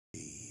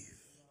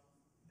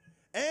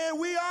And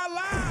we are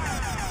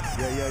live!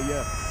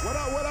 Yeah. What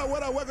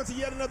up? Welcome to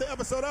yet another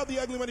episode of the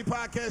Ugly Money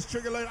Podcast.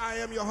 Trigger alert, I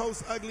am your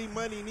host, Ugly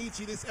Money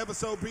Nietzsche. This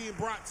episode being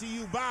brought to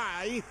you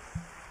by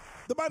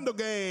the Bundle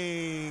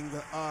Gang.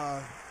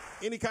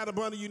 Any kind of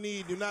bundle you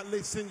need, do not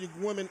send your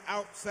woman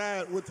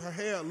outside with her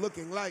hair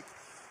looking like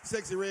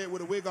Sexy Red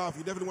with a wig off.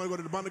 You definitely want to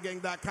go to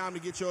thebundlegang.com to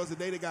get yours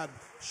today. They got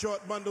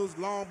short bundles,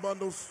 long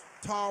bundles,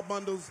 tall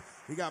bundles.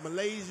 We got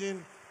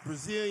Malaysian,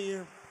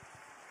 Brazilian,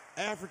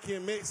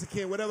 African,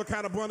 Mexican, whatever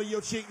kind of bundle your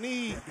chick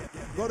need,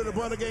 go to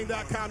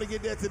thebundlegang.com to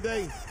get that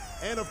today.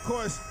 And of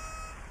course,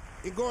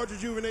 Engorge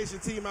Rejuvenation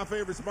Team, my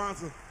favorite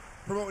sponsor,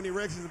 promoting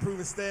erections,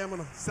 improving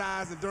stamina,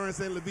 size, endurance,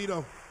 and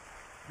libido.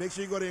 Make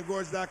sure you go to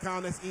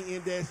engorge.com, that's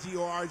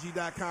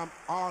en-gorg.com,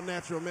 all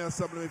natural male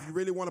supplement. If you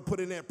really want to put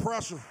in that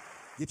pressure,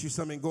 get you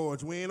some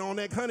Engorge. We ain't on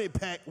that honey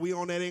pack, we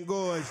on that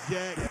Engorge,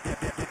 Jack.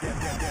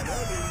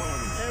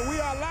 And we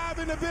are live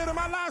in the building.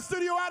 My live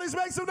studio audience,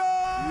 make some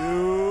noise!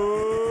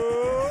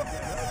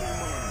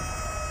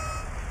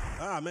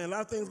 Man, a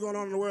lot of things going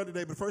on in the world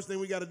today, but first thing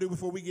we got to do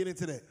before we get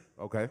into that.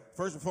 Okay.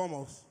 First and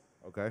foremost,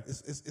 Okay.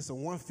 it's a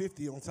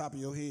 150 on top of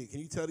your head. Can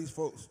you tell these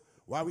folks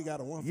why we got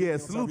a 150 Yeah, on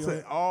top of salute your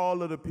head? to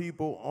all of the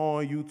people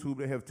on YouTube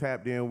that have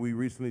tapped in. We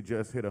recently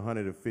just hit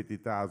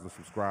 150,000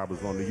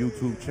 subscribers on the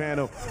YouTube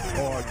channel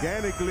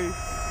organically,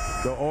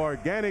 the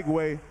organic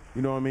way.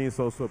 You know what I mean?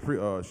 So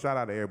shout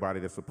out to everybody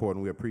that's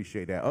supporting. We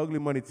appreciate that. Ugly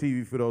Money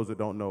TV, for those that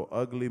don't know,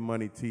 Ugly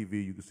Money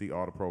TV, you can see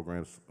all the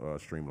programs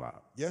stream live.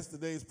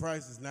 Yesterday's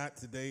price is not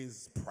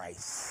today's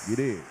price. You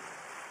did.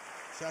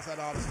 Shouts out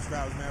to all the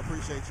subscribers, man. I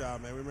appreciate y'all,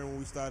 man. Remember when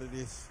we started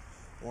this,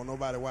 or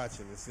nobody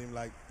watching. It seemed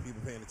like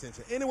people paying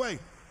attention. Anyway,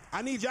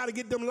 I need y'all to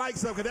get them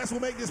likes up, because that's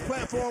what make this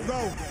platform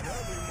go.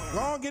 Go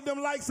on, get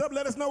them likes up.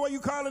 Let us know where you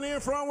calling in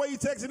from, where you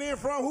texting in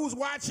from, who's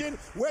watching,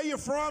 where you're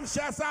from.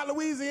 Shouts out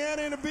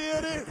Louisiana in the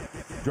building.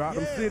 Drop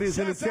them cities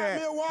in the Shouts out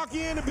chat.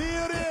 Milwaukee in the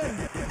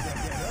building.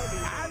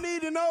 I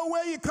need to know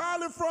where you're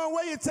calling from,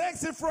 where you're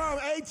texting from.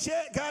 Hey,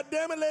 Chet,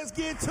 goddammit, let's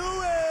get to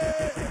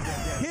it.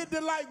 Hit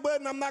the like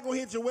button. I'm not going to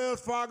hit your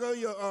Wells Fargo,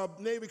 your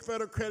Navy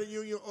Federal Credit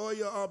Union, or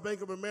your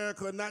Bank of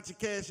America, not your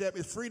Cash App.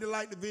 It's free to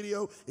like the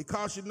video. It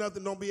costs you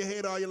nothing. Don't be a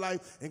hater all your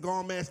life, and go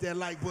and mash that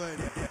like button.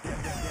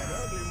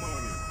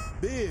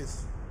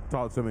 Biz.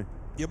 Talk to me.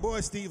 Your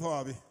boy Steve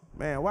Harvey.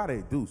 Man, why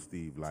they do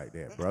Steve like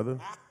that, brother?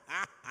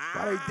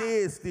 Why they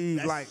did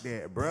Steve like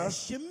that, bro?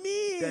 That's your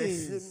man.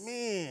 That's your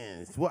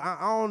man. Well, I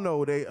don't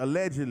know. They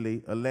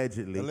allegedly.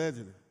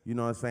 You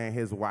know what I'm saying?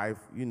 His wife,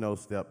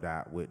 stepped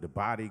out with the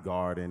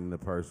bodyguard and the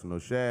personal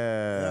chef.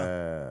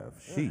 Yeah.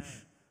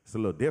 Sheesh. It's a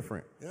little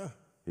different.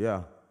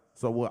 Yeah.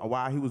 So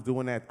while he was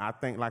doing that, I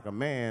think like a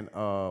man,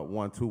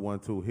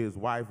 1-2-1-2, his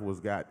wife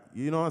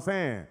you know what I'm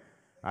saying?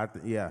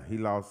 He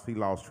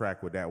lost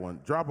track with that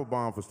one. Drop a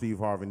bomb for Steve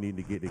Harvey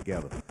needing to get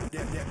together.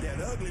 That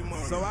ugly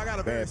money. So I got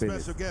a very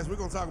special guest. We're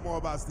going to talk more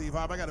about Steve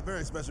Harvey. I got a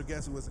very special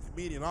guest who is a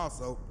comedian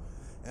also,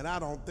 and I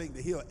don't think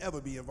that he'll ever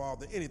be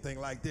involved in anything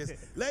like this.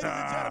 Ladies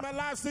and gentlemen,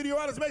 live studio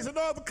audience, make some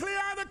noise for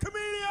Cleon the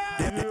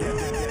comedian!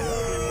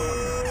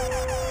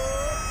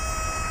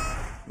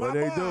 What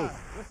they do?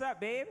 What's up,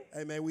 baby?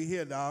 Hey, man, we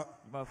here, dog.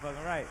 You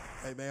motherfucking right.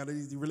 Hey, man,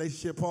 these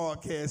relationship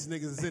podcast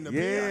niggas is in the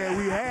Yeah,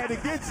 we had to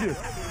get you.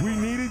 We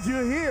needed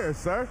you here,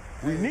 sir.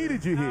 We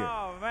needed you here.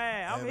 Oh,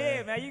 man. I'm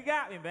here, man. You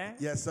got me, man.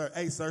 Yes, sir.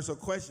 Hey, sir, so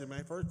question,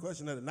 man. First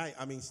question of the night.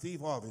 Steve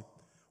Harvey,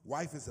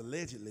 wife has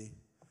allegedly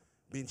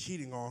been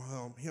cheating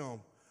on him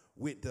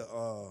with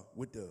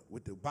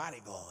the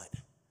bodyguard.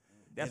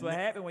 That's what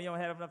happened when you don't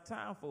have enough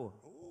time for.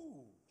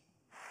 Ooh.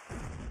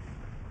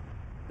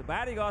 The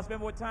bodyguard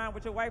spend more time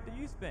with your wife than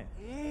you spend.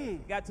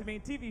 You got too many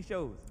TV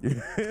shows.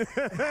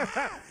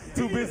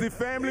 Too busy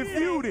family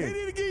feuding. He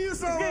need to give you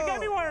some. Get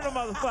me one of them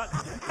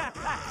motherfuckers.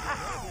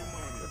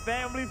 The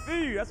family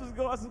feud. That's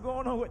what's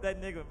going on with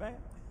that nigga, man.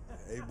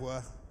 Hey,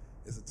 boy,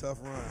 it's a tough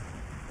run.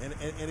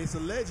 And it's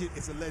alleged.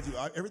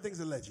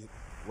 Everything's alleged.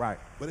 Right.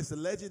 But it's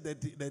alleged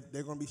that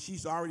they're going to be,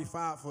 she's already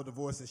filed for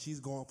divorce and she's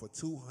going for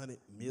 $200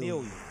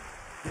 million.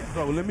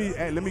 So let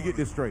me get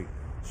this straight.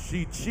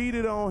 She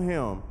cheated on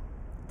him,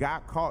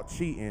 got caught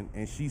cheating,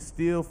 and she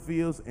still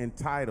feels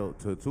entitled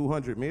to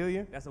 $200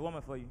 million? That's a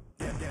woman for you.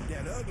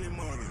 That ugly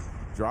money.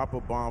 Drop a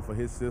bomb for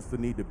his sister,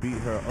 need to beat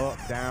her up,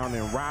 down,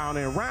 and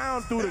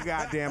round through the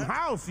goddamn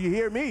house. You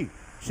hear me?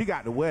 She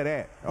got to wear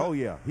that. Oh,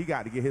 yeah. He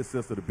got to get his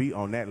sister to beat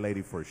on that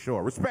lady for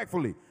sure.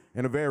 Respectfully,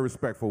 in a very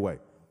respectful way.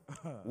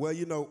 Well,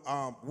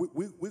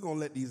 we're going to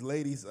let these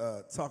ladies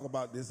talk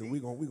about this, and we're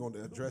going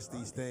to address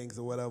these things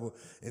or whatever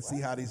and see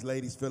how these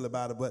ladies feel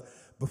about it. But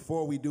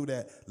before we do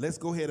that, let's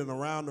go ahead and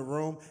around the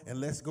room,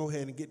 and let's go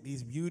ahead and get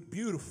these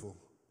beautiful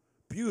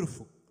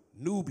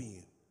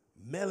Nubian,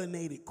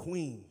 melanated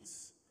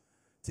queens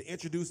to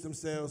introduce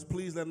themselves.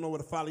 Please let them know where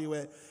to follow you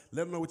at.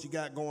 Let them know what you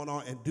got going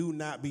on, and do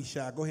not be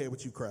shy. Go ahead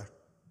with you, Cry.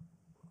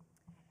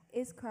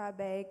 It's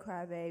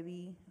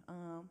Crybaby.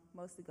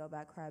 Mostly go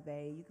by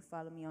Crybaby. You can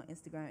follow me on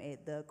Instagram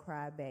at the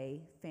Crybaby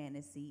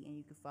Fantasy, and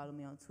you can follow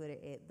me on Twitter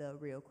at the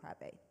Real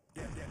Crybaby.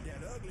 That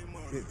ugly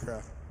money. Big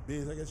Cry.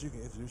 Biz, I guess you can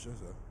introduce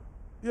yourself.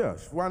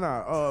 Yes, why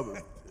not?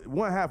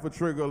 one half of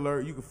Trigger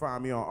Alert. You can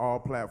find me on all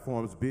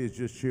platforms. Biz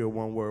Just Chill,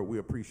 one word. We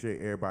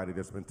appreciate everybody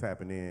that's been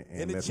tapping in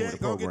and messing with the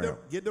program. Go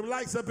get them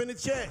likes up in the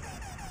chat.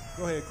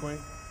 Go ahead, Queen.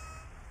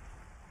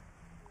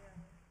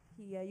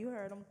 Yeah, you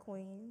heard him,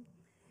 Queen.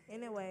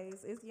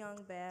 Anyways, it's Young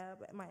Bab.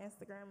 My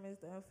Instagram is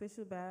the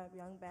official Bab,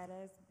 Young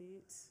Badass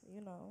Bitch,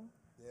 you know.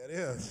 Yeah, it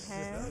is.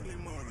 Ugly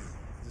money.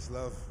 Just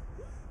love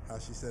how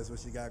she says what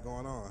she got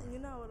going on. You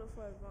know what the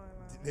fuck going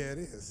on. There it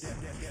is.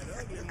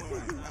 Ugly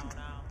money.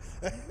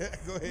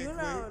 Go ahead, You know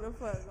Queen. what the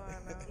fuck going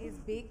on. It's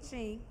Big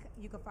Chink.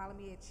 You can follow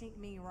me at Chink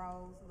Mean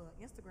Rose. Look,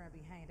 Instagram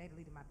be hanging. They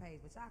deleted my page,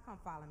 but y'all come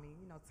follow me.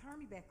 You know, turn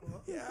me back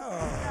up. Yeah.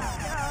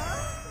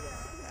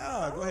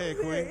 Go ahead,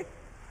 Queen.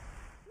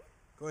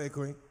 Go ahead,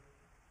 Queen.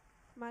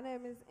 My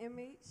name is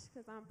Image,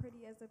 because I'm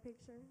pretty as a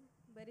picture,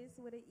 but it's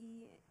with an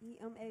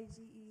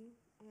E-M-A-G-E.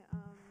 And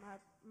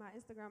my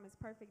Instagram is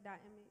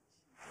perfect.image.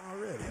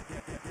 Already.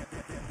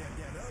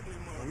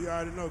 We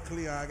already know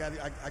Cleon.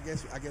 I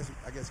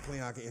guess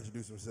Cleon can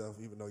introduce himself,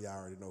 even though y'all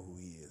already know who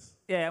he is.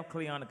 Yeah, I'm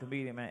Cleon the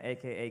comedian, man,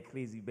 a.k.a.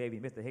 Cleezy Baby,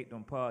 Mr. Hate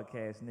Them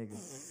Podcast,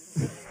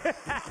 niggas.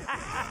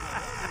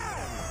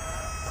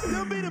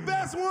 You'll be the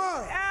best one.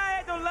 I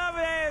ain't no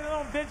loving ass,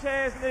 them bitch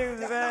ass niggas,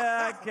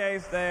 man. I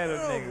can't stand them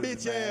niggas.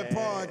 Bitch ass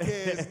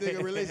podcast,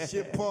 nigga.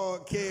 Relationship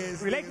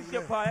podcast.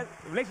 Relationship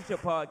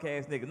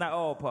podcast, niggas. Not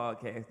all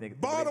podcast, niggas.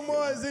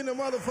 Baltimore is in the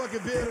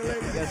motherfucking building,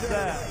 ladies and Yes,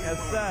 gentlemen. sir. Yes,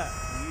 sir.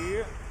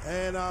 Yeah.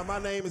 And my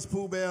name is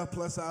Pooh Bear,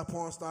 plus-size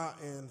porn star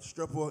and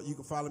stripper. You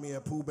can follow me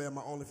at Pooh Bear.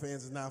 My OnlyFans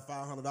is now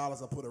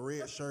 $500. I put a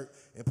red shirt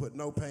and put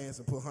no pants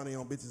and put honey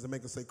on bitches and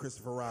make them say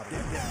Christopher Robin.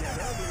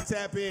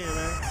 Tap in,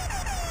 man.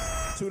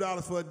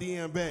 $2 for a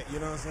DM back, you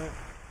know what I'm saying?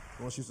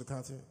 You want to shoot some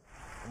content?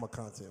 I'm a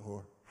content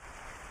whore.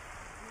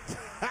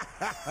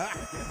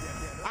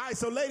 All right,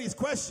 so ladies,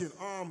 question.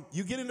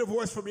 You get a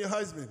divorce from your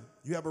husband.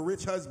 You have a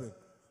rich husband.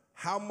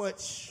 How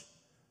much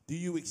do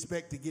you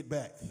expect to get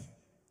back?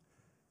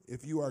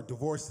 If you are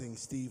divorcing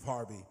Steve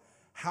Harvey,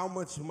 how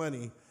much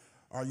money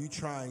are you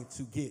trying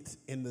to get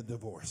in the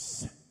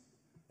divorce?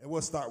 And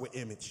we'll start with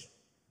Image.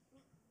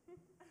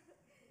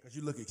 Because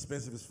you look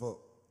expensive as fuck.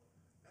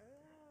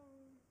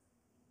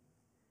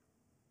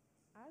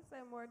 I'd say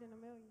more than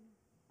 $1 million.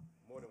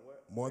 More than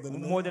what? More than $1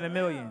 million? More than $1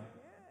 million. Yeah.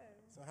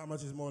 So how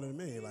much is more than $1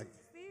 million? Like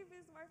Steve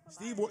is worth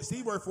a lot.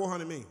 Steve worth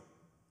 $400 million.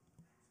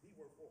 Steve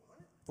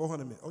worth $400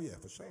 million. Oh yeah,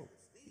 for sure.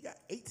 He got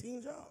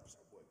 18 jobs.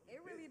 It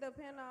really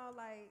depends on,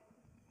 like...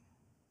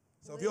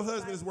 So if your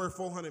husband is worth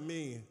 $400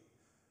 million,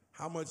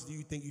 how much do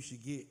you think you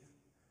should get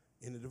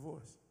in the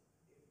divorce?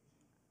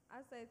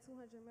 I'd say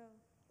 $200 million.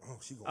 Oh,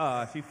 she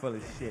going. She full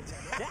of shit.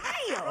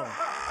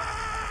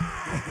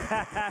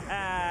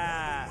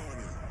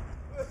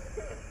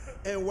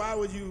 And why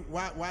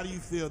do you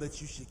feel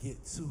that you should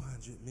get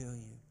 $200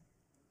 million?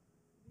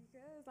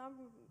 Because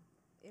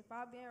if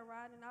I've been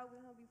riding out with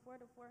him before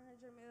the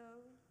 $400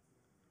 million,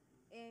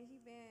 and he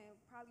been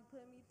probably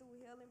putting me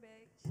through hell and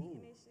back,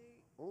 cheating and shit.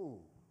 Ooh.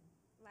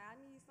 Like, I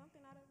need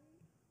something out of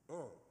it.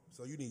 Oh,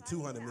 so you need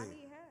 $200 million. I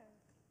need half.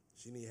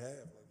 She need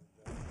half.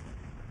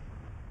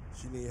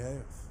 She need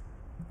half.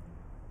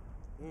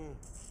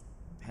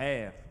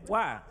 Half.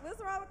 Why? What's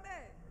wrong with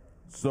that?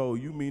 So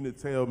you mean to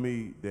tell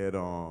me that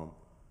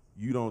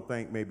you don't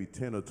think maybe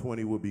 10 or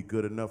 20 would be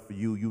good enough for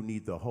you? You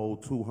need the whole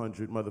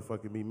 200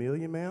 motherfucking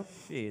million, ma'am?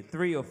 Shit,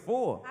 3 or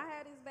 4. I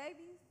had his babies.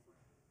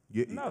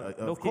 Yeah, No, of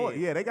no course.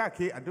 kids. Yeah, they got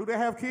kids. Do they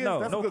have kids? No,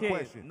 That's no a good kids.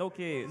 question. No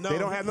kids. No, They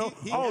don't have no.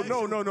 he Oh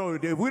actually- no.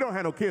 If we don't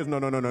have no kids,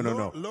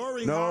 no.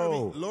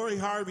 Lori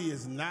Harvey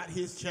is not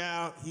his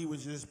child. He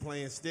was just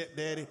playing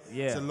stepdaddy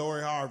to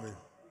Lori Harvey.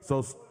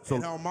 So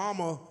And her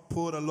mama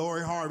pulled a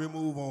Lori Harvey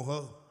move on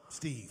her,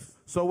 Steve.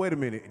 So wait a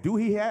minute. Do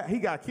he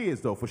got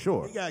kids though, for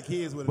sure? He got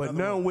kids with But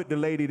another none one. with the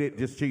lady that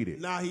just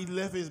cheated. Nah, he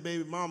left his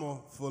baby mama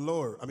for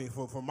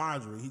for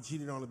Marjorie. He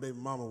cheated on the baby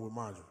mama with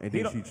Marjorie. And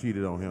then she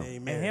cheated on him.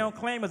 Amen. And he don't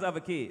claim his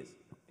other kids.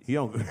 He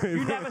don't.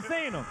 You never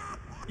seen him.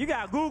 You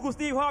got Google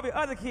Steve Harvey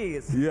other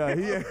kids. Yeah,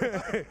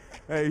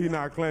 he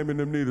not claiming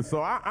them neither.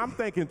 So I'm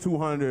thinking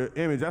 200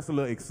 Image. That's a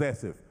little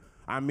excessive.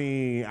 I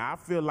mean, I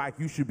feel like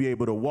you should be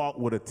able to walk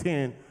with a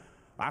 10.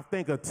 I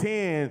think a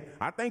 10.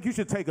 I think you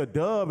should take a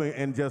dub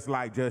and just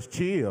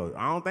chill.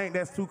 I don't think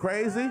that's too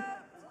crazy.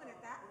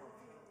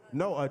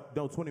 No,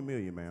 20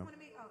 million, ma'am.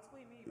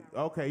 20 million.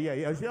 Okay,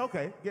 yeah,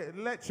 okay.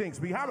 Let Chink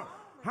speak.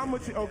 How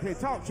much? Okay,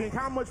 talk, Chink.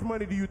 How much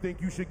money do you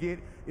think you should get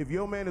if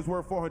your man is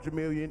worth 400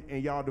 million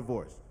and y'all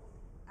divorced?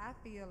 I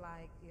feel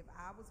like if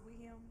I was with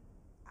him,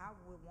 I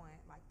would want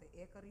like the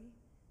equity,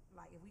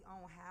 like if we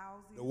own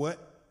houses. The what?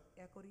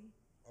 Equity.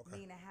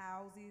 Okay. Meaning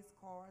houses,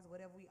 cars,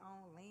 whatever we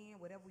own,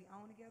 land, whatever we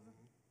own together.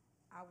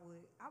 I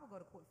would go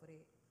to court for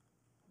that,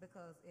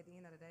 because at the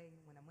end of the day,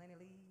 when the money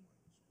leaves,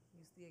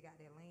 you still got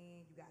that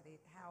land, you got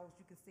that house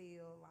you can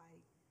sell,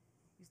 like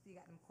you still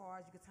got them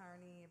cars you can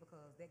turn in,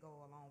 because that go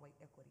a long way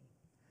equity.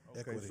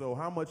 Okay, so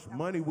how much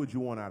money would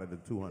you want out of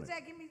the 200?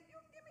 Jack, give me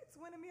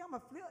 20 million,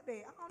 I'ma flip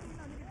that. I don't need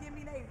no nigga give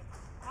me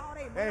all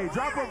they Hey, money.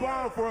 drop a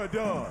bomb for a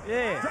dub.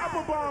 Yeah. Drop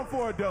a bomb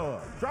for a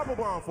dub. Drop a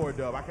bomb for a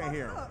dub. I can't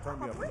hear him. Turn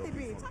me I'm up a a little pretty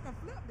bit. bitch. I can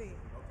flip that.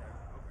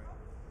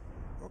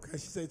 Okay,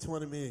 she say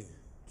 20 million.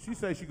 She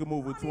say she could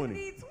move with 20. I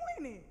need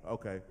 20.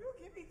 Okay. You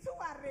give me 2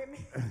 out of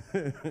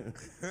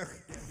that.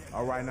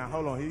 All right, now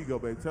hold on. Here you go,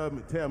 baby.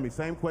 Tell me.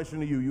 Same question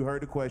to you. You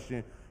heard the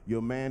question.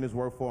 Your man is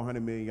worth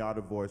 $400 million. Y'all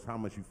divorced. How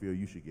much you feel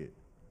you should get?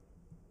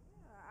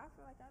 Yeah, I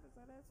feel like I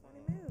deserve that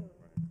 20 mil.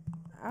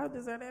 I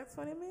deserve that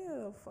 20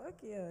 mil.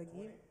 Fuck yeah.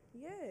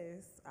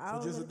 Yes.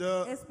 So just a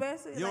dub.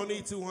 Especially you don't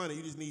need 200.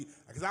 You just need,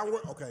 because I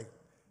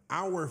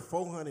worth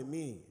 $400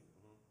 million.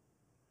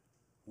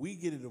 We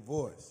get a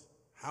divorce.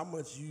 How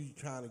much you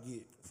trying to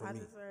get from me? I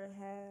deserve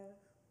half.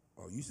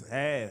 Oh, you said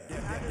half.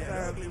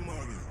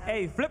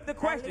 Hey, flip the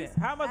question. least-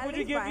 How much at would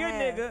you least give by your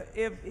half. nigga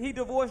if he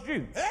divorced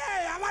you?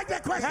 Hey, I like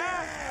that question.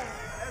 Huh?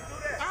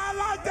 I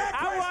like that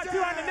I want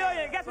question. 200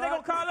 million. Guess what they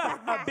gonna call us?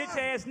 A bitch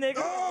ass nigga.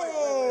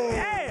 Oh.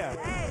 Yeah.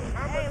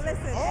 Hey,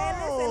 listen.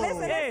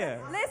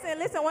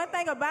 Listen. One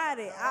thing about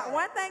it.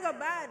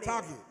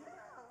 Talk it.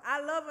 I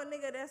love a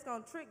nigga that's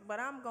gonna trick, but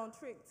I'm gonna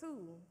trick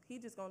too. He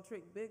just gonna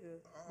trick bigger.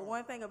 But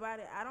one thing about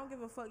it, I don't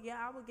give a fuck. Yeah,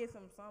 I would give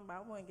him some, but I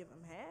wouldn't give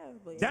him half.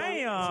 But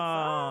Damn.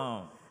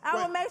 I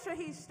would make sure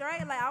he's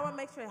straight. Like I would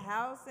make sure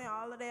house and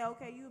all of that.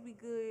 Okay, you be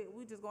good.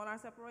 We just going our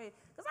separate ways.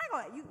 Cause I ain't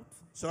gonna you.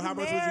 So you how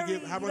much would you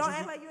give? How you much don't would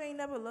act you? like you ain't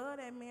never loved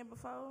that man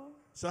before.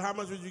 So how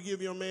much would you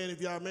give your man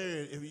if y'all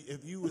married?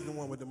 If you was the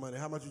one with the money,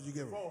 how much would you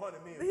give him?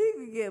 400 million. He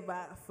could get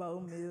about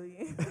 $4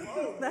 million.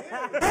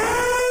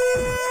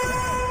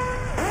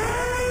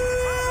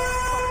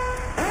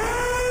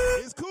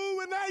 It's cool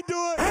when they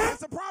do it.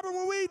 It's a problem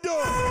when we do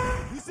it.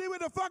 You see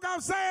what the fuck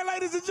I'm saying,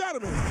 ladies and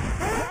gentlemen?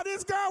 Now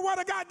this girl won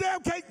a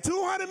goddamn cake,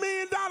 $200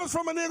 million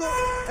from a nigga,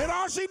 and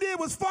all she did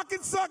was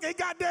fucking suck and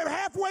goddamn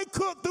halfway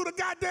cooked through the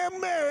goddamn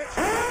marriage.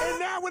 And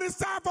now when it's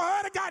time for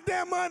her to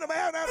goddamn money,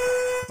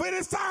 when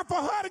it's time for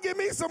her to give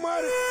me some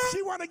money,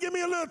 she wanna give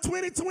me a little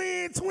twin.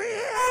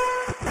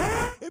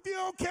 If you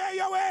don't carry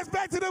your ass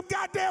back to them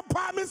goddamn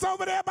apartments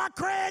over there by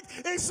Craig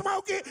and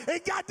smoke it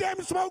and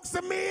goddamn smoke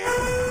some men,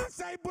 I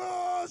say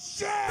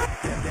bullshit.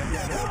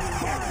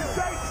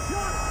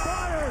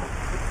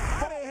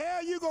 How the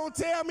hell you gonna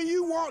tell me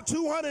you want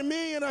 200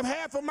 million of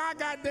half of my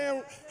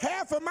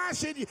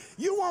shit?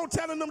 You won't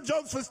telling them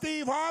jokes for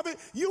Steve Harvey.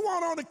 You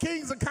want on the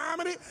Kings of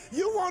Comedy.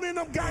 You want in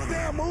them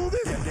goddamn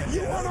movies.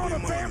 You want on the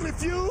Family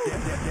Feud.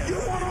 You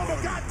want on the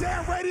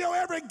goddamn radio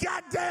every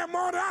goddamn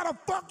morning. How the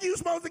fuck you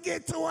supposed to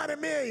get 200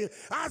 million?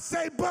 I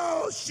say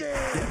bullshit.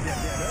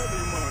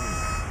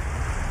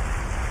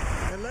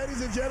 And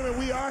ladies and gentlemen,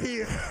 we are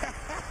here.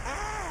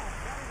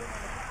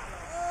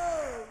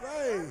 Oh,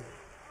 right.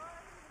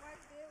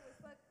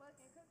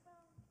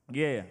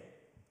 Yeah.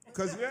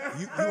 Because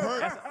you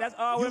heard. That's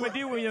all women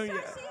do when you.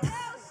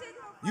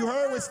 You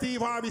heard what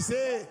Steve Harvey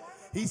said.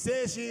 He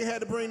said she ain't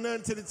had to bring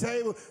nothing to the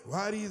table.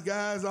 Why these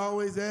guys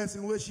always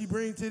asking what she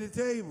bring to the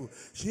table?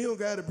 She don't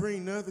got to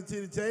bring nothing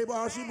to the table.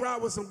 All she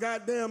brought was some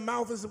goddamn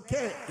mouth and some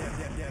cat.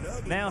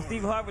 Now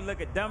Steve Harvey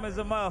looking dumb as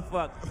a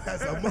motherfucker.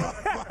 That's a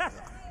motherfucker.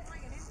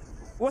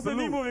 What's the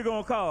new movie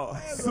gonna call?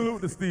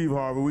 Salute to Steve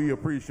Harvey. We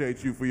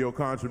appreciate you for your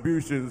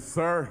contributions,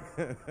 sir,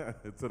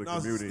 to the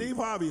community. Steve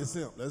Harvey is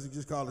simp. Let's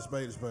just call it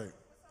spade a spade.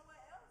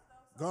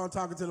 Go on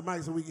talking to the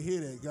mic so we can hear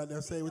that.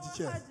 Goddamn, say it with your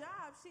chest. Her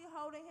job, she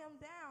holding him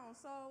down.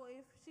 So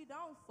if she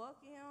don't fuck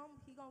him,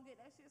 he gonna get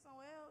that shit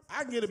somewhere else.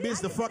 I can get a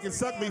bitch to fucking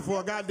suck me for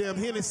a goddamn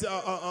Hennessy,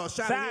 shot of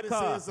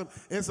Hennessy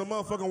and some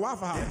motherfucking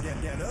Waffle House.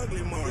 That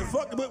ugly money.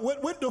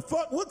 What the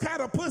fuck? What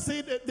kind of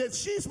pussy that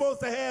she's supposed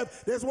to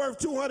have that's worth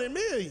 200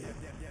 million?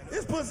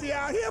 This pussy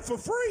out here for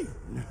free.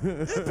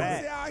 This pussy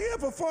out here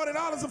for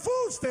 $40 of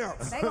food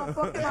stamps. They gonna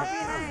fuck him off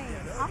his name.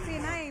 Off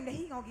his name that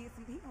he gonna get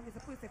some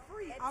pussy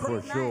free.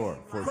 For sure.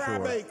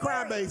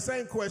 Crybaby,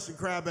 same question,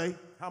 Crybaby.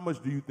 How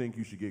much do you think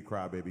you should get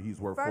Crybaby? He's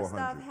worth 400. First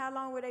off, how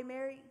long were they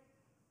married?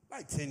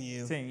 Like 10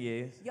 years. 10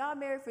 years. Y'all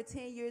married for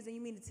 10 years and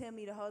you mean to tell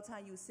me the whole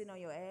time you was sitting on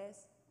your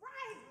ass?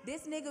 Right.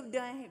 This nigga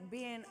done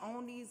being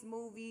on these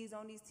movies,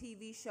 on these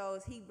TV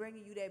shows, he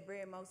bringing you that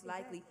bread most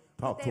likely.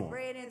 Talk Put to that him.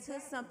 bread into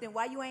something.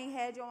 Why you ain't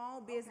had your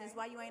own business?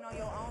 Why you ain't on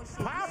your own shit?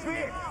 Pop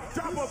it.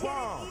 Drop a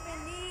bomb. You shouldn't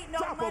even need no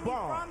Drop a money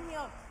bomb. from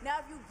him. Now,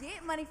 if you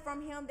get money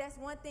from him, that's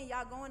one thing.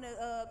 Y'all going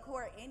to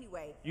court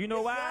anyway. You know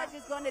the why? The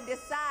judge is going to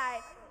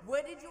decide,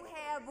 what did you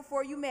have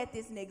before you met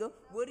this nigga?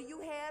 What do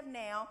you have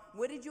now?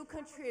 What did you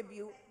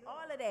contribute?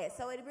 All of that.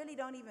 So it really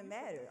don't even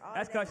matter.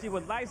 That's because she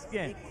was light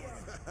skinned.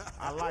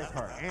 I like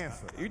her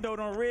answer. You know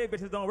them red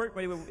bitches don't work,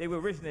 but they were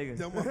rich niggas.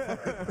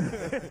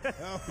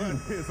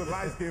 It's a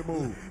light skin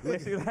move.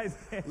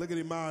 Look at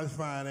Iman's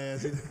fine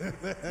ass.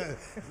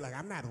 He's like,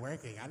 I'm not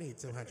working. I need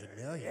 200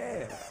 million.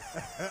 Yeah.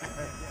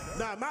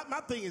 Now, my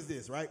thing is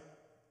this, right?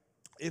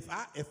 If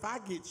I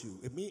get you,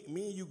 if me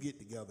and you get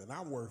together and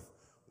I'm worth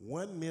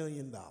 $1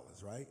 million,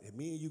 right? And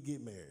me and you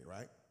get married,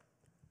 right?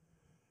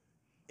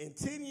 And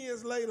 10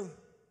 years later,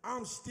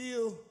 I'm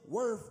still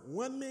worth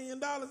 $1 million.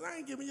 I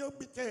ain't giving your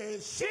bitch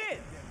ass shit.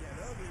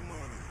 That ugly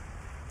money.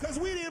 Because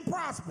we didn't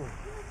prosper.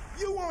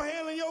 You weren't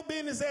handling your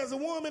business as a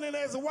woman and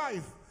as a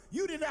wife.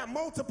 You did not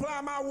multiply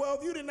my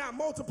wealth. You did not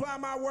multiply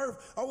my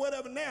worth or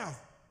whatever. Now,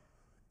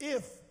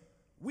 if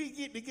we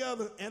get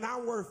together and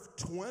I'm worth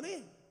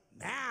 20,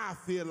 Now I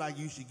feel like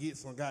you should get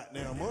some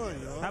goddamn money,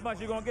 yo. How much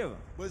you gonna give him?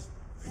 But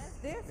That's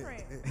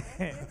different. That's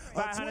different.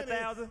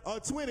 500,000? Or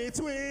 20.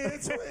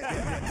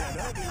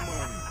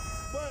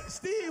 But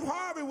Steve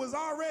Harvey was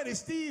already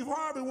Steve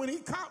Harvey when he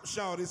cop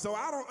shot it, so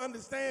I don't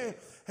understand.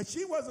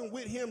 She wasn't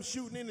with him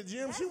shooting in the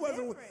gym. That's She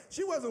wasn't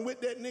different.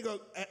 with that nigga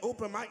at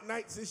open mic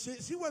nights and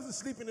shit. She wasn't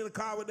sleeping in the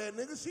car with that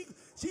nigga.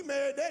 She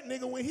married that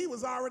nigga when he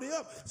was already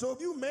up. So if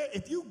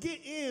you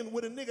get in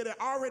with a nigga that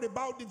already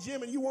bought the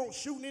gym and you won't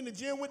shooting in the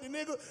gym with the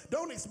nigga,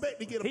 don't expect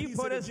to get a He piece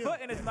put of the his gym.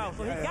 foot in his mouth,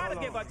 so he gotta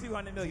give her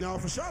 200 million. No,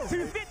 for sure.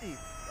 250.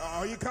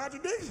 Are you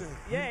contradiction?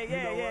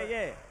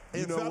 Yeah.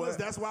 And You know fellas, what?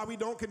 that's why we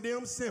don't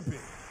condemn simping.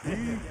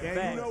 And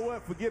Facts. you know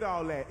what? Forget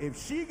all that. If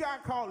she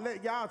got caught,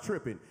 y'all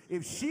tripping.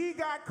 If she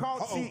got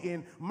caught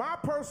cheating, my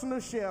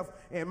personal chef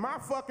and my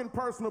fucking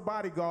personal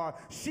bodyguard,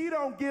 she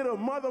don't get a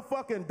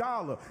motherfucking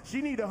dollar.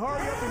 She need to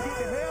hurry up and get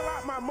the hell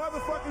out my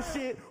motherfucking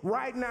shit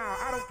right now.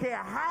 I don't care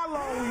how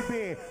long we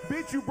been.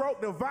 Bitch, you broke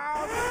the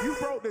vows, you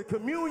broke the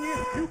communion,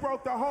 you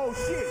broke the whole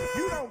shit.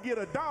 You don't get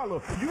a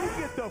dollar. You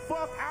get the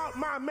fuck out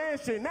my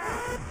mansion now.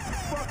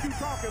 Fuck you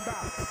talking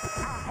about?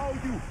 I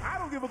owe you. I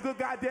don't give a good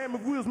goddamn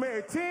if we was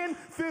married 10,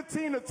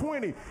 15, or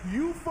 20.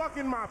 You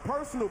fucking my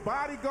personal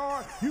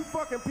bodyguard, you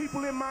fucking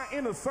people in my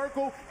inner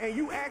circle, and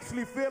you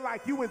actually feel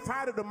like you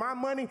entitled to my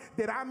money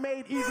that I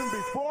made even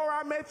before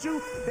I met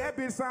you? That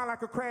bitch sound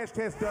like a crash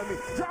test dummy.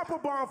 Drop a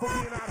bomb for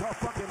being out of her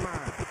fucking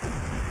mind.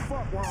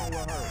 Fuck wrong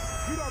with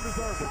her. You don't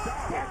deserve a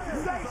dollar. You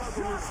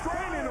deserve a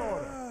restraining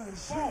order.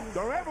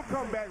 Don't ever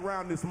come back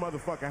around this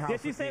motherfucking house.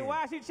 Did she say again.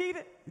 why she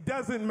cheated?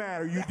 Doesn't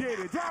matter. You did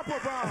it. Drop a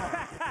bomb.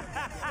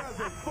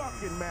 Doesn't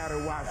fucking matter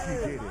why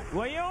she did it.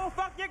 Well, you don't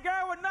fuck your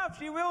girl enough.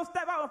 She will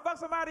step out and fuck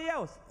somebody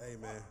else.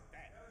 Amen.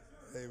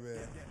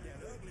 Amen.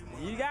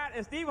 You got,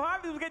 and Steve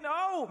Harvey was getting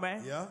old,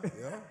 man. Yeah.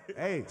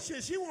 Hey,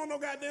 Shit, she won't no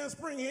goddamn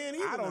spring hand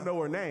either. I don't know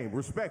her name,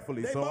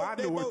 respectfully, They so both- I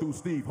they knew her both- through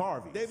Steve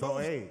Harvey. They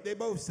Hey.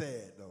 both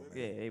sad though. Man.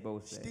 Yeah, they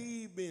both said.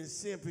 Steve been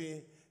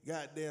simping,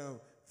 goddamn,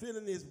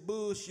 filling this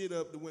bullshit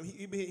up to women.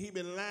 He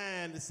been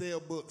lying to sell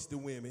books to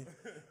women,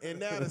 and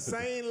now the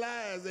same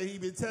lies that he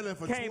been telling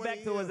for 20 Came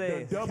back to years,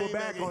 his ass. Double came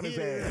back and on his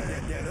hit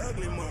ass. That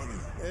ugly money.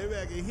 Came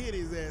back and hit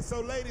his ass. So,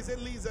 ladies, it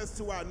leads us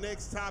to our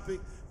next topic,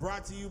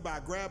 brought to you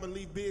by Grab a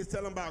Leaf Biz.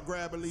 Tell them about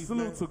Grab a Leaf.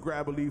 Salute to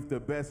Grab a Leaf, the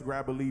best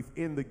Grab a Leaf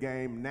in the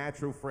game.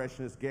 Natural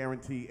freshness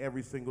guarantee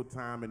every single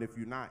time. And if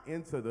you're not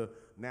into the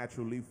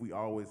natural leaf, we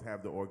always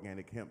have the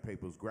organic hemp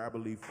papers. Grab a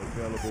Leaf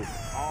available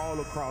all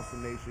across the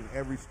nation.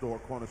 Every store,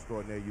 corner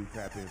store near you,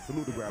 tap in.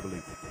 Salute to Grab a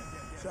Leaf.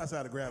 Shouts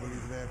out to Grab a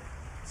Leaf, man.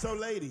 So,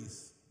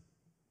 ladies,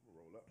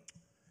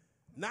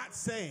 not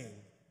saying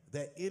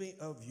that any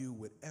of you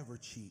would ever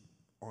cheat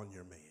on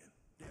your man.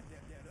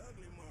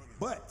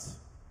 But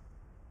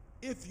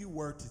if you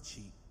were to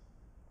cheat,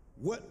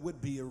 what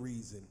would be a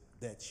reason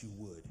that you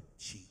would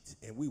cheat?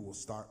 And we will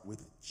start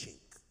with Chink.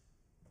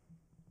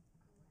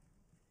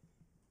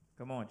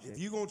 Come on, chick. If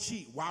you're going to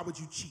cheat, why would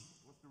you cheat?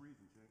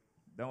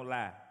 Don't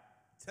lie.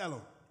 Tell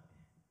them.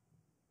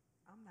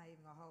 I'm not even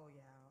gonna hold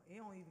y'all. It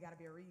don't even gotta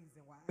be a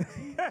reason why.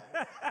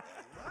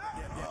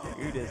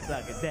 You just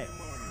suck at that.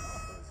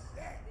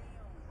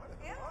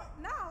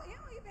 No, it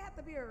don't even have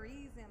to be a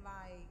reason.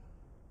 Like,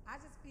 I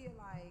just feel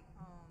like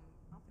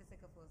I'm finna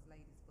take up for us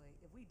ladies, but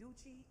if we do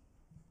cheat,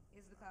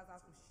 it's because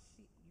of some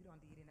shit you done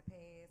did in the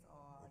past,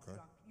 or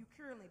you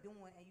currently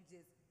doing, and you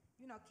just,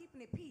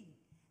 keeping it P.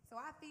 So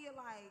I feel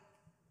like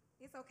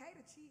it's okay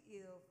to cheat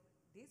if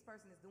this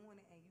person is doing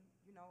it, and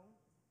you know.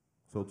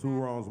 So two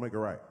wrongs make a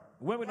right.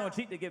 Women don't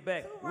cheat to get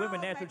back. Two Women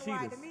wrongs natural make a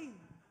right cheaters. to me.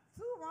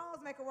 Two wrongs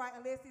make a right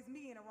unless it's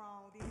me in the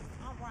wrong. Then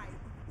I'm right.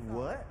 So,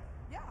 What?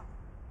 Yeah.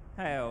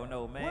 Hell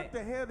no, man. What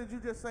the hell did you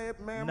just say,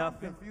 ma'am?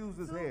 Nothing. I'm confused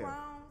as Two hell.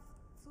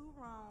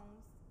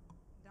 wrongs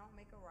don't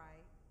make a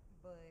right,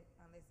 but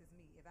unless it's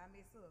me. If I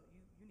mess up,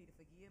 you need to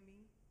forgive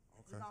me.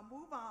 Okay. We're gonna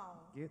move on.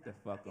 Get the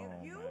fuck If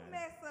on, you man.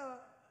 mess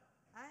up,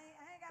 I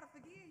ain't gotta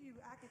forgive you.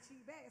 I can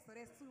cheat back. So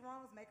that's two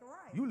wrongs make a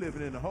right. You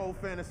living in the whole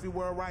fantasy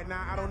world right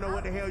now. I don't know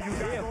what the hell you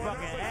got She a going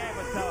fucking on.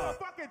 avatar. You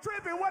fucking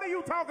tripping. What are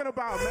you talking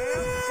about, man?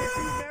 If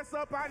you mess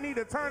up, I need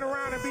to turn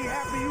around and be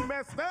happy you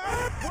messed up.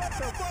 What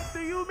the fuck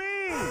do you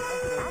mean?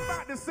 I'm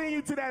about to send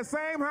you to that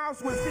same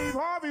house with Steve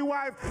Harvey's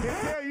wife and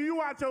tell you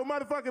out your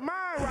motherfucking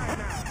mind right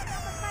now. I'm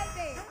gonna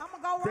take that.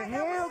 I'm gonna go The right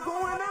there. hell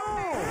going on?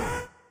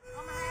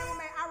 I'm gonna hang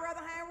with I'd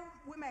rather hang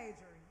with Marjorie.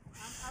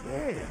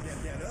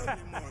 Yeah.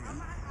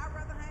 I'd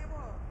rather hang with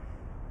her.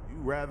 You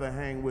rather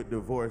hang with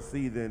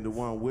divorcee than the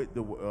one with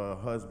the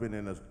husband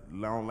in a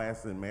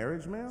long-lasting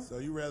marriage, man? So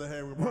you rather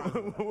hang with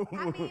Brian?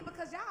 I mean,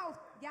 because y'all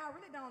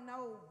really don't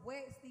know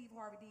what Steve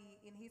Harvey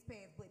did in his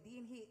past, but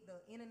didn't hit the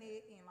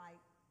internet and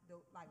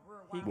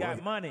He worldwide.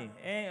 got money.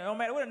 And it don't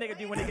matter what a nigga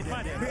do when they get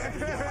money. When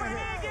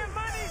they get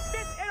money,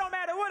 bitch, it don't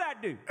matter what I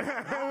do.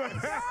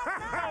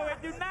 No, it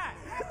do not.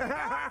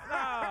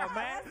 No,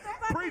 man.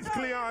 Preach,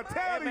 Cleon. Tell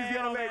Hey, these man, it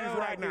young don't matter ladies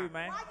what I right do, now.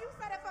 man. Why you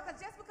say that, fucker?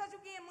 Just because you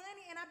getting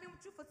money and I've been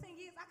with you for 10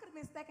 years, I could have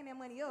been stacking that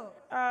money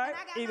up. All right, And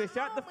I got either my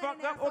shut own the money fuck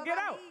now, up so or if get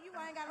I out. leave you,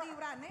 I ain't got to leave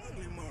without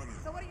name.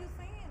 So what are you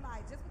saying?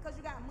 Like, just because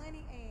you got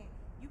money and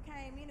you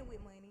came in it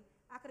with money,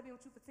 I could have been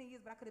with you for 10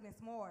 years, but I could have been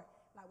smart.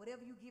 Like,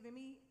 whatever you giving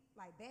me,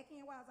 like,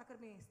 back-end wise, I could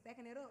have been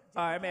stacking it up.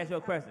 All right, let me ask you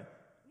a question.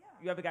 Yeah.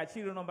 You ever got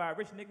cheated on by a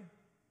rich nigga?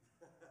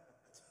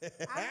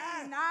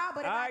 I mean, nah,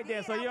 but if All I right, then,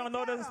 did, so I you don't would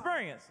know the tell 'em.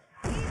 experience.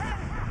 Even-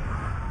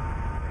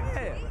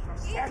 Yeah.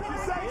 You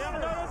Accusation.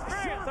 don't know the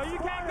experience, so you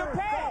can't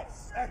compare.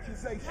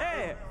 Accusation.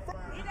 Yeah. It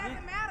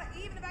doesn't matter.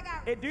 Even if I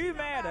got It do cheated on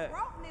by a matter.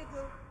 broke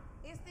nigga,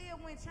 it still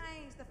wouldn't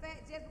change the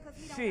fact just because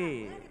he don't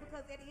Shit. got money.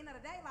 Because at the end of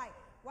the day, like,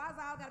 why's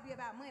it all gotta be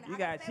about money? You I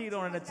gotta got stay cheated with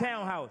on in you the because you got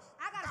money. townhouse.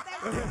 I gotta stay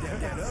with you.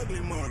 That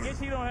ugly money. Get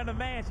cheated on in the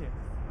mansion.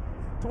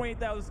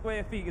 20,000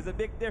 square feet is a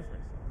big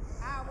difference.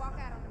 I'll walk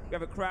out on the You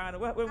ever cry in the,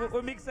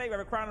 what Meek say? You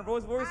ever cry in the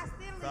Rolls Royce? I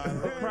still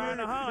leave. Cry in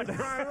the Honda.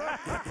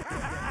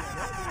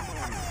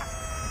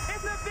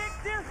 It's a big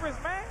difference,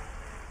 man.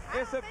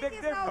 It's a big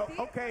difference.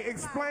 Okay,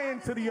 explain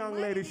to the young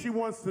lady. She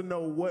wants to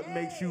know what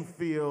makes you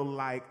feel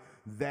like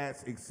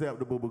that's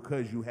acceptable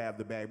because you have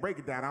the bag. Break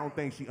it down. I don't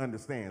think she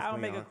understands. I'll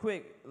make Cleon. it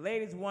quick.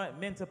 Ladies want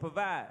men to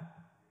provide.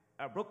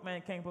 A broke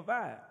man can't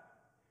provide.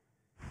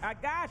 I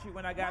got you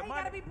when I got Why money.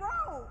 he gotta be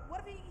broke?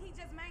 What if he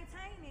just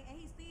maintaining and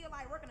he still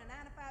like working a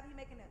 9 to 5? He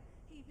making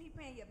he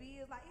paying your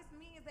bills. Like it's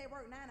men that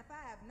work 9 to 5,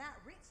 not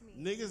rich men.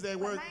 Niggas that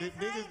work, the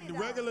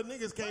regular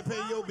niggas can't pay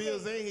your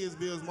bills and his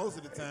bills most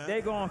of the time. They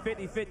going 50-50.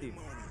 That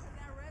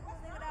regular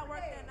nigga that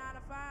works at 9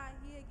 to 5,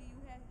 he'll give you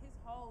his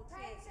whole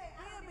check.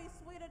 He'll be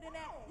sweeter than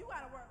that. You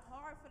gotta work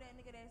hard for that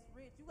nigga that's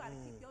rich. You gotta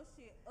keep your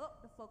shit up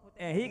to fuck with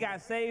that. And he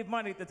got saved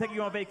money to take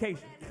you on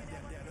vacation. That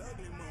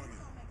ugly money.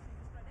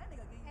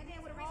 And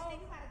then with a rich nigga,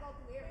 you gotta go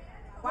through everything.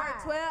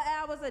 Work 12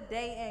 hours a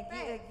day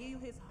and give you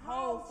his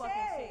whole fucking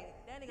check.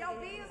 That nigga Your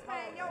give you bills his paid,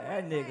 whole your That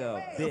rent nigga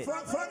paid. a bitch.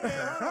 Fuck that.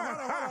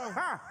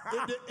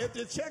 Hold on. If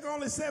the check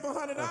only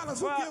 $700,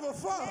 who give a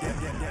fuck? That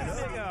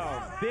nigga a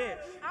bitch.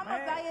 I'm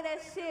gonna value that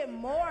shit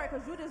more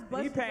because you just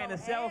busted You paying your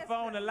the cell ass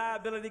phone, the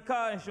liability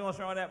car insurance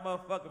on that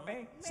motherfucker,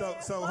 man. So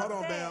fuck hold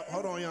on, that. Bab.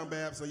 Hold on, young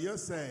Bab. So you're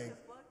saying,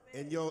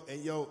 and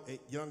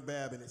young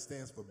Bab, and it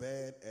stands for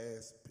bad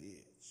ass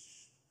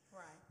bitch.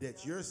 Right.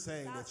 That you're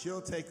saying that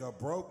you'll take a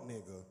broke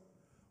nigga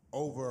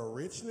over a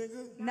rich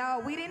nigga?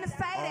 No, we didn't say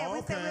that. Oh,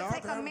 We said okay, we'll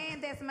take okay. a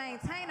man that's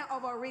maintaining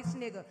over a rich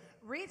nigga.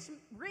 Rich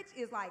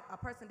is like a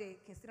person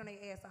that can sit on their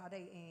ass all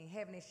day and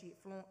having that shit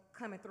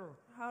coming through.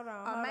 Hold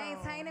on. A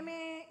maintaining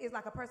man is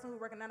like a person who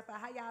working 9 to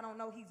 5. How y'all don't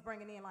know he's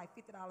bringing in like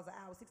 $50 an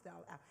hour, $60 an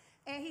hour.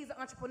 And he's an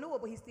entrepreneur,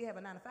 but he still have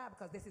a 9 to 5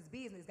 because this is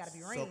business. It's got to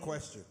be ran. So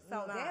question.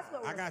 So that's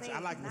what we're I got you. I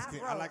saying. like Miss Not King.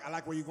 broke. I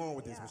like where you're going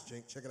with this, Miss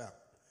Chink. Check it out.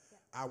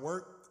 I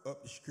work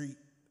up the street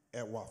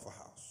at Waffle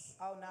House.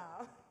 Oh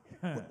no.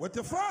 What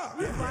the fuck?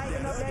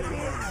 Fighting up that bitch. You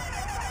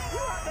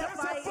out there That's a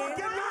fucking fighting.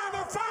 9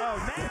 to 5. Oh,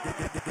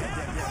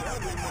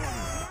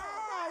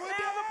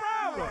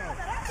 now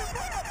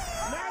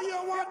Now you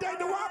don't want to date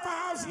the Waffle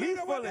House You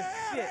leader full with of the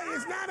shit.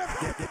 It's 9 to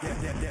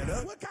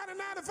 5. What kind of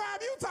 9 to 5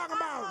 you talking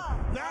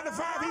about? 9 to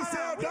 5 he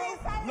sell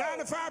dope? 9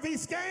 to 5 he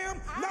scam?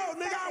 No,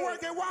 nigga, I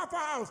work at Waffle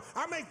House.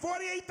 I make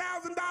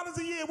 $48,000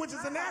 a year, which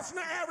is the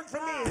national average for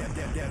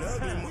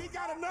men. We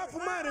got enough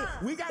money.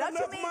 We got Don't you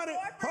enough mean money.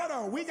 corporate?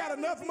 Hold on. We got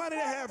enough money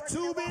to have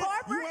Tubi. You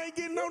Corporate? ain't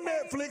getting no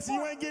Netflix.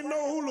 You ain't getting no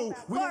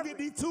Hulu. We gonna get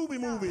these Tubi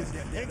movies.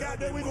 And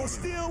goddamn, we gonna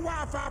steal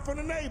Wi-Fi from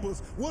the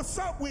neighbors. What's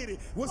up with it?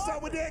 What's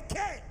up with that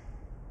cat?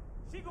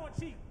 she gonna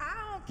cheat.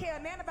 I don't care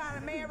nothing about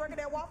a man working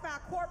at Waffle House,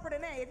 corporate or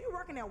not. If you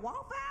working at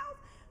Waffle House,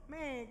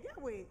 man,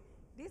 get with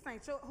this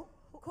ain't your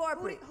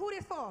Corporate. Who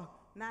this for?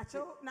 Not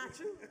you.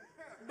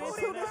 Bitch,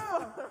 who this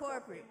for?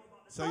 Corporate.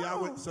 So y'all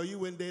would, so you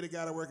wouldn't date a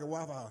guy that work at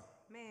Waffle House?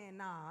 Man,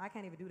 nah, I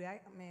can't even do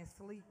that. Man,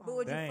 sleep on. But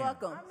would you Damn.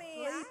 fuck him? I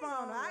mean, Sleep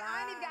on.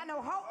 I ain't even got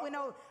no hope with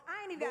no.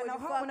 I ain't even got But no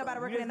would you hope fuck with nobody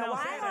him? working You at no just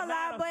Waffle I ain't don't House. gonna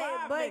lie, Nine to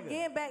five but nigga.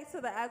 getting back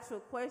to the actual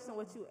question,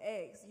 what you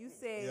asked, you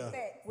said,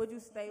 Yeah. would you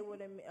stay with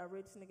a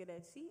rich nigga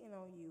that cheating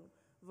on you?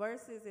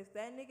 Versus if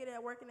that nigga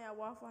that working at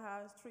Waffle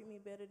House treat me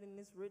better than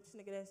this rich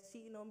nigga that's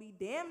cheating on me,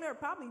 damn near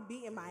probably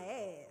beating my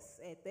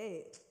ass at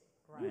that.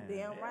 You Man,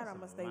 damn right that's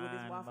I'ma a stay with this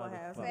lying Waffle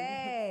House. motherfucker.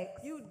 Facts.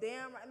 You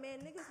damn right. Man,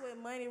 niggas with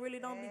money really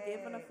don't be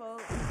giving a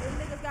fuck. If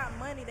niggas got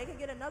money, they can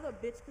get another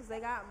bitch because they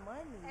got money.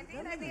 And Them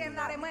then they niggas be do having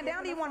not all that be money. They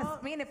don't giving even a want to fuck.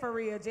 spend it for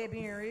real, just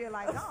being real.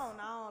 Like,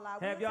 no.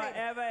 Like, Have we'll y'all take-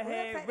 ever we'll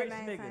had take the rich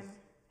main niggas? thing.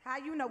 How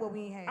you know what we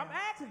ain't had? I'm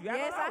asking you.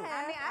 Yes, I I don't know.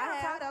 have. I mean, I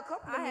done talked to a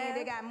couple of I men have.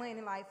 that got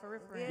money, like, for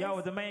real. Yeah. Y'all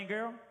was the main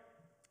girl?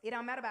 It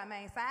don't matter about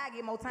main. Side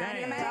get more time Damn.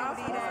 than the main Yeah,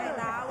 these days.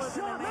 I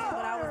wasn't the main,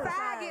 but I was the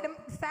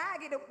Side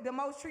get the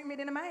most treatment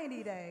than the main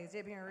these days,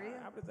 just being real.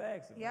 I was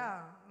asking.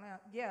 Yeah,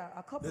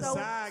 a couple The of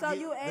side So get-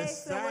 you the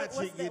asked her side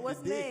chick get what's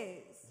the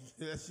dick. next?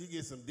 Yeah, she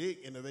gets some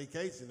dick in the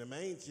vacation. The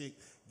main chick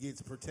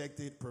gets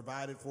protected,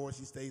 provided for.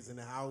 She stays in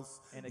the house.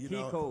 And a you key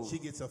know, code. She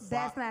gets a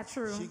That's not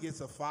true. She gets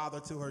a father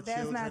to her That's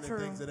children not and true.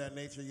 things of that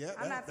nature. Yeah,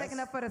 I'm not that's- taking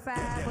up for the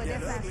side, but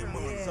that's not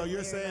true. Yeah, So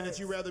you're very saying much. that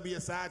you rather be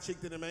a side chick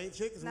than a main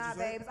chick? Is what Nah, you're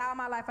saying? babes, all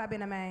my life I've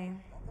been a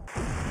main.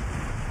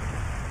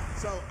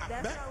 So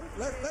That's back, not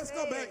what you let's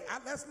go back.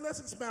 said. Let's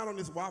expound on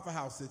this Waffle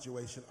House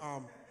situation.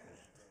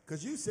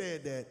 Because you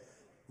said that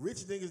rich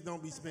niggas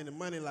don't be spending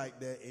money like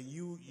that, and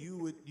you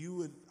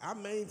would.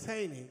 I'm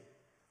maintaining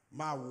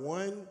my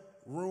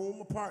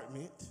 1-room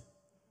apartment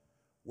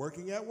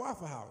working at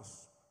Waffle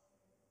House.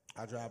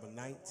 I drive a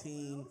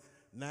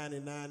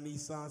 1999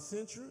 Nissan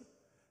Sentra,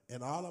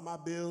 and all of my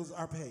bills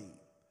are paid.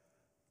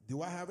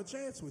 Do I have a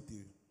chance with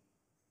you?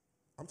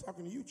 I'm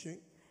talking to you, Chink.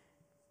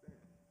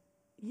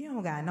 You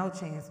don't got no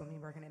chance with me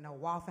working at no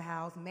Waffle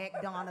House,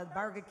 McDonald's,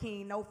 Burger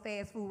King, no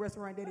fast food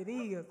restaurant that it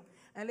is.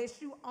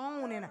 Unless you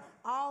own in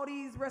all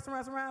these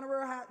restaurants around the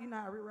world, you know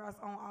how Rick Ross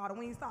own all the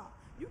Wingstop.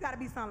 You gotta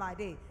be something like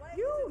that.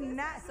 You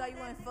not. So you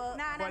want to fuck?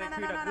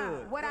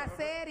 No. What I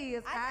said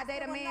is I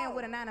date a man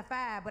with a 9 to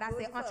 5, but I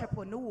said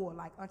entrepreneur,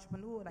 like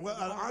entrepreneur. Like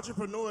well, an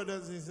entrepreneur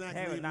doesn't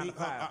exactly mean.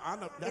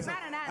 It's not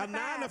a 9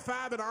 9 to 5. to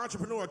 5 and an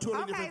entrepreneur are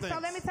totally different things. Okay,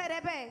 so let me take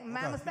that back.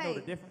 My mistake. You know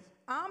the difference?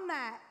 I'm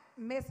not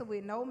messing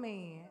with no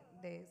man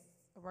that's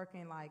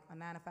working like a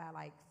 9 to 5,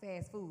 like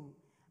fast food.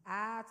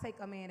 I take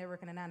a man that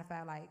working a 9 to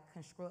 5, like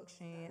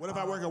construction. What if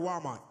I work at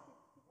Walmart?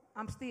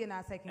 I'm still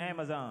not taking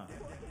Amazon.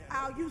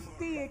 Oh, you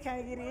still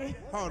can't get in.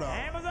 Hold on.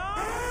 Amazon?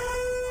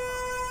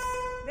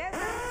 That's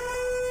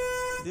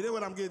See, that's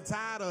what I'm getting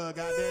tired of,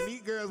 goddamn.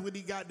 These girls with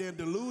these goddamn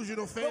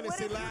delusional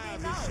fantasy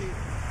lives and shit.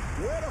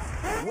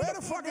 Where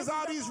the fuck is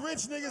all these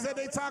rich niggas that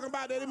they talking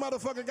about that they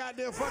motherfucker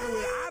goddamn fucking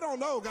with? I don't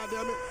know,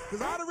 goddamn it.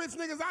 Because all the rich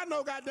niggas I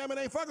know, goddamn it,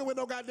 ain't fucking with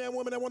no goddamn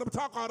woman that want to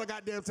talk all the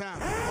goddamn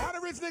time. All the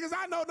rich niggas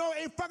I know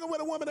ain't fucking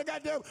with a woman that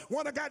goddamn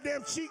want to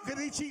goddamn cheat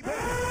because he cheat back.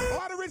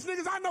 All the rich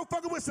niggas I know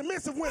fucking with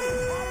submissive women.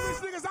 All the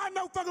rich niggas I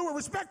know fucking with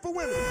respectful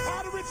women.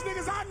 All the rich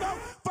niggas I know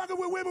fucking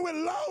with women with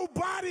low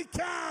body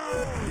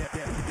count.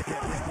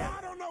 I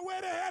don't know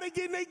where the hell they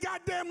getting their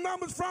goddamn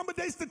numbers from, but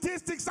they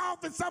statistics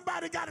off, and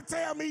somebody got to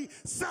tell me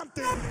something.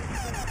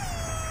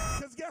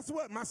 Because guess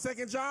what? My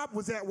second job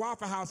was at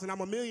Waffle House, and I'm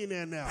a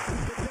millionaire now.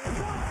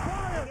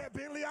 That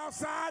Bentley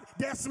outside,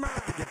 that's mine.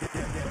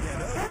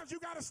 Sometimes you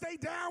got to stay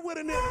down with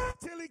a nigga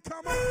till he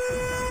come up.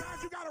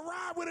 Sometimes you got to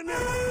ride with a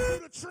nigga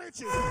through the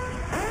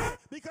trenches.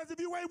 Because if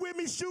you ain't with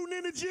me shooting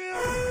in the gym,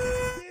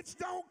 bitch,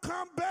 don't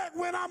come back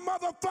when I'm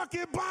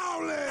motherfucking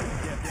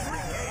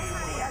balling.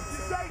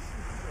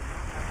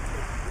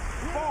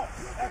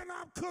 And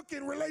I'm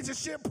cooking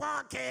relationship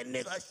podcast,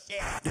 nigga,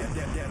 shit.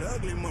 That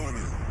ugly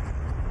money.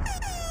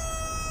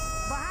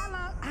 But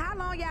how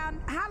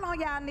long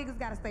y'all niggas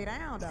gotta stay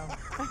down though?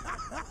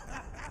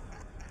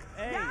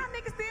 Hey. Y'all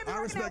niggas still be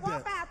working at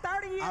Waffle House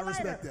 30 years later. I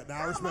respect that.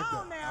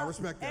 I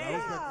respect that.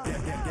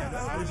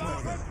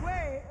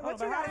 Wait, what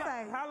you gotta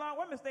say? How long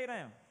women stay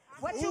down?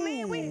 What you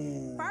mean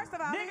we? First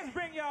of all, Niggas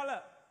bring y'all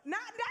up. Nah,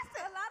 that's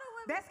a lot of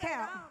women. That's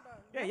cap.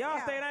 Yeah, y'all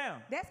stay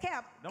down. That's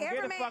cap. Don't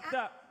get it fucked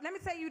up. Let me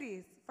tell you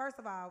this. First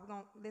of all,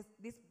 this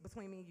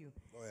between me and you.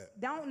 Go ahead.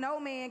 Don't no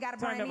man gotta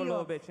bring me Turn up a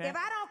little bit, champ. If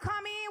I don't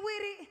come in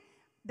with it,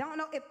 don't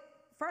know if.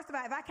 First of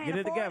all, if I can't Get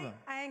it afford together. it,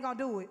 I ain't gonna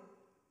do it.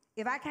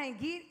 If I can't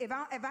if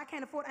I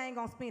can't afford it, I ain't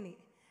gonna spend it.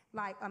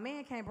 Like a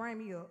man can't bring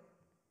me up.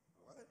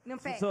 Them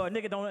facts. So a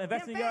nigga don't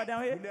invest in y'all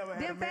down here? You never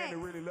had Them a man facts. that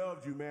really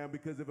loved you, man,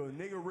 because if a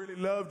nigga really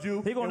loved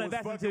you, He gonna and was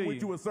invest into fucking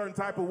with you. you a certain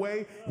type of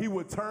way, he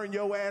would turn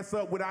your ass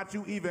up without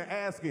you even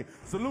asking.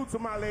 Salute to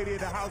my lady at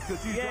the house,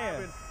 because she's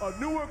driving a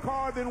newer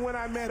car than when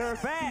I met her.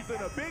 Facts. She's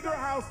in a bigger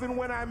house than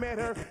when I met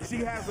her. She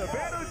has a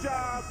better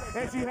job,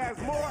 and she has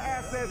more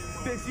assets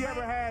than she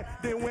ever had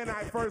than when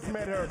I first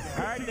met her.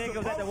 All right,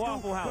 niggas at the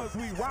Waffle House.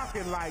 Because we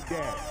rocking like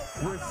that.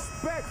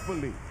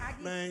 Respectfully.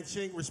 Man,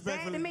 Chink,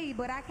 respectfully. Bad to me,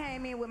 but I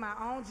came in with my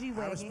own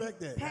G-Wagon. I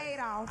respect that. Paid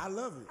off. I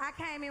love it. I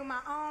came in with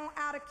my own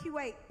out of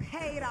Q8.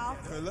 Paid off.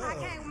 I love I it.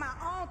 came with my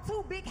own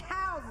 2 big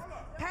houses.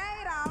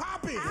 Paid off.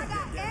 Pop it.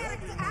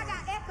 I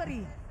got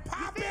equity.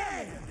 Pop You feel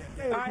it.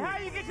 me? All right, how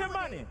you get your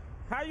money?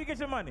 How you get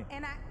your money?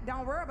 And I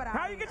don't worry about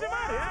How you get your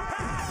money? That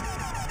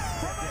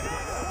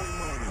ugly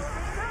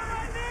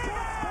money.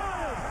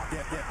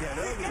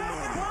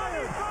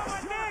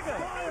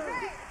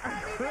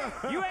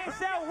 You ain't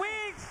sell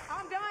wigs?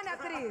 I'm done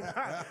after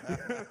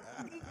this.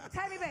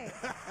 Take me back.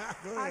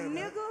 A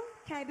nigga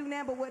can't do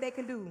nothing but what they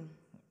can do.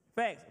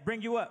 Facts.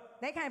 Bring you up.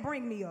 They can't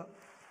bring me up.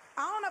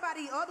 I don't know about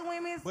these other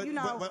women, But- you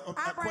know, but,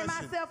 I bring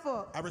question. myself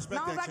up. I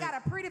respect long as that, I got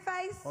Chick. a pretty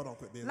face. Hold on,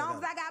 quick, Ben, Long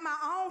let as I got my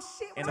own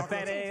shit. And with a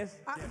fat my ass.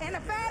 And a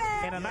fat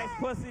ass. And a nice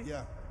pussy?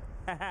 Yeah.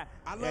 I Yeah,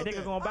 love nigga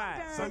that. gonna buy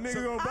it. So,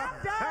 nigga gonna buy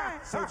I'm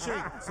done. So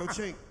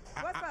Chink,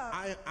 What's up?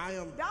 I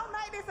am. Don't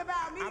make this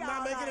about me. I'm not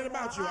all making night, it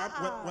about bro. you.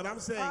 What I'm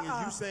saying is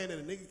Uh-uh. you saying that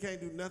a nigga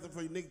can't do nothing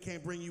for you, nigga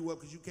can't bring you up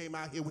because you came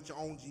out here with your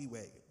own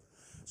G-Wagon.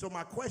 So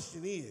my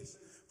question is,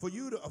 for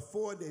you to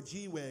afford that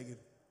G-Wagon,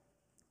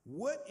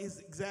 what is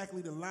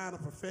exactly the line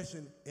of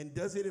profession, and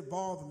does it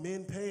involve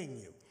men paying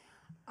you?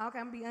 Okay,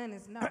 I'm gonna be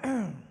honest. No.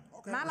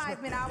 Okay, My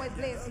life been always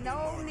blessed.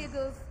 No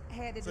niggas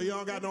had to So do you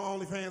don't got no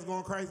OnlyFans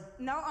going crazy?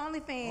 No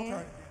OnlyFans.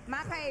 Okay.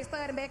 My page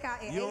started back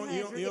out at You don't,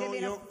 800.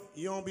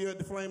 you don't be at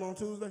the Flame on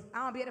Tuesday?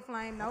 I don't be at the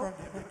Flame, no.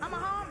 I'm a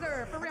home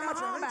girl. For real, I'm a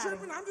I home ain't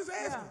tripping. I'm just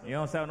asking. You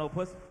don't sell no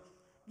pussy?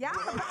 Y'all,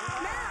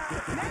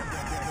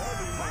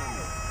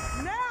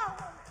 now,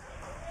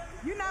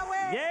 you know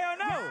what? Yeah or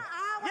no? Y'all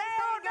always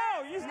Yeah or think no?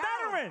 You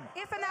stuttering.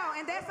 It's a no,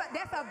 and that's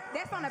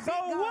on a big So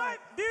gun. what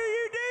do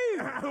you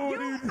do?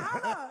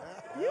 Hold up.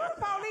 You the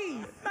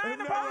police. I ain't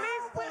the I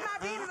police. don't put my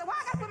business. Why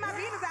I gotta put my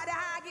business out there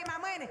how I get my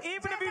money?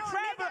 Even if you Just so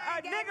trap a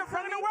ain't got nigga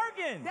putting in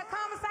working. That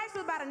conversation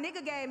was about a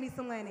nigga gave me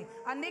some money.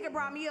 A nigga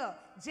brought me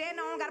up. Just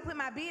know I don't gotta put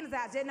my business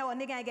out. Just know a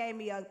nigga ain't gave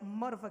me a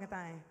motherfucking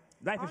thing.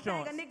 Life Only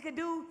insurance. thing a nigga could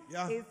do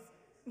is,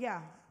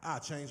 I'll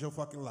change your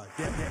fucking life.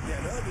 That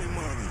ugly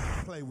money.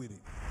 Play with it.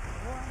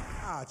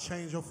 I'll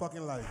change your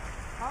fucking life.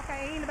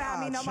 Okay, ain't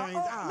about me no more.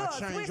 I'll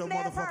change your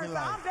motherfucking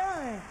life. I'm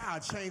done. I'll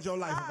change your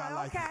life if I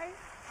like okay. it.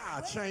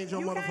 I'll change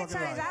your You can't motherfucking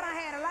change. life. I done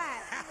had a lot.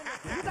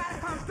 You gotta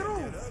come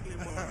through.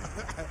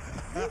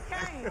 You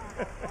can't.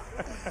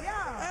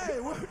 Yeah. Hey,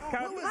 what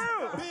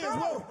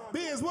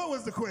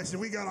was the question?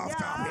 We got off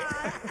topic.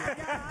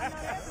 I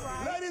know that's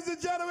right. Ladies and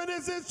gentlemen,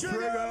 this is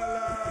Trigger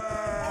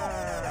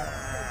Alert.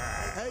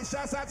 Hey,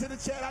 shouts out to the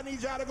chat. I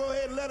need y'all to go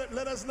ahead and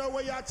let us know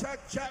where y'all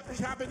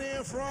chopping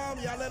in from.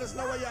 Y'all let us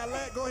know where y'all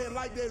at. Go ahead and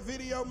like that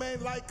video, man.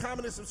 Like,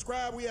 comment, and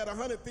subscribe. We had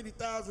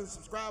 150,000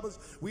 subscribers.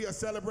 We are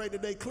celebrating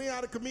today.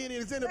 Cleon, the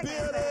comedian, is in the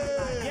building.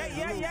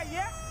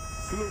 Yeah.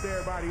 Salute to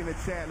everybody in the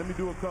chat. Let me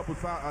do a couple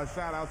shout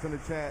outs in the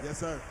chat. Yes,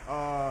 sir.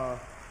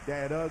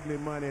 That ugly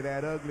money,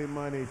 OGDM,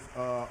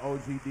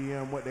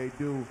 what they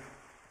do.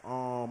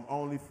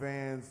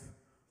 OnlyFans.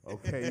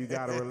 Okay, you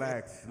gotta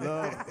relax.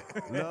 Love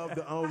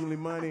the ugly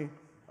money.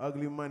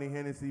 Ugly money,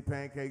 Hennessy,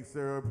 pancake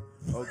syrup.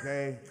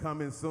 Okay,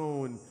 coming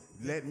soon.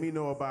 Let me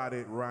know about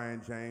it,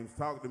 Ryan James.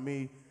 Talk to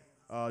me.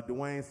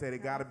 Dwayne said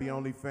it gotta be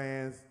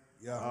OnlyFans.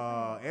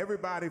 Yeah.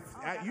 Everybody,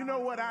 you know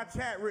what our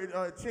chat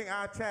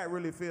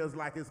really feels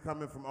like it's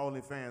coming from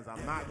OnlyFans.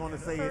 I'm not gonna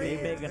say it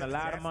is. They making a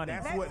lot of money.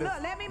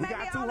 Let me make me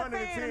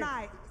OnlyFans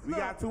tonight. We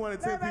got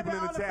 210 people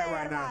in the chat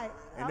right now,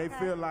 and they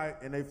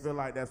feel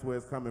like that's where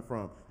it's coming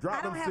from.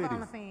 Drop them cities.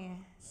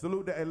 OnlyFans.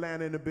 Salute to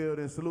Atlanta in the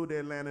building.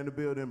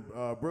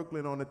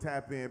 Brooklyn on the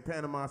tap in.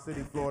 Panama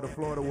City,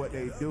 Florida, what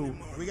they do.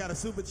 We got a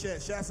super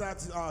chat. Shouts out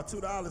to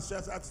 $2.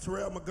 Shouts out to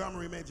Terrell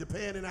Montgomery, man.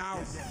 Japan in the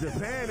house.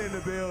 Japan in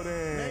the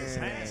building.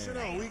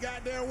 National. We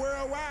got there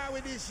worldwide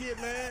with this shit,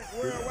 man.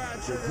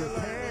 Worldwide Trigger Alert.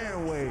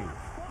 Japan way.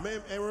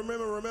 Man, and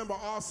remember,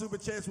 all super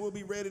chats will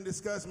be read and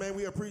discussed, man.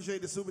 We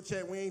appreciate the super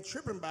chat. We ain't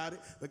tripping about it.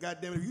 But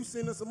goddamn, if you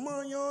send us a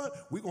money on,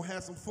 we gonna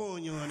have some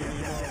fun on it.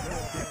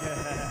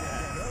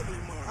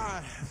 All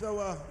right,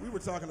 so we were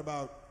talking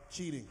about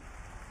cheating.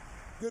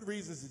 Good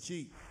reasons to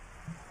cheat.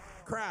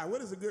 Cry,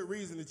 what is a good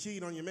reason to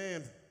cheat on your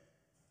man?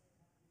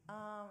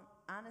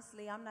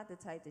 Honestly, I'm not the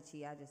type to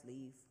cheat. I just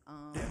leave.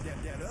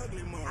 That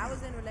ugly money. I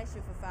was in a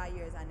relationship for 5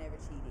 years. I never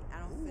cheated. I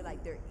don't feel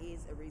like there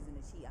is a reason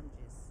to cheat.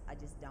 I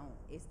just don't.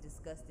 It's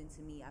disgusting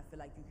to me. I feel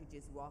like you could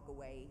just walk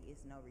away.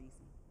 It's no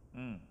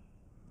reason.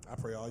 I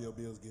pray all your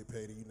bills get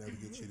paid and you never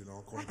get cheated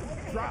on, Queen.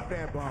 Drop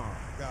that bomb.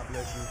 God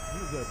bless you.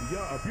 She's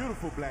a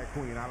beautiful black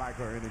queen. I like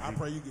her energy. I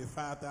pray you get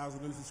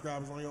 5,000 new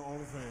subscribers on your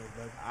OnlyFans,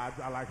 baby.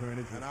 I like her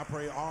energy. And I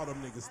pray all them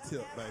niggas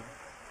tip, baby.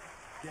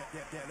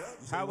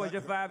 How was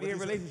your 5-year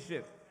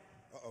relationship?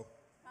 Uh-oh.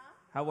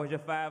 How was your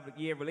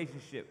 5-year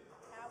relationship?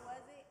 How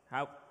was it?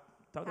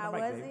 Talk to How the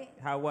mic, was baby. it?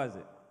 How was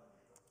it?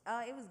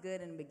 It was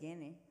good in the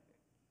beginning.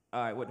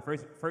 All right, what, the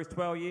first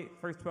 12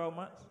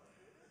 months?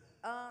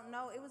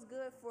 No, it was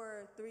good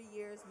for 3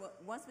 years.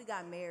 Once we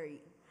got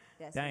married,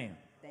 that's Damn. when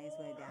things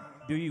went down.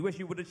 Do you wish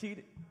you would have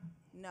cheated?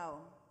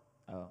 No.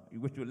 Oh, you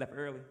wish you would have left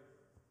early?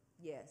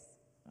 Yes.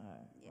 All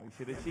right. Yeah. Well, you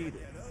should have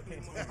cheated.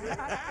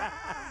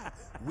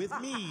 With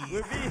me.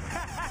 Free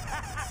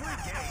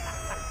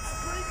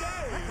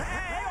game.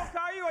 Hey, they gonna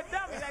call you a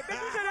dummy. Like,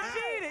 bitch, you should have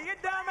cheated. You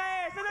dumb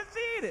ass should have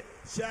cheated.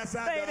 Shouts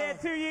out Stay to there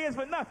 2 years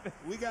for nothing.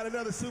 We got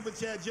another super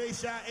chat. J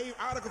Shot 8,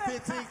 Article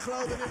 15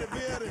 clothing in the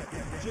building.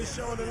 Just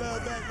showing the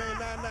love back, man.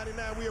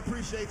 $9.99. We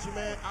appreciate you,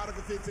 man.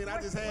 Article 15. I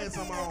just had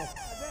some on.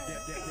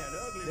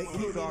 They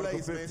keep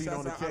Article 15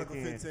 on the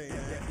check-in.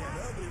 That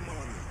ugly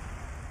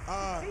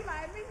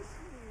money.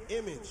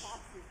 Image.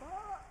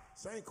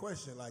 Same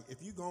question. Like,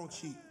 if you gonna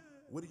cheat,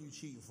 what are you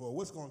cheating for?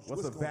 What's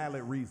a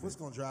valid reason? What's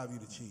gonna drive you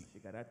to cheat? She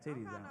got her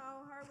titties I'm kind out. of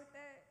on her with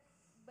that,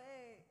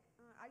 but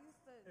I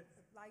used to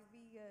like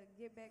be a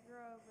get back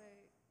girl, but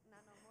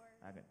not no more.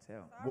 I can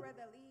tell. So I'd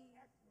rather leave,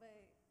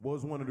 but What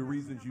was one of the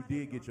reasons you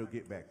did get your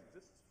get back?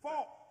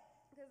 Fault.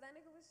 because that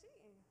nigga was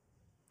cheating.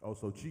 Oh,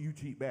 so you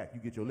cheat back.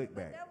 You get your lick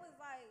But back. that was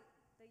like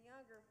the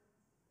younger.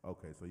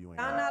 Okay, so you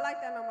ain't. I'm not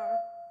like that no more.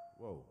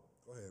 Whoa.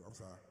 Go ahead. I'm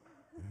sorry.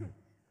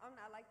 I'm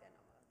not like that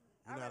no more.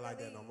 You're not like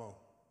that no more.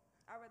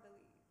 I'd rather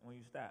leave. When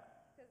you stop.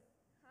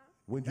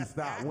 When'd you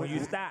stop? When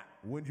you stop.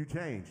 When'd you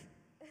change?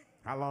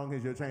 How long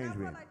has your change I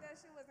feel been? like that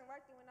shit wasn't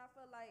working when I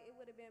feel like it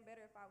would have been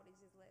better if I would have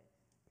just left.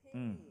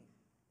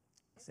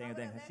 Same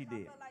thing that she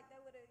did. I feel like that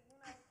would have,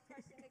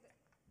 crushed the nigga.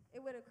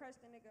 It would have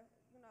crushed the nigga,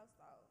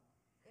 so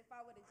if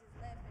I would have just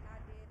left and I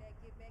did that,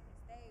 get back and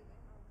stay with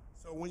him.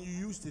 So when you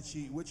used to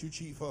cheat, what you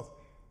cheat for?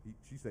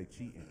 She say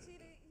cheating. He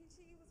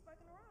was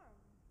fucking around.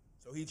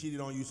 So he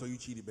cheated on you, so you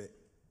cheated back.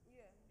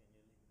 Yeah.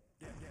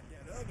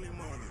 That ugly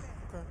money.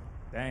 Okay.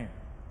 Damn.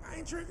 I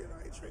ain't tricking.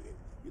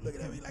 You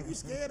looking at me like you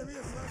scared of me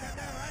or something like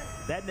that, right?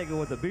 That nigga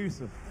was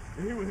abusive.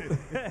 He was.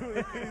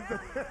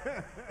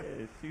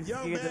 She's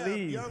scared to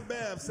leave. Young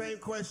Bab, same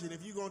question.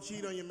 If you gonna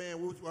cheat on your man,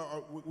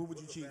 what would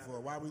you cheat for?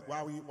 Why you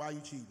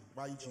cheating?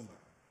 Why you cheating?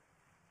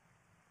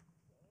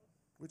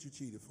 What you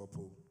cheated for,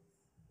 Pooh?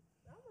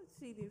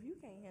 Shit, if you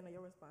can't handle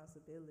your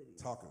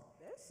responsibilities. Talking.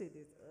 That shit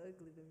is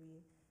ugly to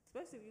me.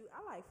 Especially if you,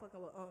 I like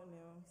fucking with Unc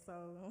now,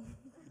 so.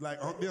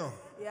 Like Unc them?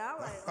 Yeah, I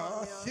like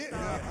Oh, Unc them. shit.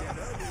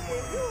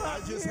 So, I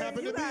just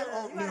happen to be an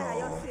Unc You gotta have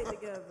your them. shit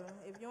together.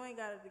 If you ain't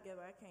got it together,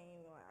 I can't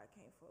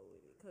fuck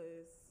with it.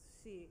 Cause,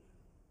 shit,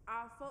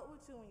 I fuck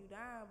with you when you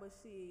down, but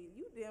shit,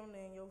 you damn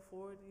near in your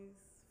 40s,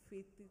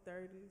 50s,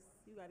 30s.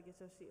 You gotta get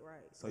your shit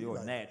right. So you're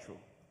a natural.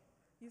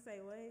 You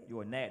say what?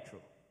 You're a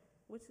natural.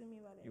 What you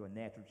mean by that? You're a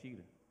natural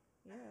cheater.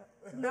 Yeah.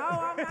 No,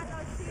 I'm not no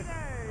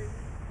cheater.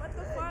 What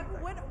the fuck?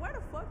 Where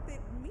the fuck did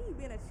me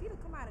being a cheater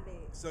come out of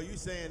that? So you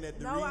saying that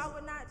the No, reason... I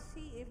would not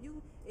cheat. If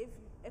you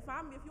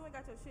ain't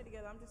got your shit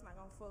together, I'm just not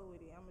gonna fuck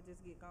with it. I'm gonna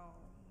just get gone.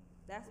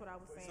 That's what I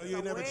was saying. So you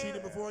ain't never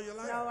cheated before in your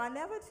life? No, I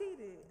never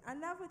cheated. I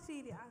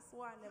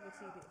swear I never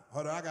cheated.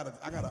 Hold on, I got a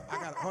button.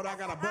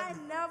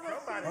 I never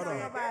cheated on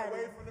nobody.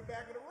 Away from the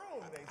back of the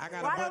room. I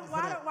got a button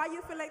for that. Why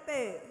you feel like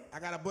that? I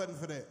got a button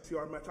for that.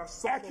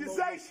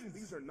 Accusations.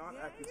 These are not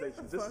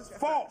accusations. This is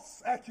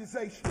false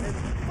accusations.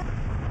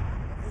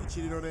 You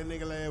cheated on that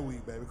nigga last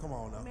week, baby. Come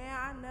on now. Man,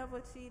 I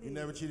never cheated. You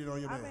never cheated on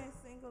your man? I've been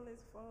single as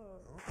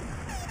fuck.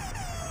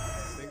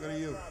 Single to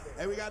you.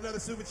 Hey, we got another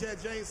super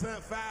chat. James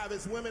Hunt 5.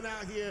 It's women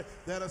out here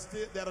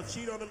that'll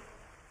cheat on them.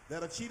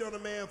 That'll cheat on a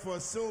man for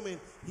assuming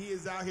he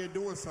is out here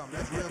doing something.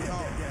 That's real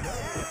talk.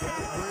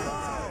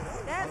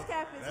 That's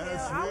cap as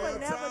That's hell. I real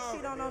would never talk.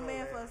 cheat on no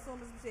man for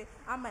assuming some shit.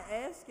 I'ma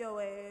ask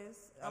your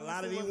ass. A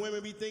lot of these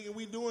women be thinking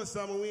we doing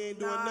something, we ain't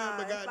doing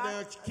nothing but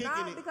goddamn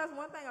kicking it. Because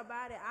one thing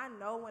about it, I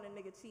know when a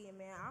nigga cheating,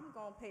 man, I'm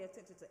gonna pay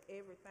attention to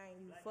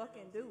everything you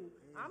fucking do.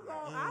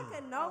 I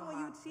can know when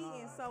you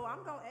cheating, so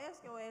I'm gonna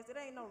ask your ass. It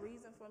ain't no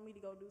reason for me to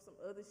go do some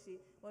other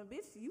shit. When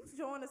bitch, you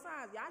showing the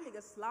signs, y'all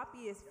niggas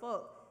sloppy as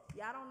fuck.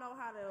 Y'all don't know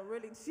how to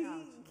really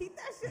cheat. Keep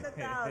that shit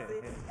 1,000.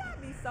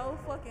 Y'all be so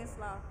fucking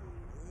sloppy.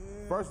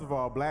 First of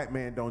all, black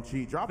men don't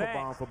cheat. Drop a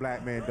bomb for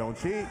black men don't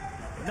cheat.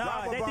 No,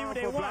 Drop a they do bomb what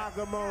they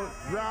for want.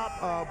 Drop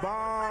a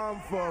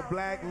bomb for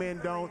black men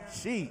don't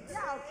cheat.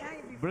 Y'all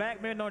can't be.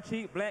 Black men don't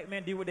cheat. Black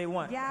men do what they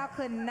want. Y'all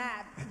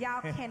cannot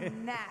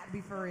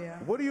be for real.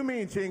 What do you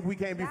mean, Chink? We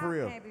can't be for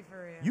real. Y'all can't be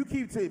for real. You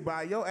keep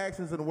by your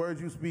actions and the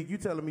words you speak. You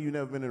telling me you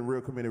never been in a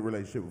real committed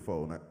relationship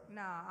before, nah?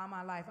 Nah, all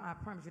my life, I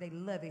promise you, they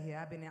love it here.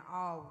 I've been in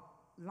all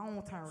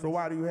long-term. So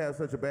why do you have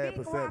such a bad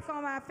Big perception? rock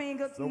on my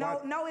finger. So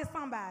No, it's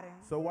somebody.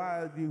 So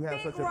why do you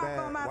have Big such a rock bad?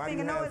 on my Why do you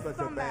finger. No, have it's such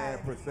a bad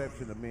somebody.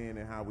 perception of men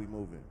and how we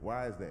moving?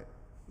 Why is that?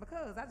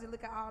 Because I just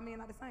look at all men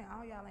are the same.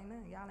 All y'all ain't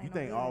none. Y'all ain't You no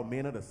think good. all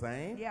men are the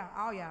same? Yeah,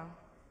 all y'all.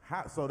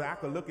 How, so that I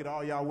could look at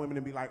all y'all women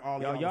and be like,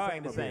 all y'all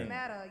ain't the or same. Doesn't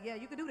matter. Yeah,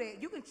 you can do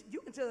that. You can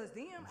judge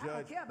them. I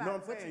don't care about No, it.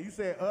 I'm But saying you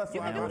said us.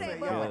 You so can I do say that,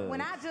 but y'all. when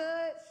I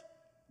judge,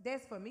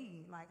 that's for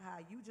me. Like how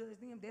you judge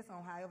them, that's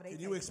on however they. Can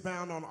take you it.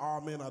 expound on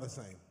all men are the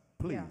same?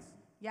 Please. Yeah.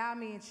 Y'all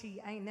men cheat.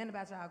 Ain't nothing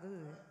about y'all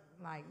good.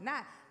 Like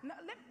not. No,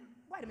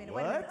 wait a minute.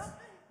 What? Wait a minute.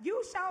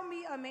 You show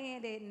me a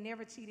man that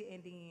never cheated,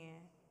 and then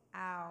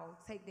I'll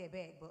take that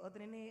back. But other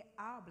than that,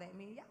 all black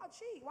men, y'all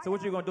cheat. Why So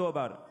what y'all- you gonna do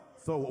about it?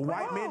 So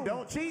white men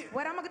don't cheat?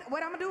 What I'm gonna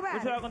do about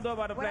What it? y'all gonna do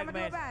about a What black I'ma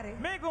man? do about it?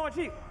 Men gonna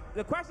cheat.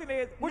 The question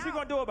is, what you No.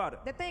 gonna do about it?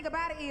 The thing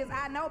about it is,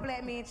 I know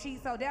black men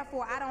cheat, so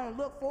therefore I don't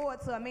look forward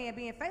to a man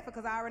being faithful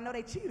because I already know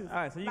they cheaters. All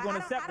right, so you Like, gonna I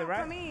don't- accept I don't it,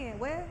 right? Come in,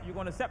 well, You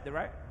gonna accept it,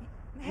 right?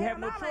 You hell have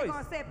no I ain't choice. gonna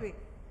accept it.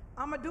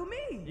 I'ma do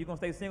me. You gonna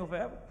stay single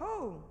forever?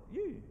 Who?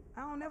 You.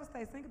 I don't never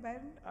stay single, baby.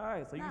 All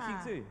right, so you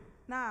cheat too.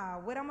 Nah,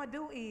 what I'ma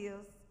do is,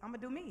 I'ma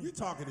do me. You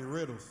talking in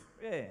riddles.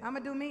 Yeah. I'ma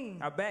do me.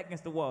 Our back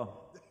against the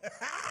wall.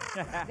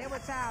 That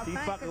what y'all She think.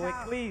 fucking 'cause with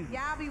y'all, Cleveland.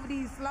 y'all be with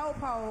these slow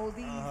poles,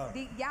 y'all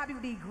be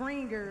with these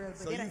green girls.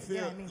 So but you that ain't- feel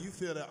that ain't me. you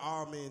feel that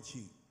all men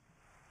cheat?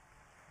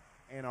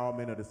 And all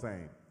men are the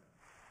same.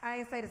 I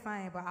ain't say the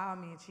same, but all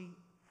men cheat.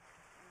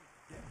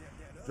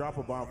 Drop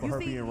a bomb for her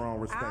being wrong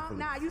respectfully.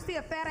 Nah, you see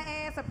a fatter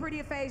ass, a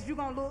prettier face, you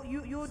gonna look,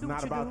 you'll It's do not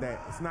what you about do. that.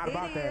 It's not It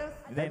about that. is.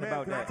 It ain't man,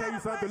 about can I that. tell you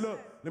something? Look,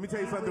 let me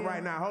tell you something will.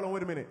 right now. Hold on,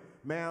 wait a minute.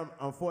 Ma'am,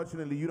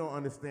 unfortunately, you don't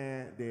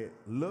understand that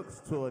looks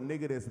to a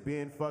nigga that's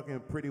been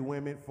fucking pretty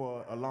women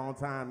for a long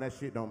time, that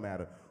shit don't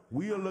matter.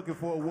 We are looking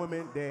for a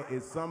woman that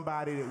is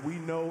somebody that we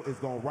know is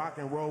gonna rock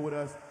and roll with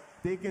us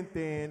thick and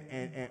thin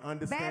and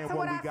understand Back to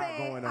what what we I got said,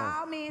 going on.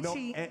 all men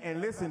cheat. And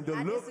listen, the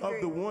I look disagree.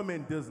 of the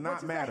woman does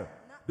not you matter. say?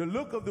 The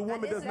look of the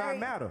woman does not disagree.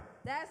 matter.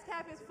 That's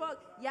cap as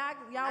fuck. Y'all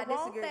I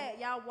want disagree. that.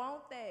 Y'all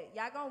want that.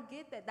 Y'all gonna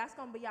get that. That's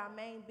gonna be y'all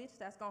main bitch.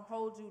 That's gonna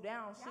hold you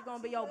down. She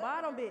gonna be your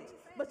bottom bitch.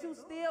 But you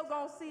still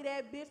gonna see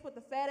that bitch with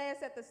the fat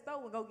ass at the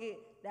store and go get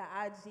that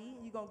IG.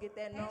 You gonna get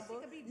that number.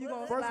 You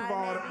gonna First slide of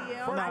all, in that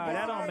DM. first Nah, of all,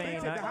 that don't a mean bitch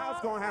at nothing. the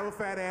house gonna have a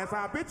fat ass.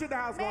 Our bitch at the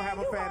house gonna have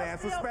a you fat gonna ass.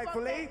 still fuck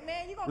Respectfully, that-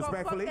 Man, you gonna go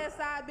respectfully. fuck that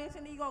side bitch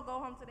and then you gonna go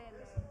home to that nigga.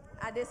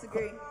 I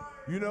disagree.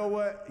 You know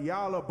what?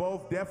 Y'all are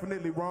both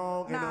definitely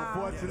wrong, and Nah.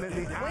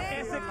 unfortunately,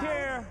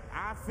 Insecure.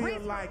 I feel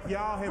like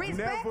y'all have never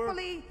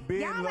Respectfully,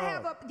 been y'all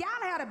have loved.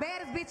 the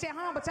baddest bitch at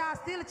home, but y'all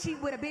still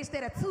cheat with a bitch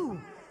that are two.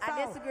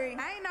 I disagree.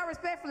 I ain't no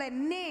respect for that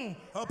none.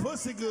 Her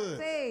pussy good.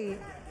 Say,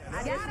 I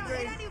y'all don't, disagree.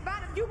 it ain't even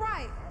about it. You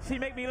right. She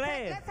make me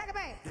Let's laugh. take it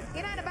back.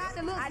 It ain't about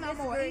the looks I no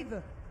more disagree.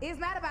 either. It's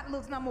not about the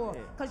looks no more.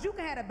 Cause you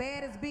can have the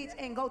baddest bitch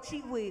and go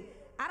cheat with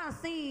I done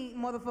seen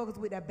motherfuckers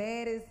with the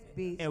baddest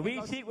bitch. And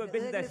we cheat with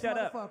bitches that shut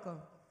up.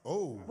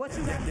 Oh. What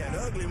you got? That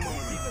ugly money.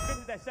 Cheat with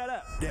bitches that shut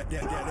up. That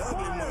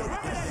ugly money.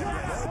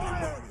 That ugly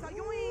money. So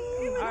you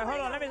ain't. All right,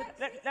 hold on.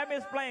 Let me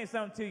explain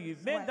something to you.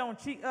 Men don't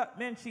cheat up.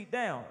 Men cheat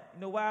down.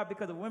 You know why?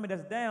 Because the women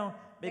that's down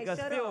make us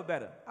feel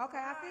better. Okay,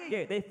 I feel you.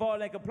 Yeah, they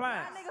fall in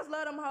compliance. Y'all niggas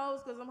love them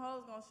hoes because them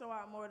hoes gonna show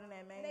out more than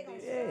that man.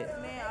 Yeah.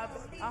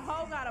 Man, a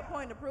hoe got a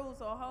point to prove,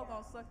 so a hoe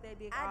gonna suck that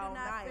dick all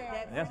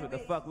night. That's what the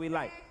fuck we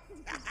like.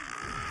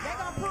 They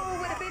gonna prove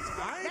with a bitch.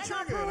 I ain't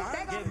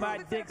triggered. Get my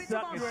dick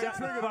sucked and shut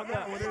the fuck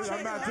up.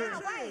 I'm not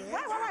triggered.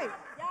 Wait.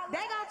 They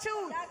gonna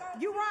choose.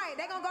 You right.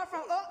 They gonna go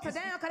from up to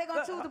down because they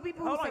gonna choose the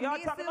people who Hold on, y'all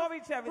talking over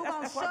each other. who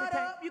gonna That's why we shut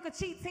can't- up. You can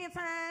cheat 10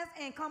 times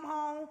and come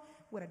home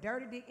with a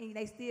dirty dick and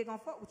they still gonna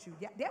fuck with you.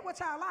 Yeah, that's what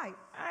y'all like.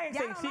 I ain't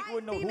Y'all saying don't cheat like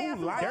with no females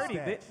who likes dirty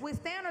that? bitch. with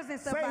standards and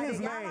stuff Say like his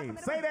that. Y'all like name. them in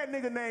the Say that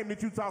nigga name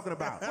that you talking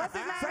about. What's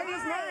his name? Say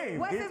his name.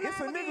 What's his It's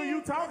a name nigga again?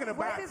 you talking about.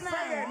 What's his Say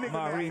that name? nigga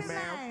Maurice. name, What's his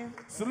ma'am. name?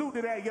 Salute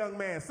to that young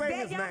man. Say That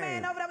his young name.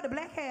 man over there with the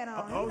black hat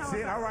on. Oh,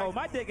 shit, all right. Oh,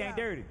 my dick ain't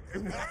dirty.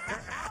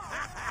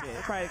 Yeah,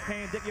 it probably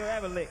can't dick you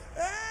ever lick.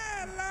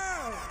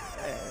 Hello.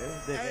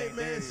 This dick Hey ain't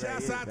man, dirty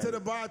shouts right out here, to the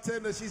baby.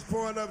 bartender. She's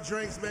pouring up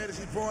drinks, man. And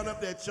she's pouring up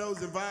that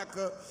Chosen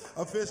Vodka,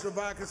 official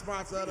vodka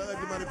sponsor of the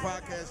Ugly Money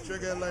Podcast.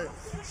 Trigger alert.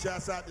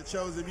 Shouts out to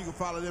Chosen. You can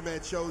follow them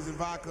at Chosen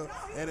Vodka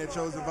and at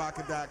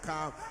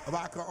chosenvodka.com. A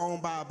vodka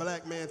owned by a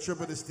black man,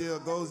 triple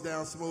distilled, goes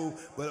down smooth,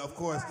 but of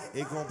course,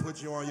 it gonna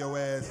put you on your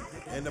ass.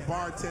 And the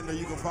bartender,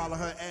 you can follow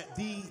her at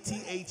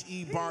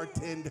DTHE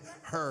Bartend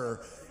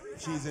Her.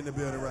 She's in the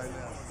building right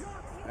now.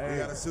 We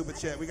got a super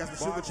chat. We got some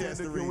super chats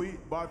to read.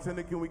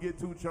 Bartender, can we get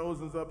 2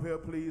 Chosens up here,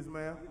 please,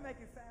 ma'am?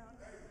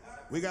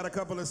 We got a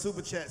couple of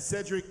super chats.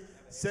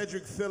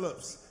 Cedric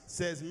Phillips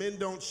says men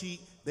don't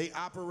cheat. They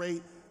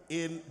operate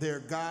in their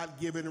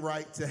God-given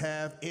right to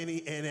have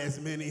any and as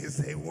many as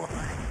they want.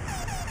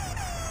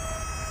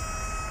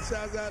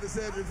 Shouts out to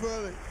Cedric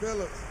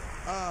Phillips.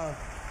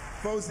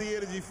 Foci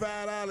Energy,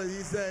 $5.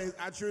 He says,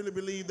 I truly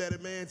believe that a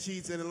man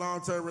cheats in a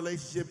long-term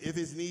relationship if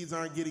his needs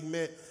aren't getting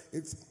met.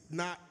 It's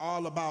not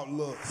all about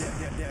looks.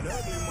 That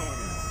ugly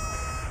money.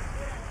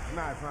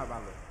 Nah, it's not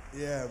about looks.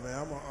 Yeah, man.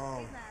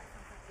 I'm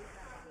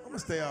gonna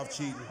stay off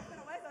cheating. I'm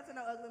gonna wake up to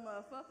no ugly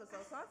motherfucker, so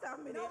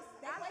sometimes it is.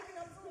 They waking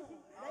up too.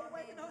 They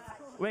waking up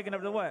too. Waking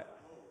up to what?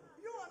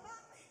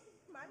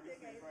 My dick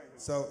ain't.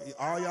 So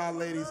all y'all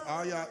ladies,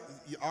 all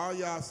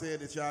y'all said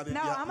that y'all didn't.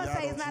 No, y'all, I'm gonna y'all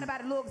say don't it's not cheat.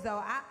 about the looks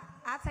though.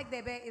 I take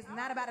that back. It's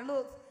not about the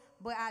looks,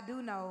 but I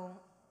do know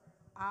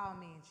all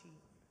men cheat.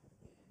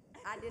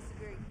 I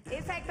disagree.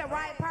 It takes the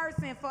right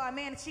person for a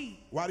man to cheat.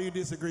 Why do you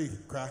disagree,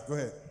 Cry? Go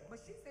ahead. But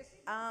she said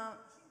she.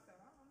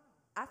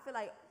 I feel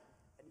like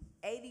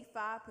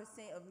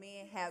 85% of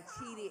men have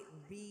cheated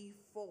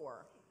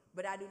before,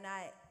 but I do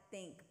not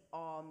think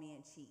all men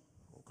cheat.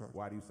 Okay.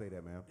 Why do you say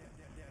that, ma'am?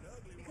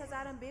 Because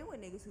I done been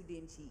with niggas who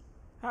didn't cheat.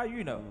 How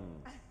you know?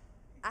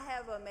 I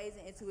have an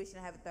amazing intuition.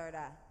 I have a third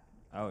eye.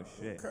 Oh,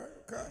 shit.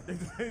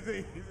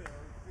 Okay.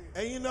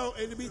 And you know,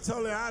 and to be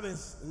totally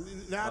honest,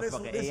 now this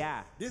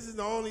AI. this is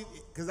the only,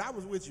 because I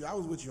was with you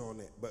on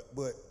that.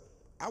 But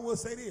I will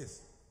say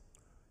this: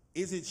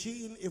 is it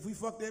cheating if we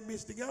fuck that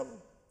bitch together?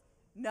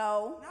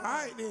 No. All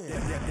right then.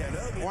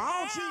 Well, I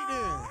don't cheat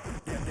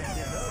then.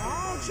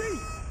 I don't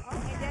cheat.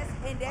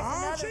 And that's I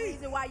don't another cheat.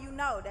 reason why you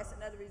know. That's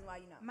another reason why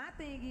you know. My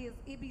thing is,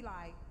 it be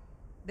like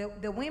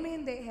the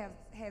women that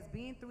has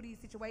been through these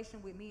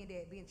situations with men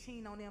that been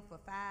cheating on them for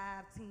 5,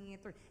 10,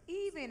 3,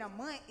 even a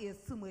month is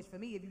too much for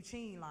me. If you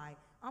cheating, like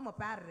I'm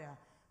up out of there.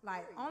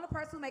 Like only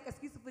person who make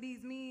excuses for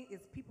these men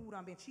is people who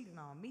done been cheated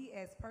on. Me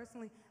as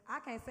personally, I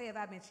can't say if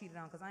I've been cheated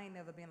on because I ain't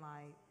never been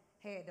like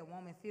had the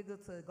woman figure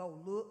to go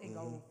look and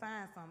go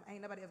find something.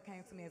 Ain't nobody ever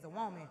came to me as a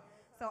woman,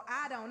 so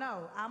I don't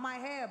know. I might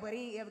have, but it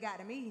ain't ever got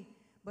to me.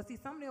 But see,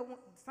 some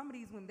of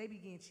these women, they be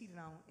getting cheated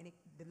on, and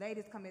the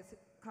ladies come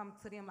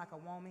to them like a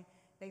woman.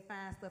 They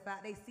find stuff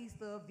out. They see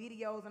stuff,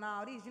 videos, and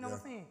all this. You know what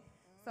I'm saying?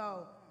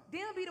 So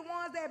them be the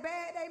ones that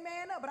bad they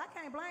man up. But I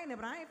can't blame them.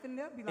 But I ain't finna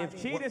never be like that.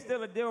 If cheating's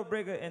still a deal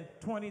breaker in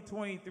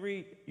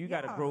 2023, you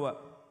gotta grow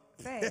up.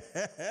 Facts.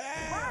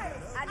 Right.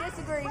 I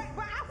disagree.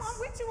 But I'm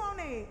with you on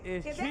that.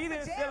 If that's cheating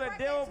a still a jailbreak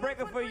deal in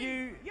breaker for 2023,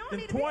 you don't in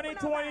need to be with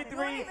nobody. 2023, You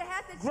don't even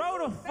have to grow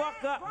the cheat.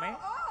 fuck up, man.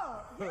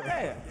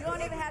 Yeah. You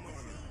don't even have to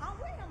cheat. I'm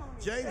with him on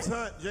this.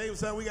 James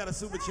Hunt, we got a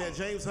super chat.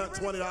 James Hunt,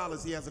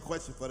 $20. He has a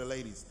question for the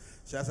ladies.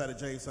 Shouts out to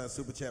James Hunt,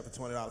 super chat for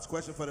 $20.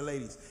 Question for the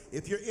ladies.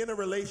 If you're in a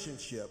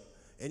relationship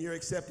and you're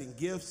accepting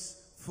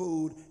gifts,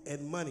 food,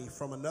 and money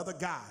from another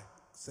guy,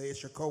 say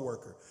it's your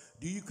coworker,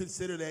 do you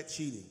consider that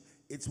cheating?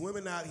 It's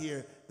women out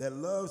here that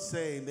love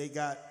saying they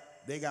got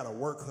a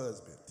work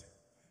husband.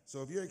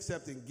 So if you're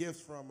accepting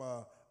gifts from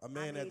a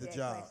man at the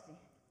job, question.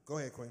 Go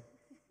ahead, Queen.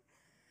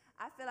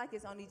 I feel like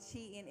it's only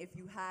cheating if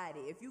you hide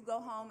it. If you go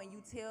home and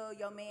you tell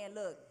your man,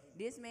 look,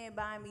 this man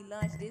buying me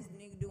lunch, this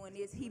nigga doing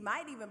this, he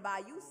might even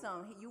buy you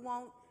some. You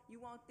want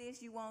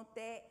this, you want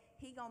that,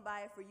 he gonna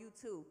buy it for you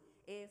too.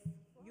 If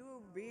you're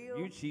real,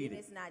 You cheated. then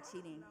it's not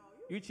cheating.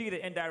 You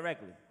cheated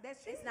indirectly.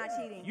 It's not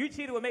cheating. You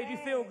cheated what made you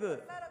feel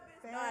good.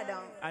 No, I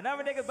don't.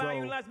 Another nigga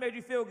buying you lunch made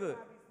you feel good.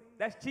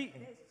 That's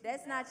cheating.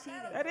 That's not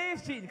cheating. That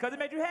is cheating because it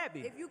made you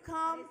happy. If you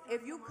come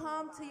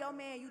to your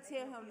man, you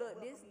tell him,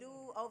 look, this dude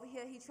over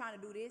here, he trying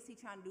to do this, he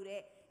trying to do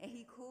that, and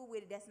he cool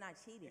with it, that's not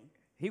cheating.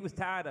 He was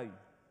tired of you.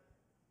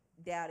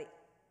 Doubt it.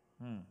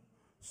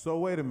 So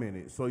wait a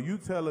minute. So you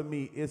telling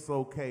me it's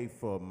okay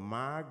for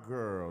my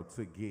girl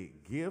to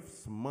get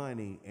gifts,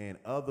 money, and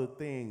other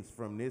things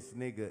from this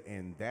nigga,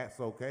 and that's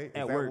okay? Is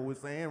that work. what we're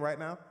saying right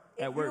now?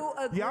 At work.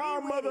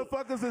 Y'all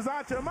motherfuckers is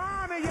out your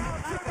mind and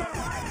y'all tripping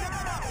right now.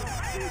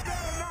 She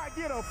better not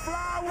get a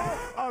flower,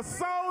 a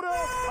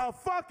soda, a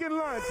fucking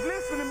lunch.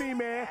 Listen to me,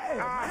 man.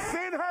 I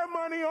send her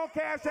money on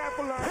Cash App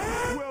for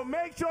lunch. We'll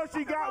make sure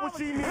she got what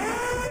she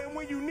needs. And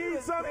when you need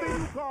something,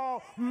 you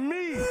call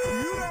me.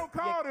 You don't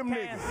call them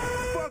niggas.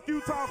 Fuck you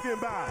talking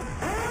about?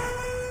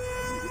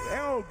 They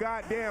don't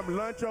goddamn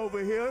lunch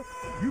over here.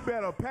 You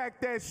better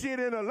pack that shit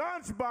in a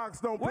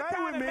lunchbox. Don't play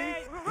with me.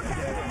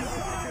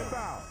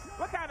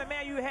 What kind of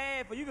man you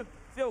have for you can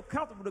feel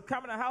comfortable to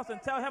come in the house and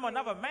tell him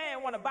another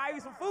man want to buy you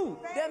some food?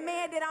 The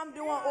man that I'm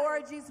doing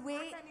orgies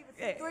with,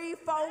 3,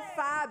 4,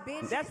 5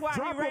 bitches. That's why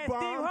he read Steve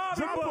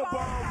Harvey Drop books. a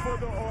bomb for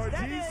the orgies.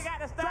 That nigga got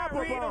to start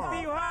reading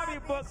Steve Harvey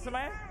books,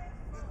 man.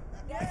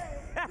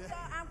 So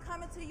I'm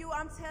coming to you,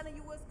 I'm telling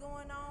you what's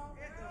going on.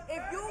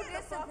 If you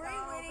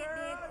disagree with it,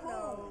 then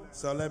cool.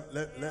 So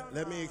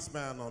let me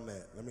expound on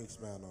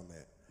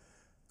that.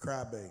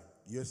 Crybaby,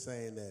 you're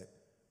saying that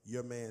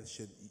your man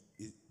should,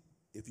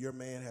 if your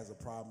man has a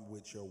problem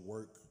with your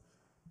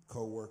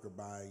co-worker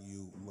buying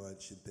you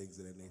lunch and things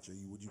of that nature,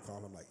 would you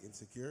call him like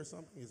insecure or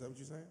something? Is that what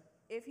you're saying?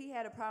 If he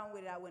had a problem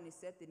with it, I wouldn't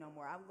accept it no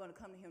more. I'm going to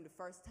come to him the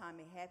first time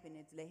it happened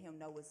and to let him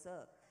know what's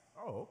up.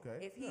 Oh,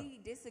 okay. If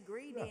he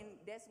disagreed, then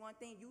that's one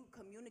thing. You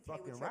communicate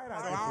with your right,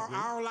 partner.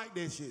 I don't like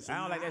that shit. So I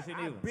don't like that shit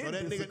either. So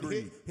that nigga,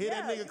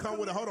 that nigga come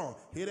with a, hold on.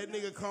 Here that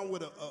nigga come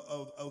with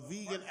a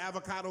vegan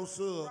avocado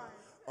sub,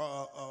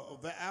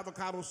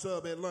 avocado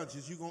sub at lunch.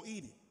 Is you gonna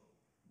eat it?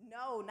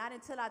 No, not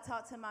until I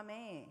talk to my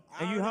man.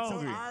 And you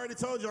hungry. I already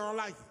told you I don't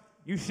like it.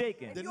 You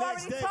shaking. If you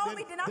already told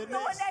me, then I'm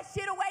throwing that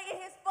shit away in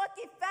his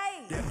fucking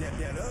face.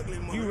 That ugly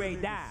money. You ready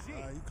to die.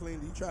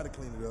 You try to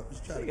clean it up.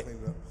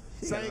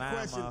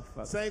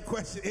 Same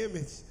question,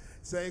 image.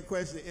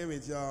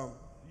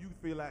 You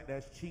feel like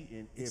that's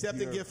cheating?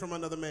 Accepting gift from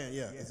another man,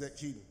 yeah. Is that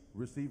cheating?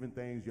 Receiving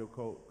things your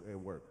at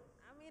work.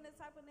 I mean, the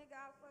type of nigga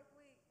I fuck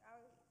with, I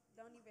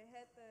don't even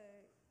have to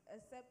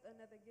accept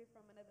another gift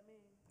from another man.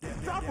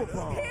 Drop a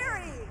bomb.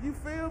 Period. You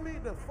feel me?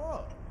 The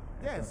fuck?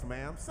 Yes,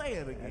 ma'am. Say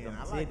it again.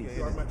 I like it.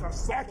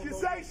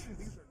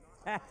 Accusations.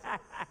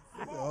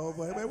 Oh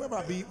boy, where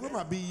my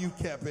BU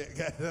cap at?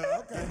 Okay.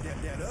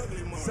 That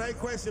ugly money. Same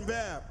question,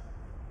 Bab.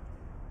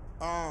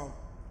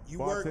 You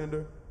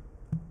Bartender.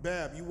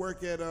 Bab, you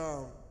work at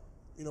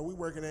we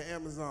working at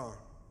Amazon.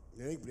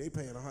 They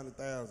paying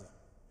 $100,000.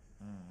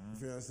 You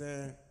feel what I'm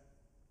saying?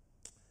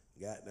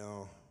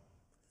 Goddamn.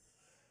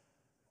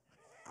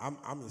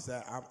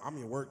 I'm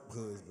your work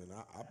husband.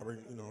 I bring,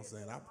 you know what I'm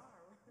saying?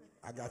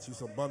 I got you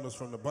some bundles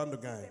from the bundle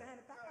gang.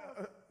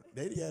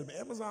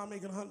 Amazon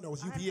making $100,000. No,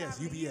 it's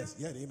UPS.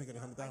 Yeah, they making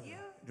 $100,000.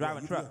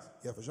 Driving trucks.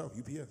 Yeah, for sure.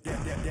 UPS.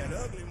 That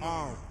ugly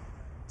money.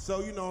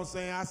 So you know what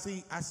I'm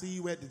saying? I see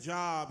you at the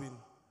job and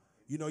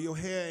your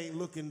hair ain't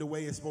looking the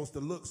way it's supposed to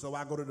look, so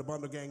I go to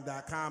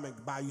thebundlegang.com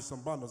and buy you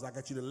some bundles. I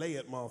got you the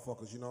layered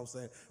motherfuckers, you know what I'm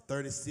saying?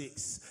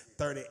 36,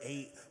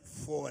 38,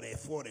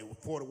 40,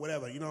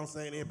 whatever, you know what I'm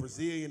saying? They're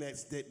Brazilian,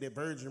 that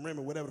virgin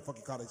women, whatever the fuck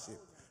you call that shit,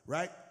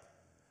 right?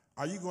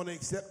 Are you going to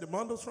accept the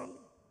bundles from me?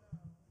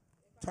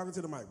 Talking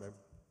to the mic, baby.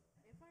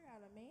 If I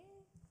got a man?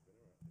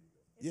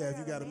 Yeah, if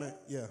you got a man,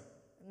 yeah.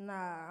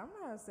 Nah, I'm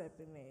not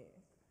accepting that.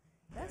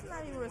 That's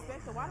not even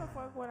respectful. Why the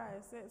fuck would I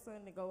accept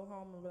something to go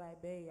home and be like,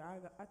 babe,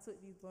 I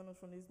took these bundles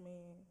from this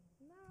man?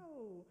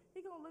 No.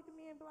 He gonna look at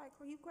me and be like,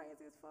 you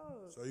crazy as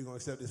fuck. So you gonna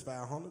accept this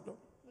 $500 though?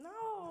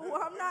 No,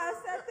 I'm not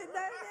accepting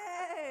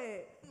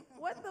that.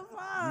 What the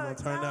fuck?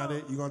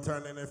 You gonna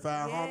turn in that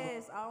 $500?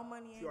 Yes, all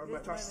money ain't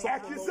good money.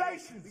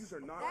 Accusations. These are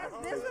not That's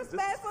accusations. This is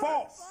disrespectful.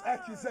 false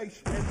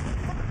accusations.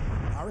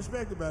 I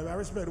respect it, baby. I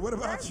respect it. What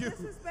about That's you?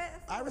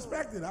 disrespectful. I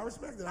respect it. I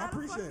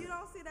appreciate it. You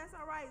don't see that's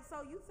all right.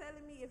 So you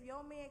telling me if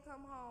your man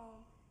come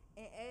home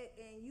and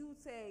you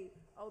say,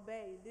 oh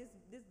babe,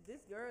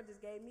 this girl just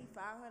gave me $500,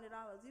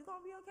 you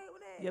gonna be okay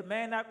with that? Your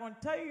man not gonna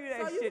tell you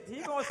that shit.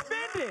 He gonna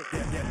spend it.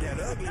 That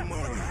ugly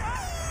money.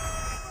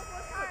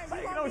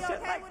 You gonna be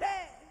okay with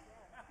that?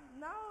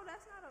 No,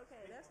 that's not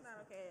okay. That's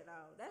not okay at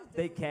all. That's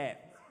They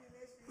cap.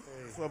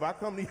 So if I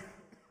come to you,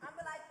 I'm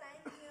be like,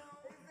 thank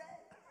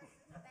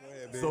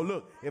you. so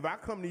look, if I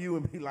come to you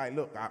and be like,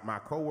 look, my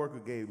coworker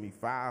gave me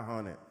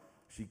 $500.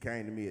 She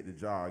came to me at the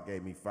job,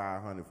 gave me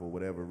 $500 for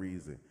whatever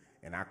reason,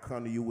 and I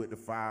come to you with the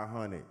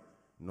 $500.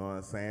 You know what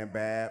I'm saying,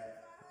 Bab?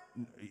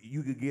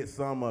 You could get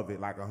some of it,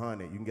 like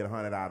 $100. You can get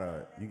 $100 out of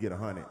it. You get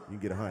 $100. You can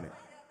get $100.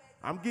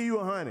 I'm give you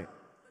 $100.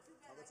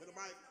 To the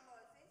mic.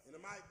 In the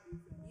mic.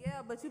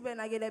 Yeah, but you better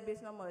not get that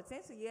bitch no more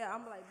attention. Yeah,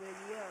 I'm like, baby,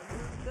 yeah.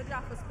 Good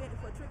job for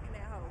tricking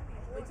that hoe.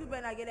 But you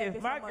better not get that bitch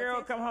If no my more girl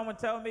attention. come home and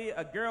tell me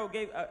a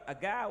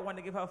guy wanted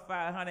to give her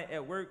 $500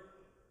 at work,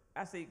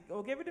 I say,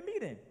 go give it to me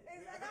then.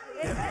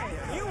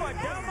 You a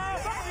dumb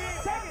motherfucker. You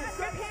ain't taking it.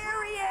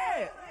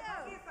 Period.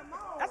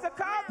 That's a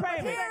car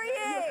payment.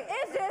 Period.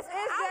 It's just.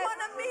 I want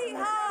to meet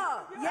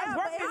her. That's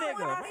working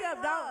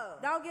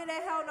nigga. Don't give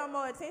that hoe no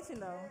more attention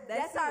though.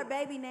 That's our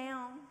baby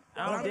now.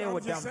 I don't deal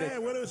with them I'm just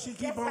saying, what if she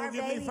keep on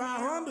giving me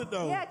 500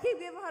 though? Yeah, keep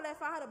giving her that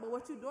 500. But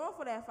what you doing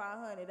for that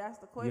 500? That's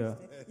the question.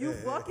 You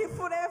fucking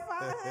for that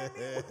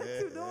 500? What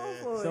you doing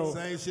for it?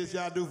 Same shit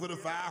y'all do for the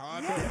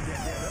 500. Yeah, if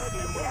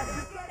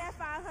you get that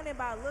 500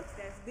 by looks,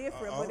 that's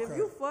different. But if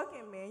you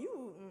fucking, man,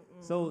 you.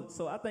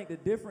 So I think the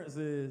difference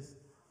is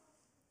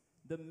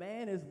the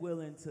man is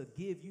willing to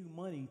give you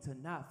money to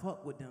not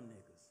fuck with them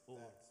niggas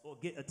or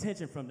get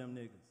attention from them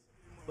niggas.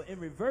 But in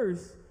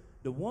reverse,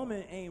 the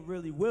woman ain't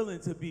really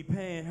willing to be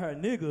paying her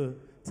nigga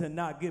to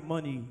not get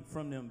money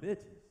from them bitches.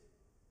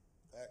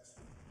 Facts.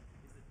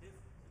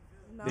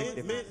 No,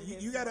 Men,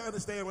 you got to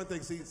understand one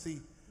thing. See,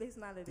 it's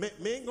not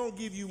a men gonna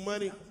give you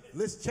money.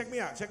 Listen, check me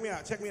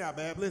out,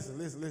 babe. Listen.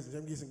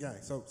 Let me get some gang.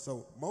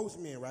 So most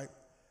men, right?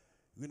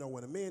 You know,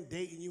 when a man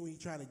dating you and he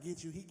trying to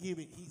get you,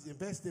 he's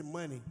investing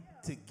money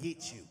to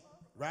get you,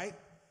 right?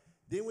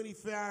 Then when he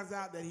finds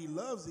out that he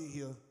loves it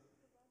here,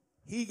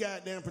 he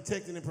goddamn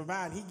protecting and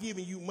providing. He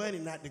giving you money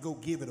not to go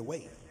give it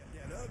away.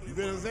 You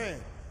feel what I'm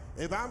saying?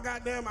 If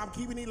I'm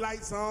keeping these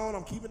lights on,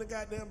 I'm keeping the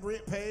goddamn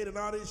rent paid and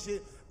all this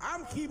shit,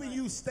 I'm keeping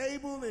you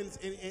stable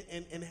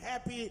and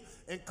happy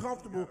and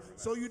comfortable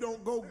so you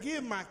don't go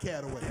give my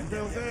cat away. You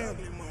feel what I'm saying?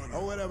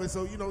 Or whatever.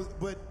 So, you know,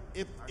 but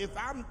if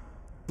I'm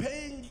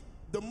paying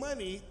the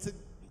money to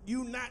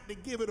you not to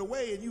give it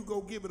away and you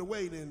go give it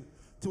away then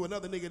to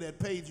another nigga that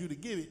paid you to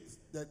give it,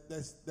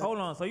 that's Hold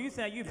on, so you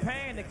saying you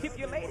paying to keep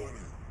your lady?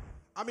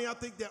 I mean, I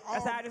think that all...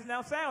 That's how this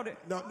now sounded.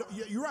 No,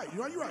 yeah, you're right.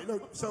 You're right. No,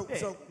 so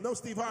no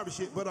Steve Harvey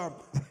shit. But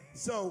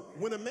so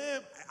when a man,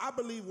 I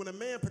believe when a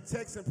man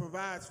protects and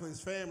provides for his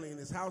family and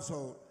his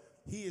household,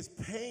 he is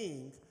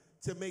paying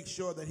to make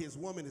sure that his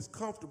woman is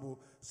comfortable,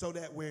 so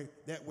that way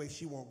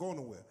she won't go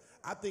nowhere.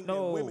 I think that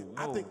women.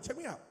 I think check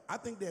me out. I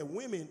think that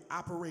women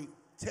operate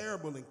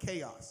terrible in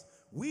chaos.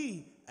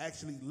 We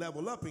actually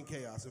level up in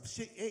chaos. If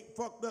shit ain't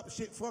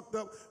fucked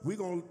up, we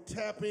gonna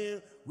tap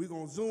in, we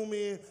gonna zoom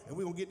in, and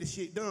we gonna get the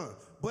shit done.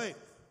 But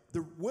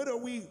what are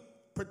we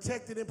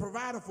protected and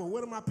provided for?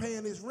 What am I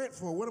paying this rent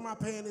for? What am I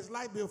paying this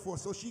light bill for?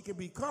 So she can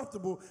be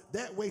comfortable.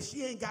 That way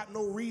she ain't got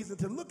no reason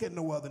to look at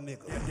no other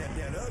nigga.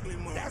 That ugly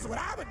mother. That's what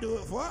I would do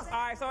it for. All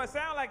right, so it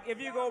sounds like if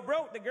you go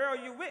broke, the girl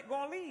you with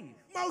gonna leave.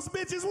 Most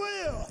bitches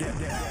will.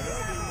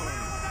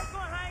 That's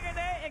gonna hang in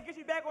there and get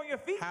you back on your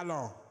feet. How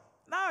long?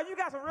 No, you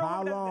got some real...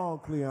 How long,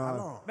 Cleon? How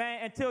long?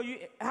 Man,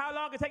 how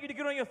long it take you to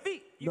get on your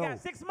feet? You got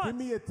 6 months. Give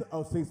me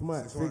 6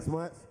 months. 6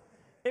 months?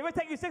 It would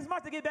take you 6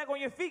 months to get back on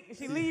your feet. If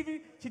she leave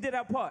you, she did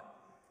her part.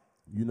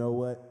 You know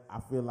what? I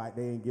feel like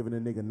they ain't giving a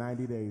nigga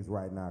 90 days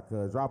right now,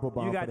 cuz drop a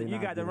bomb. You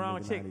got the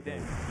wrong chick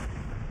then.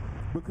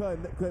 Because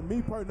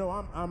me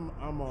personally,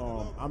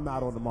 I'm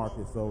not on the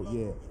market, so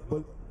yeah.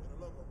 But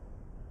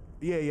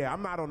yeah,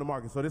 I'm not on the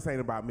market, so this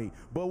ain't about me.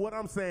 But what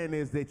I'm saying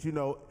is that, you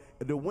know,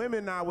 the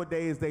women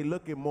nowadays, they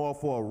looking more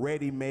for a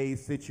ready-made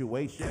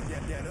situation.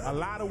 A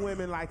lot of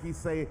women, like he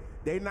say,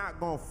 they not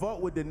gonna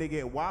fuck with the nigga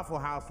at Waffle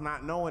House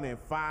not knowing in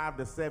 5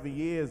 to 7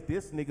 years,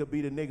 this nigga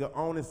be the nigga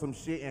owning some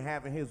shit and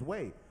having his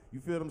way.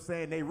 You feel what I'm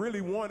saying? They really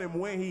want him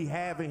when he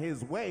having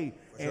his way,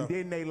 and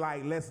then they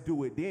like, let's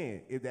do it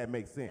then, if that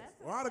makes sense.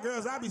 A lot of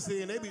girls I be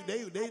seeing, they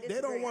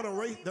don't want to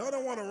race. They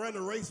don't want to run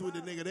the race with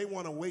the nigga. They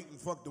want to wait and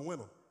fuck the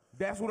winner.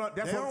 That's what I'm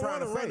trying to say. They don't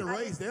want to run the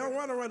race. They don't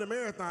want to run the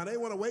marathon. They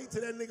want to wait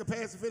till that nigga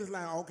pass the finish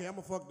line. Okay, I'm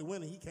going to fuck the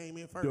winner. He came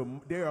in first.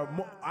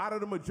 Out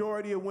of the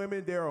majority of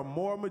women, there are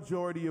more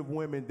majority of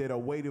women that are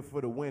waiting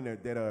for the winner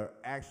that are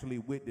actually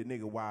with the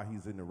nigga while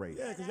he's in the race.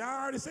 Yeah, because y'all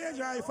already said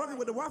y'all ain't fucking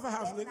with the Waffle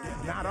House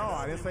nigga. Not all.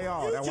 I didn't say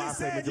all. You That's why I just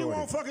said said majority. you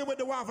won't fucking with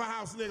the Waffle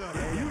House nigga.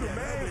 Yeah, you the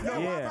man.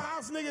 The Waffle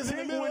House niggas in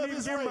the middle of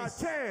this race.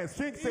 My chance.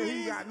 Chink said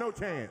he got no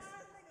chance.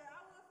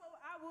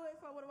 I would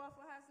fuck with a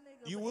Waffle House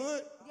nigga. You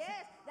would?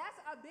 Yes, that's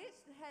a bitch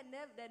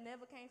that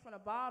never came from the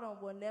bottom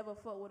will never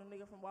fuck with a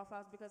nigga from Waffle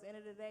House, because at the end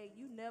of the day,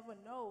 you never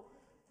know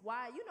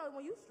why. You know,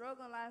 when you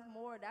struggle in life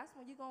more, that's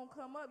when you gonna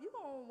come up.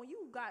 When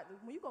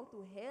you go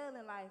through hell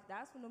in life,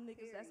 that's when them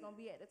niggas that's gonna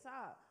be at the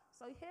top.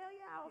 So hell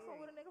yeah, I would fuck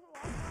with a nigga from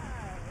Waffle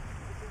House.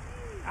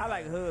 I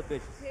like hood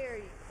bitches.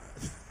 Period.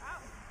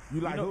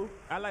 You like who?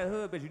 I like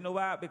hood bitches. You know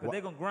why? Because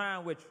they gonna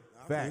grind with you.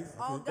 Facts.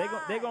 Oh,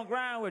 They gonna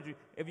grind with you.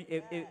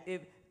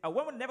 If a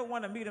woman never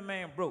want to meet a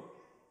man broke.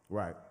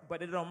 Right.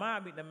 But they don't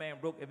mind meeting a man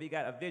broke if he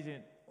got a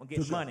vision on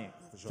getting money.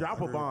 Drop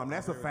a bomb.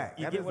 That's a fact.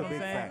 You That get is what a I'm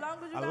big saying?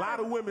 fact. A lot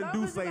of women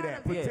do say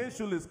that.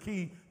 Potential is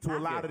key to a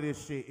lot of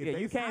this shit. Yeah,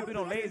 you can't be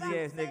no lazy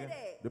ass nigga.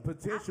 The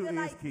potential I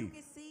feel is like key. You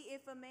can see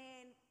if a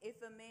man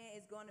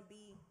is gonna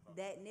be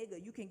that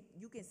nigga. You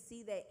can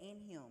see that in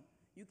him.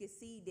 You can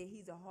see that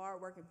he's a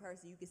hard-working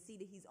person. You can see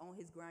that he's on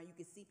his grind. You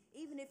can see,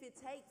 even if it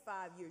takes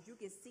 5 years, you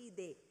can see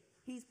that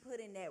he's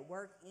putting that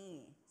work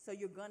in. So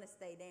you're gonna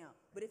stay down.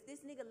 But if this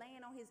nigga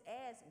laying on his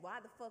ass, why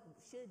the fuck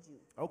should you?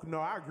 Okay, no,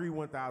 I agree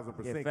 1,000%.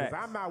 Yeah, Because facts.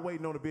 I'm not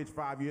waiting on a bitch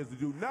 5 years to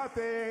do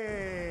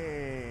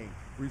nothing.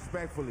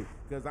 Respectfully,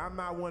 because I'm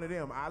not one of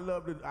them. I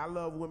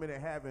love women that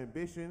have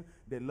ambition,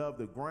 that love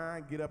to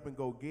grind, get up and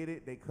go get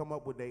it. They come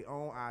up with their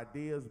own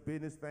ideas,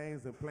 business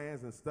things and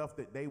plans and stuff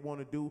that they want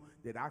to do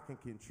that I can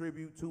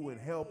contribute to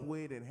and help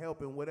with and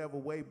help in whatever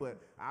way.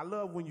 But I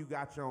love when you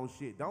got your own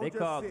shit. Don't They just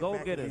call sit go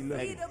back getters. and be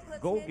See lazy. the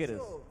Go potential.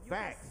 getters. You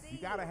Facts. can You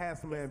see gotta it. have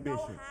some There's ambition.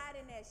 no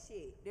hiding that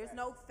shit. There's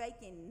no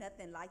faking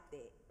nothing like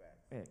that.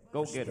 Yeah,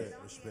 go get it.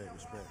 Respect.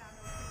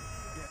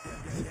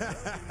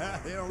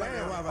 They don't like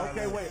that Wi-Fi.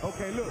 Okay, wait.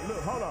 Okay, look.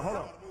 Hold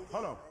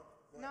on.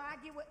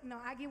 No,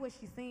 I get what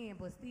she's saying,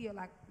 but still,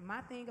 like,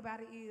 my thing about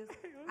it is,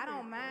 I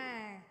don't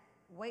mind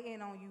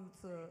waiting on you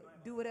to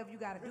do whatever you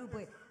gotta do,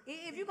 but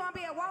if you're gonna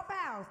be at Waffle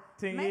House,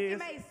 10 make years. it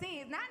make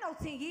sense. Not no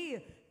 10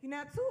 years.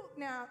 Now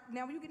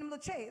when you get them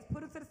little checks,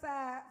 put them to the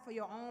side for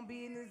your own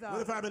business.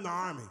 What if I'm in the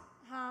Army?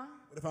 Huh?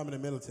 What if I'm in the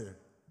military?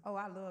 Oh,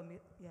 I love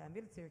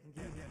military can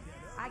give me.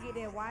 I get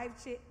that wife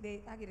check.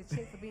 I get a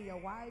check for being your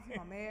wife. You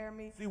gonna marry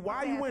me? See,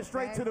 why you went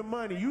straight to the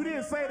money? You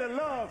didn't say the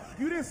love.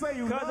 You didn't say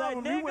you love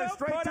him. You went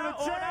straight to the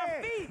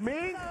check.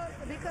 Me?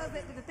 Because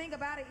the thing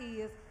about it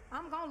is,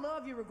 I'm gonna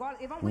love you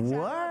regardless. If I'm with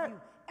you, I love you.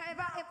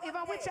 If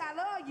I'm with you, I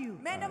love you.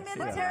 Man, the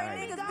military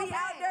niggas be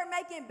out there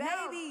making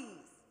babies.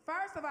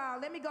 First of all,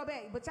 let me go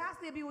back. But y'all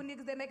still be with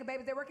niggas that making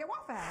babies that work at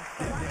Waffle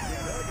House.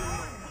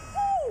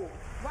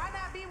 Why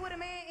not be with a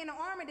man in the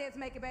army that's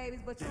making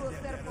babies, but you'll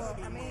settle for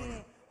a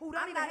man who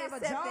don't I'm even not have a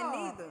accepting job?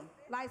 neither.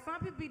 Like, some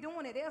people be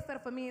doing it. They'll settle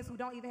for men who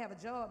don't even have a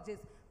job,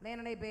 just laying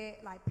on their bed,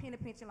 like penny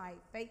pinching, like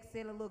fake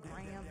selling little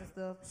grams and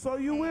stuff. So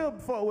you will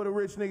fuck with a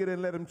rich nigga that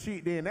let him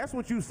cheat then. That's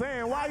what you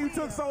saying. Why you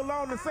took so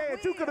long to say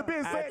it? You could have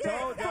been saying that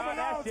told from a y'all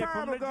that long shit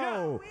time from the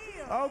ago.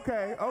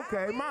 Okay,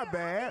 my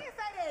bad.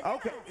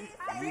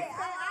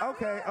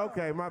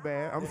 Okay, my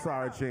bad. I'm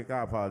sorry, chick.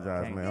 I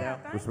apologize, Thank man.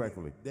 you.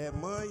 Respectfully. That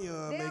money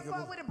They'll make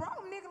fuck with a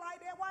broke nigga like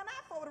that. Why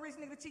not fuck with a rich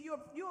nigga that cheat?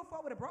 You'll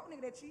fuck with a broke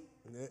nigga that cheat.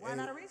 Why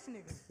not a rich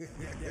nigga?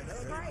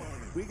 Right.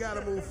 We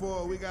gotta move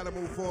forward.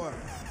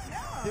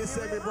 This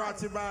segment brought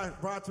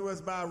to us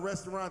by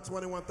Restaurant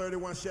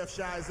 2131. Chef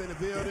Shy is in the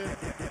building.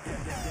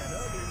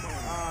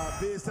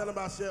 Biz, tell them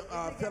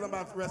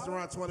about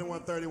Restaurant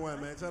 2131,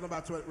 man. Tell them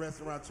about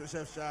Restaurant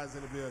Chef Shy is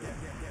in the building.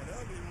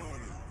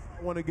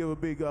 I want to give a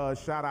big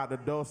shout out to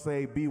Dulce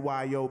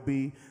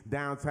BYOB,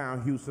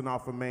 downtown Houston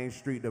off of Main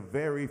Street, the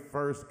very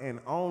first and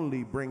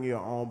only bring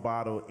your own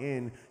bottle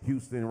in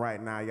Houston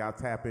right now. Y'all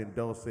tap in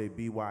Dulce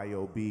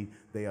BYOB.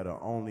 They are the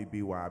only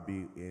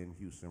BYB in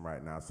Houston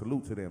right now.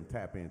 Salute to them.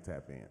 Tap in.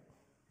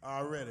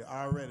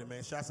 Already,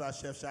 man. Shouts out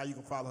Chef Shy. You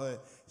can follow her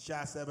at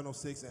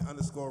Shy706 and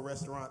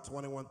 _restaurant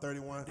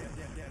 2131.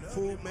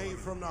 Food made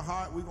from the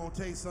heart. We're going to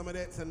taste some of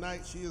that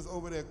tonight. She is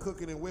over there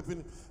cooking and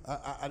whipping.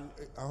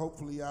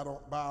 Hopefully I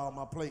don't buy all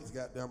my plates,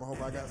 goddamn. I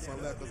hope I got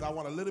some left because I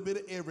want a little bit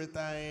of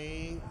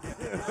everything.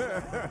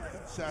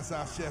 Shouts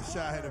out Chef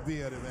Shy in the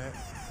building, man.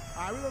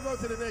 All right, we're going to go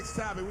to the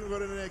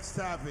next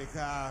topic.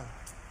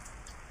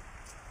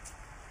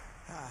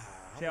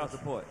 Child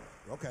support.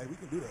 Okay, we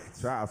can do that.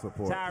 Child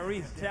support.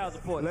 Tyrese, child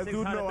support. Let's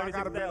do no. I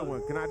got a better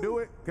one. Can I do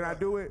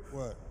it?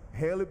 What?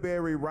 Halle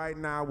Berry right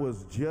now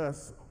was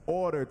just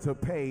ordered to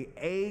pay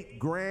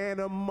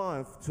 $8,000 a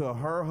month to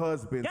her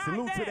husband. God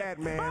Salute to damn. that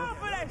man. Fall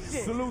for that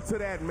shit. Salute to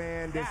that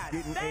man that's God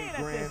getting damn, that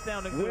shit $8,000.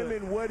 sounded good.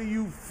 Women, what do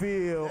you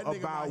feel That nigga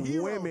about my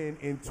hero. women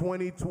in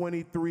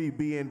 2023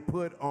 being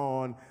put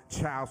on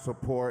child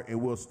support?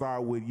 And we'll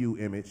start with you,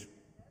 Image.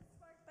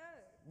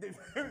 Because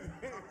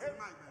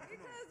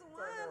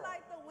one,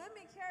 like the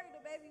women carry the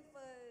baby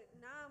for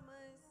 9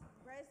 months,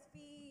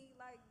 breastfeed,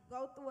 like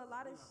go through a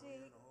lot of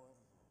shit,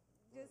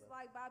 just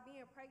like by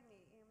being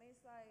pregnant, and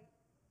it's like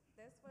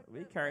that's what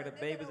We carry the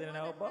babies in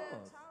our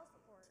balls. Child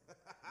support.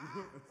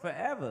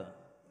 Forever.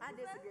 I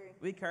disagree.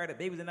 We carry the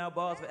babies in our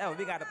balls forever.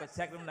 We gotta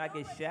protect them, not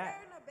get shot.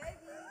 Carrying a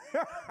baby,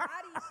 your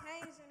body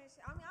changing and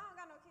shit. I mean, I don't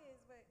got no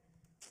kids, but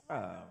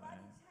like, your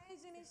body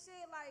changing and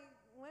shit. Like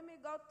women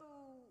go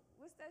through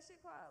what's that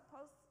shit called?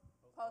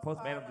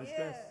 Postpartum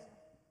distress.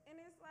 Yeah. And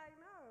it's like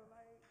no,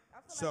 like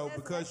I feel So like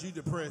that's because you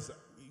depressed,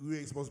 you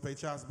ain't supposed to pay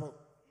child support?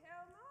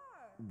 hell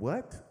no.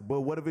 What?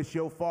 But what if it's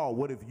your fault?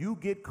 What if you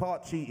get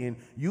caught cheating,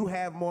 you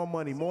have more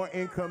money, more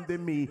income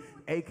than me,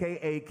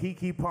 a.k.a.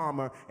 Keke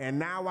Palmer, and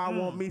now I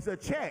want me to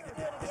check.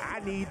 I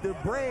need the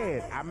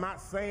bread. I'm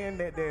not saying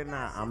that they're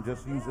not. I'm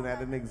just using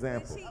that as an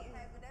example. Okay,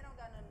 but that don't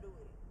got nothing to do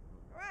with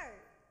it. Right.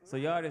 So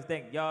y'all just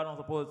think y'all don't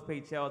supposed to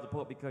pay child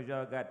support because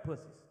y'all got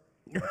pussies.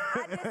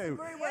 I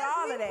disagree with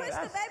all of We push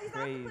that. the babies out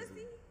crazy. the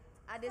pussy.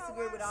 I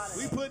disagree with all of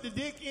We that. put the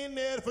dick in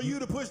there for you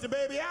to push the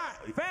baby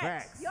out.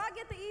 Facts. Y'all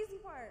get the easy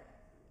part.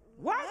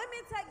 What?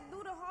 Women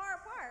do the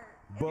hard part.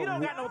 You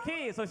don't got no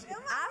kids, so I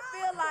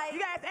feel like you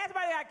guys ask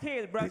somebody got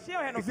kids, bro. She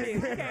don't have no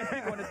kids. She can't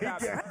speak on this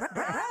topic.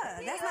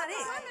 that's not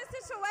it. Women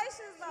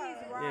situations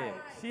though. Yeah,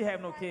 she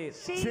have no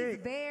kids. She's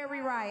Chick.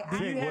 very right.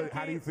 Chick,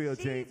 how do you feel,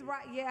 Chick? She's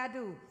right. Yeah, I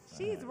do.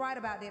 She's right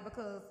about that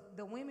because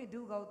the women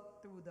do go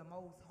through the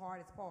most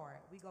hardest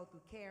part. We go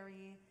through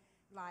carrying,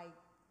 like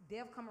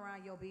death come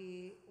around your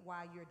bed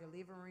while you're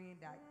delivering.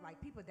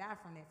 Like people die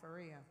from that for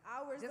real.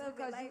 Hours Just of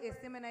because you labor.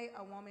 inseminate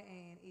a woman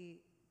and it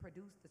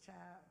produced the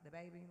child, the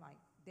baby, like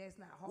that's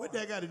not hard. What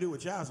that got to do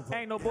with child support?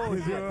 Ain't no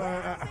bullshit.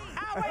 I'll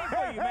wait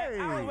for you,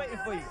 man. I was waiting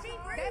for you.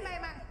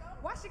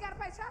 Why she gotta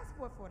pay child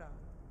support for though?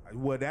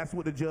 Well, that's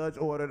what the judge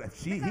ordered.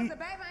 Because the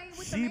baby ain't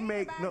with the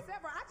man by himself.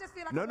 I just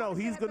feel like No,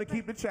 he's gonna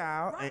keep the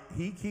child, and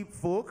he keep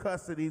full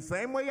custody.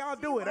 Same way y'all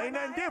do it. Ain't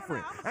nothing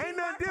different. Ain't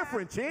nothing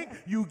different, chink.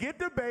 You get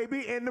the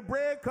baby, and the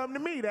bread come to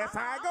me. That's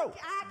how I go.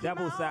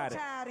 Double-sided.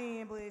 Child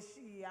in, but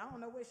I don't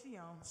know what she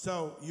on.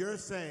 So you're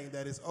saying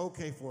that it's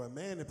okay for a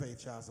man to pay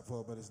child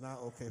support, but it's not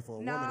okay for a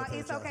woman No, to pay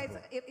it's child okay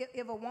support?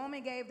 if a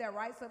woman gave their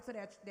rights up to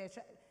that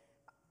child.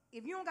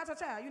 If you don't got your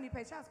child, you need to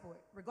pay child support,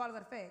 regardless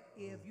of the fact.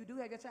 If you do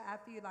have your child, I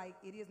feel like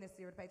it is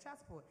necessary to pay child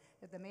support.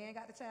 If the man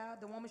got the child,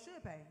 the woman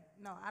should pay.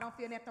 No, I don't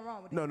feel nothing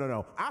wrong with that.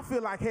 No. I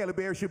feel like Halle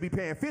Berry should be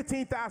paying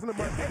 $15,000 a month.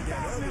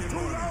 $8,000 is too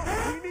low.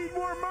 We need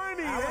more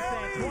money.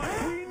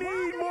 We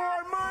need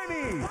more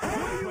money.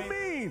 What do you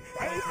mean?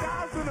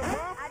 $8,000 a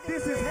month?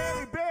 This is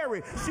Halle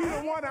Berry. She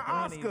done won an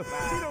Oscar.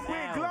 She done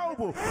went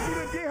global. She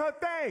done did her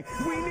thing.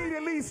 We need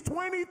at least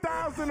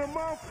 $20,000 a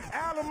month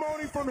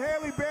alimony from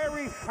Halle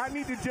Berry. I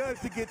need the judge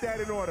to get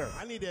that in order.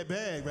 I need that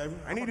bag, baby.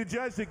 I need the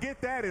judge to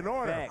get that in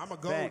order. Facts, I'm a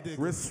gold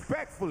digger.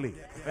 Respectfully.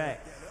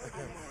 Facts.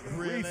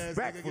 Real ass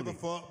nigga give a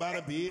fuck about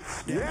a bitch.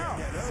 Yeah.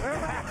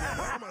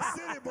 I'm a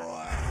city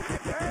boy.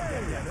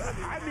 Hey,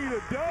 I need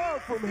a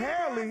dub from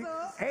Halle.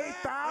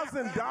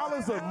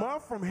 $8,000 a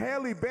month from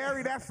Halle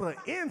Berry. That's an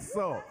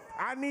insult.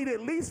 I need at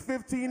least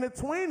 15 to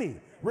 20.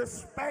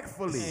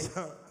 Respectfully.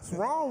 What's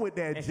wrong with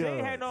that And judge? she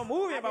ain't had no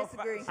movie about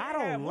I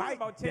don't like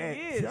about 10 that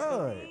years.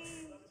 judge.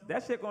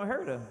 That shit gonna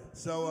hurt her.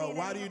 So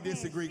why do you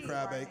disagree,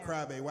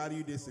 Crybaby? Why do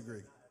you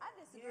disagree? I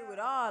disagree with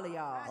all of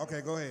y'all.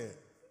 Okay, go ahead.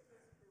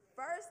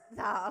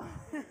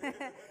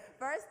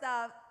 First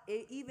off,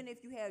 even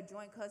if you have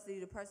joint custody,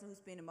 the person who's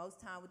spending the most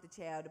time with the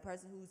child, the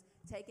person who's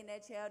taking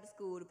that child to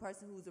school, the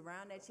person who's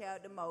around that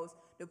child the most,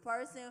 the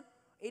person,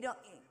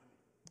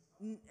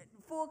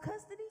 full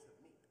custody?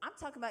 I'm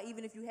talking about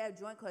even if you have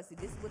joint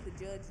custody. This is what the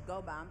judge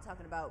go by. I'm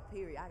talking about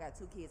period. I got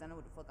 2 kids. I know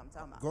what the fuck I'm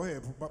talking about. Go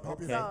ahead.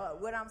 So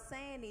what I'm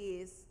saying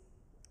is,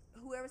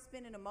 whoever's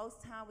spending the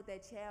most time with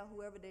that child,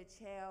 whoever that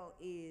child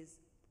is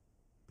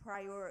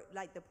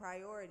the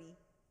priority,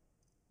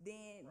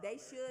 then they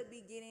should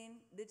be getting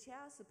the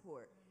child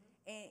support.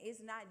 And it's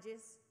not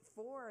just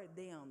for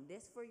them.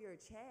 That's for your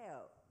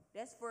child.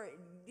 That's for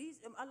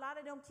a lot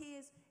of them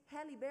kids.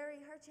 Halle Berry,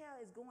 her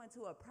child is going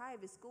to a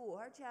private school.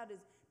 Her child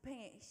is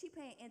paying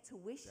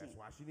intuition. That's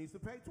why she needs to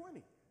pay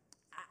 20.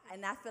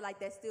 And I feel like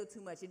that's still too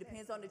much. It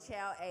depends on the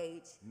child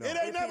age. No. It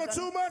ain't never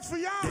too much for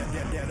y'all.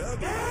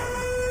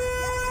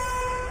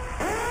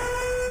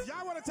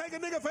 Y'all want to take a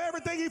nigga for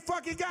everything he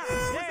fucking got.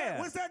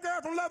 What's that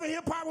girl from Love and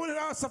Hip Hop with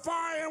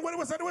Safari and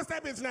what's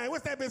that bitch name?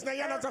 What's that bitch name?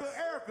 Y'all know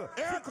Erica.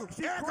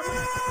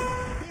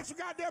 Bitch, you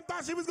goddamn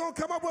thought she was gonna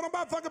come up with a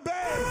motherfucking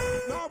bag.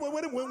 No, but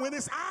when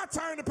it's our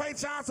turn to pay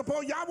child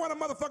support, y'all want to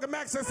motherfucking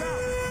max us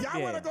out.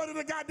 Y'all want to go to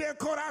the goddamn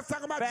court. I was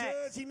talking about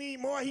judge, he need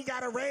more, he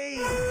got a raise.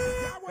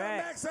 Y'all want to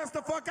max us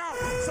the fuck out.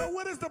 So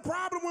what is the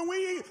problem when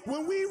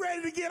we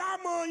ready to get our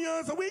money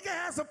on so we can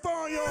have some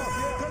fun, y'all?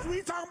 Because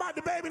we talking about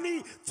the baby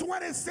need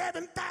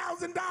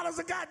 $27,000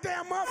 a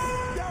goddamn month.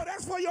 Yo,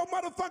 that's for your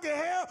motherfucking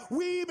hair.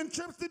 We even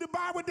trips to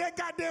Dubai with that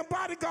goddamn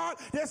bodyguard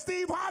that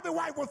Steve Harvey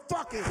wife was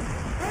fucking.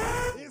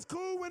 It's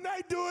cool when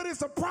they do it.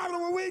 It's a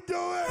problem when we do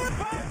it.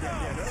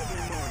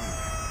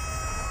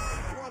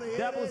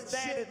 Double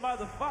standard,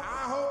 motherfucker.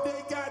 I hope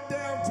they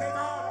goddamn take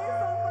all.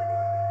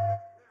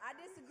 I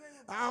disagree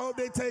with I hope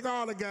they take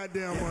all the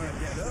goddamn money.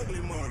 That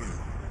ugly money.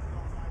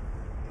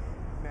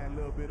 That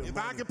little bit of If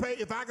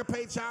I can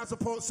pay child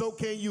support, so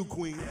can you,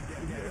 Queen.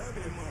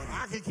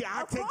 I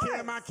take care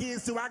of my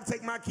kids too. I can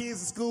take my kids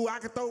to school. I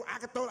throw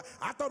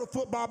the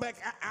football back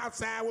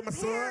outside with my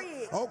son.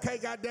 Okay,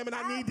 goddamn it,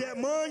 I need that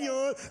money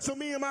on so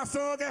me and my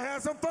son can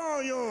have some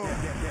fun, y'all.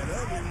 That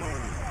ugly money.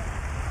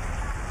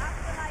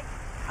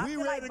 We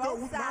ready to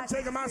go. I'm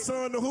taking my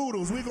son to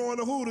Hooters. We going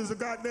to Hooters to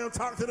goddamn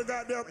talk to the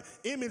goddamn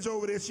Image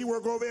over there. She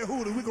work over at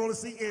Hooters. We going to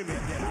see Image.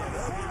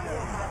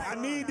 I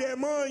need that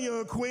money,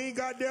 young Queen.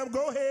 Goddamn,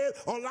 go ahead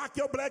or lock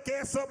your black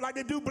ass up like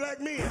they do black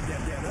men.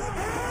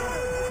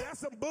 That's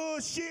some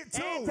bullshit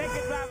too. And take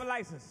your driver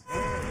license.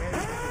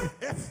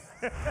 Hey,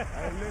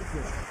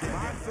 listen,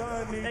 my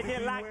son needs They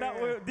get locked up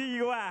with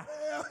DUI.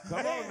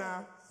 Come on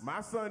now.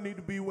 My son need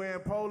to be wearing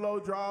polo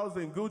drawers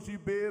and Gucci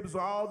bibs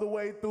all the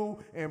way through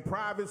in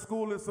private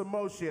school and some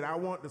more shit. I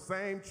want the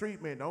same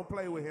treatment. Don't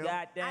play with him.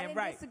 Goddamn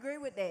right. I disagree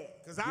with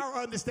that. Because I don't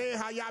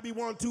understand how y'all be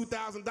wanting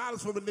 $2,000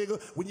 from a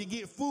nigga when you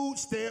get food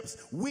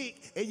stamps,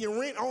 WIC, and your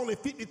rent only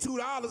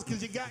 $52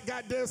 because you got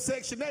goddamn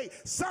Section 8.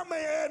 Something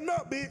ain't adding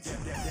up, bitch.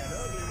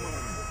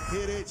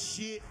 Hear that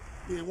shit?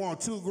 They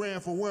want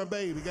 $2,000 for one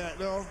baby,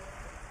 goddamn.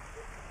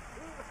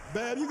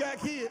 Babe, you got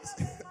kids.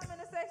 I'm in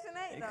the Section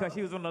 8, though. Because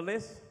she was on the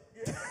list?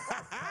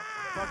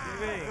 Fuck you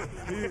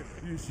mean?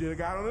 You should have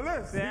got on the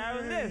list. Yeah, I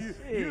was list.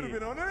 You'd have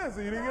been on the list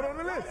and you didn't get on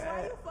the list.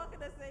 Why you fucking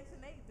the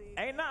Section 8, bitch?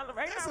 Ain't nothing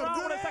That's wrong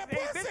some with a good-ass Section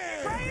 8 bitch. pussy.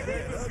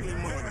 Crazy. Ugly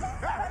money.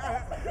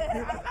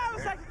 I love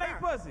a Section 8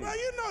 pussy. Well,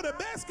 you know the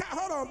best kind.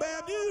 Hold on,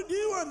 Bab. Do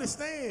you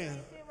understand?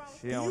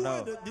 She don't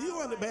know. Do you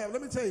understand? Bab,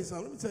 let me tell you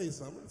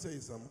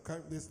something.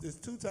 Okay? There's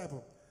two type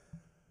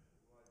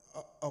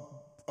of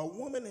a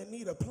woman that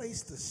need a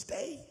place to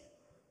stay.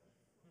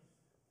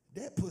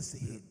 That pussy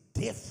is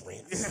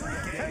different.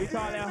 We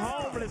call that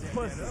homeless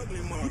pussy.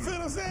 You feel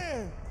what I'm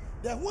saying?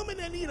 That woman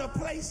that need a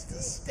place to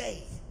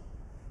stay.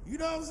 You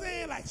know what I'm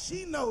saying? Like,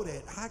 she know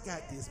that I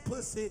got this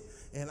pussy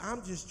and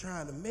I'm just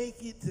trying to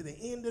make it to the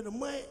end of the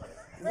month.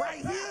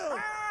 Right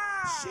here,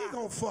 she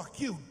gonna fuck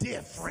you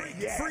different.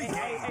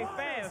 Hey,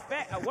 fam,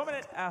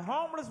 a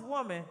homeless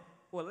woman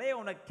will lay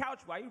on the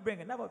couch while you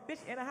bring another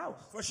bitch in the house.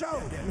 For sure.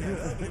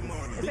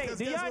 Say,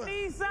 do y'all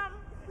need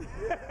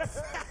something?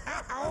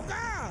 Oh,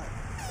 God.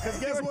 Because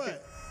guess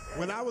what?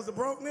 When I was a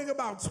broke nigga,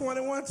 about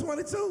 21,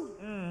 22,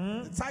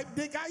 the type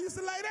dick I used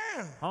to lay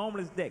down.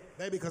 Homeless dick.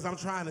 Baby, because I'm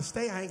trying to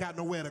stay, I ain't got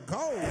nowhere to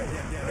go.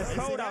 It's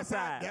cold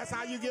outside. That's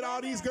how you get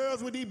all these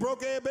girls with these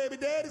broke-ass baby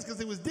daddies, because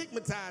it was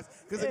dickmatized.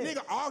 Because a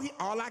nigga,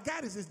 all I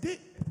got is his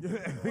dick.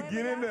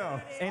 Get in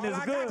there. And it's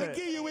all I good. got to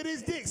give you with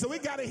his dick, so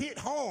it got to hit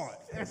hard.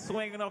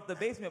 Swinging off the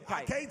basement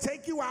pipe. I can't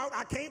take you out.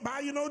 I can't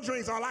buy you no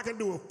drinks. All I can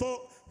do is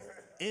fuck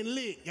and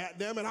lick,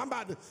 goddamn it. I'm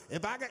about to,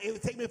 it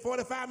would take me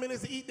 45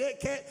 minutes to eat that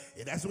cat,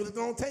 and that's what it's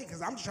gonna take,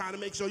 because I'm trying to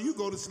make sure you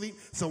go to sleep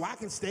so I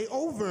can stay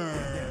over.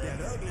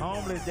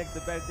 Homeless dick,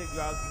 the best dick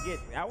y'all can get.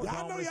 I was Y'all know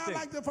homeless y'all too.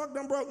 like to fuck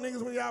them broke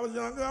niggas when y'all was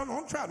young.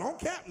 Don't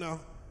cap now.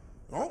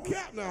 Don't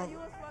cap now. I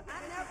never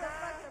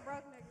fucked a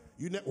broke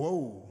nigga.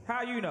 Whoa.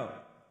 How you know?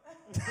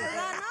 Cause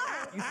I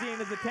know. You seen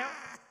his account?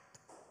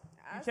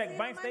 I You check see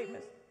bank the money.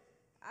 statements?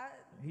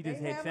 He They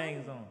just had have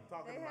chains money. on.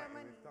 They have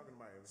money.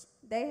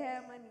 They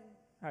have money.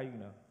 How you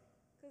know?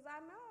 Cause I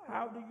know.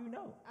 How do you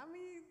know? I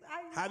mean,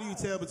 How do you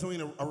tell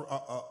between a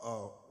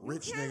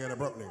rich nigga and a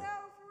broke nigga?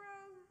 tell for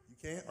real. You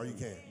can't or you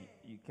can't?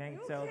 You can't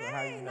tell, but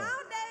how you know?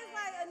 Nowadays,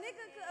 like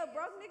a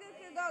broke nigga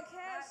could go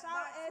cash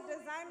out at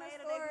designer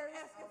stores.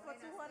 Asking for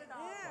 $200.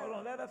 Yeah. Hold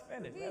on, let her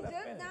finish. Be Let her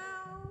just finish.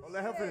 down. Oh,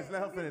 let her finish.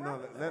 Let her finish. No,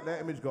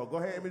 let Image go.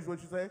 Go ahead, Image.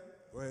 What you say?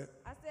 Go ahead.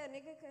 I said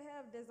nigga could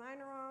have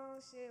designer on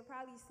shit,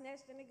 probably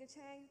snatch the nigga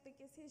chain, you think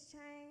it's his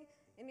chain,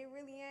 and it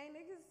really ain't.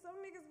 Some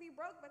niggas be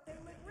broke, but they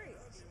look rich.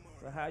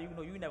 So how you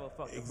know you never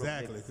fucked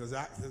Exactly, a broke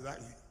because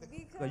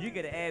Because you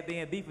get an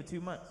Airbnb for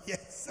 2 months.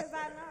 Yes. Because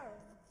I know.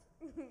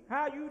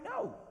 How you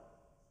know?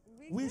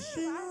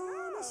 Wishing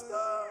on a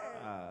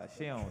star.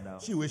 She don't know.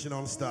 She wishing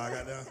on a star,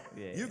 goddamn.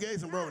 Yeah. You gave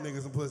some broke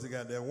niggas some pussy,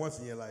 goddamn, once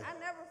in your life. I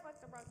never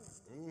fucked a broke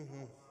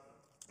nigga.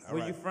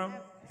 Where you from?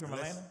 You from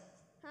Let's- Atlanta?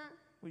 Huh?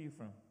 Where you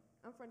from?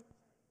 I'm from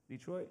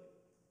Detroit?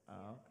 Oh,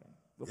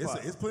 okay.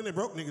 It's plenty of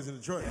broke niggas in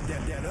Detroit.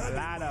 A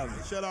lot of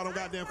them. Shut all them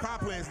goddamn car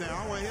plants down.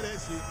 I don't want to hear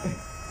that shit.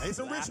 Ain't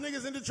some rich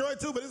niggas in Detroit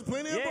too, but there's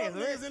plenty of broke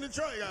niggas in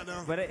Detroit,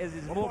 goddamn. But it's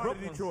What more part broke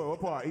of ones. Detroit? What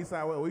part? East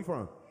side? Where we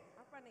from?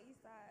 I'm from the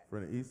east side.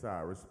 From the east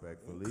side,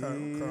 respectfully.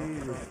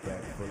 Okay.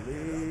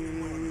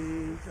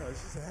 Respectfully.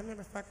 She said, I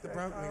never fucked the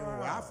broke nigga.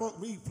 Well, I fucked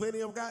me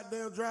plenty of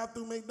goddamn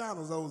drive-through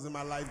McDonald's O's in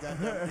my life,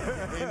 goddamn.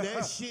 And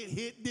that shit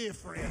hit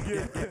different.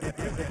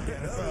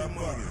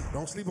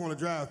 Don't sleep on the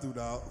drive-through,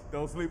 dog.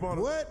 Don't sleep on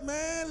it. What,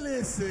 man?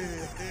 Listen.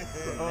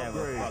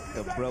 Never fucked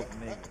a broke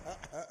nigga.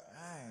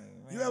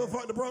 You ever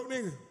fucked the broke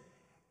nigga?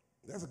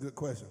 That's a good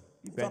question.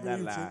 You better Talking not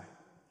to you, lie. chick.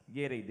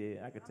 Yeah, they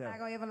did. I could tell. I'm not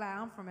gonna ever lie.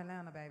 I'm from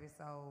Atlanta, baby.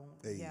 So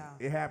yeah.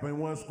 It happened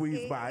one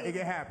squeeze by. It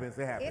happens.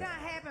 It It happens. don't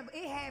happen, but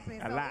it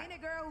happens. A So lot. any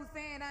girl who's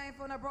saying I ain't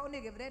for no broke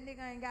nigga, if that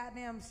nigga ain't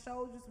goddamn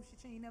showed you some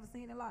shit you ain't never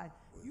seen in life,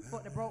 you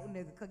fucked the broke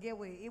nigga. Cause get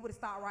what? It would have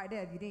stopped right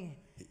there if you didn't.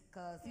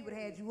 Cause he would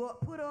have had you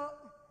up, put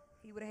up.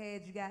 He would have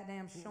had you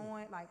goddamn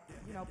showing, like,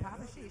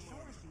 popping shit,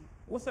 showing shit.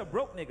 What's a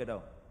broke nigga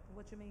though?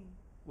 What you mean?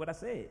 What I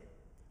said.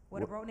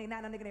 What a broke nigga,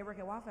 not no nigga that work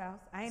at Waffle House.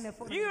 I ain't never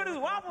fucked You this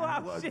Waffle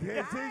House shit.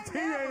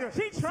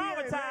 She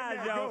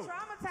traumatized, yo.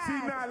 She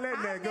not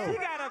letting that go. She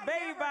got a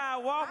baby by a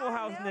Waffle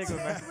House nigga,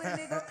 man. I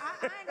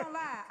ain't gonna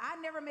lie. I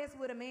never messed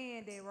with a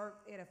man that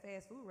worked at a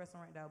fast food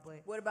restaurant though.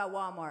 But What about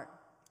Walmart?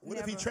 What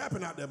if he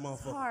trapping out that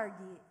motherfucker?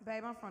 Target,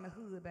 babe, I'm from the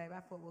hood, babe.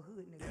 I fuck with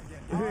hood niggas.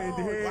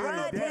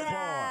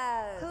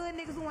 Hood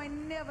niggas who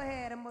ain't never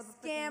had a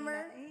motherfucking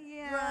Scammer.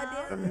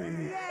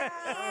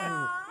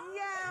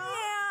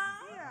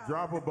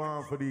 Drop a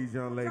bomb for these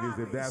young ladies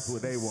if that's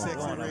what they want.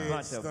 Sexy red bunch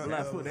of stunt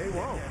That's what they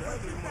want.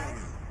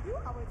 You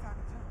always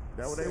talking junk.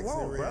 That's what they Sexy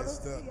want, red brother.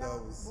 stunt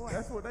doubles.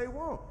 That's what they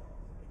want.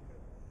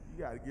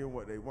 You gotta give them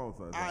what they want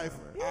sometimes.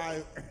 You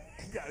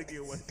gotta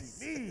get what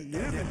she needs.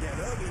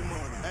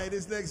 Hey,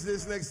 this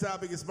next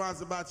topic is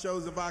sponsored by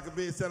Chosen Vodka.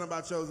 Biz, tell them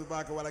about Chosen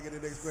Vodka while I get the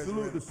next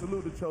question.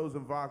 Salute the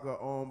Chosen Vodka,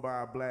 owned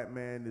by a black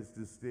man. It's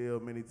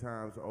distilled many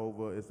times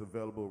over. It's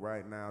available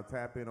right now.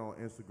 Tap in on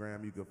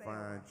Instagram. You can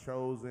find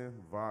Chosen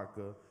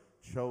Vodka,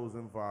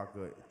 Chosen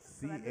Vodka,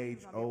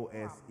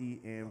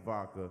 CHOSEN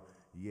Vodka.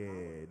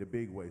 Yeah, the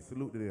big way.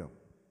 Salute to them.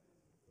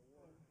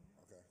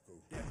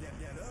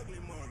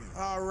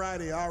 All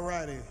righty.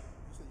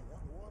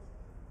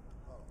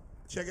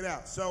 Check it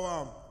out.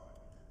 So,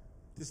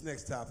 this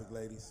next topic,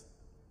 ladies,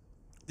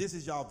 this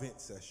is y'all vent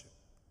session.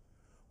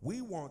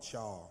 We want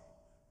y'all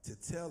to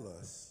tell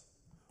us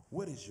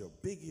what is your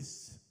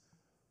biggest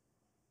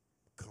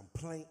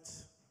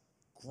complaint,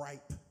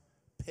 gripe,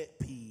 pet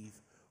peeve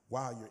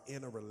while you're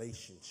in a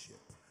relationship.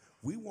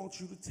 We want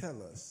you to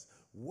tell us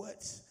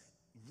what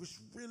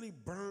just really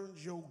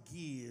burns your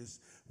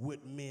gears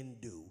what men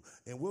do.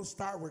 And we'll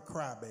start with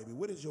Crybaby.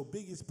 What is your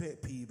biggest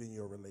pet peeve in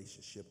your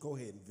relationship? Go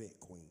ahead and vent,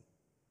 Queen.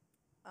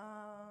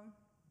 I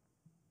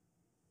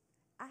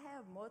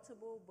have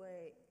multiple,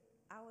 but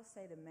I would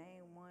say the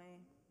main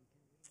one,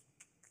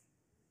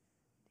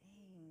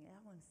 dang, I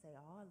want to say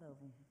all of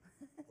them.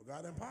 Well, go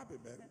ahead and pop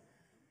it, baby.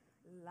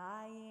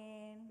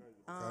 Lying,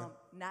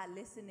 not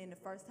listening the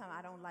first time.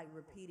 I don't like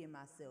repeating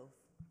myself.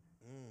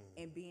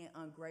 And being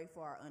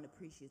ungrateful or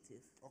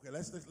unappreciative. Okay,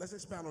 let's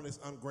expound on this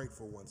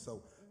ungrateful one.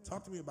 So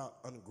talk to me about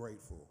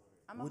ungrateful.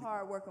 I'm a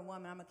hard-working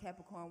woman. I'm a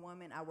Capricorn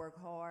woman. I work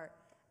hard.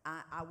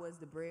 I was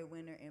the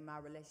breadwinner in my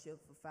relationship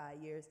for 5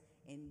 years.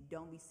 And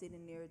don't be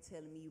sitting there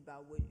telling me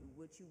about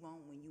what you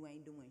want when you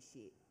ain't doing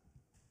shit.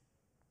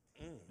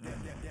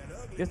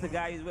 This the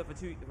guy he's with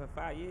for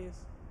 5 years?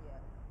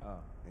 Yeah.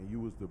 Oh. And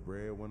you was the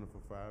breadwinner for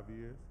 5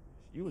 years?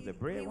 You was the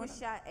breadwinner? He was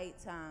shot 8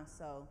 times,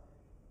 so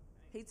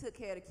he took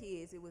care of the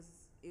kids. It was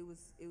He was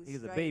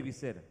straight, a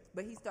babysitter.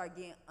 But he started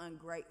getting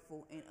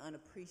ungrateful and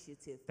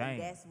unappreciative. Dang.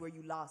 And that's where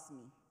you lost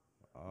me.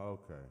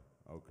 Okay.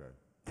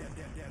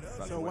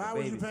 So why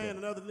was you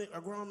paying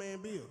a grown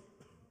man bill?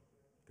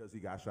 Because he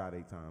got shot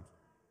 8 times.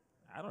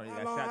 I don't know,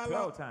 he got shot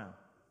 12 times.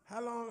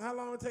 How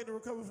long it take to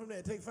recover from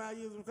that? Take 5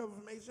 years to recover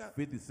from 8 shots?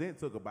 50 Cent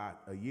took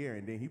about a year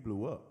and then he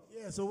blew up.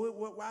 Yeah, so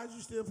why is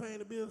you still paying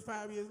the bills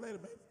 5 years later,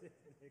 baby?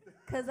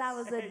 Because I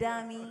was a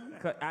dummy.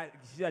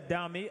 She's a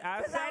dummy.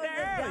 I said I was that a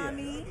earlier.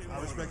 dummy. I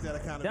respect that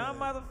accountability. Dumb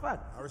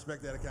motherfucker. I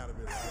respect that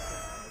accountability.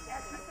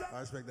 I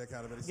respect that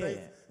accountability.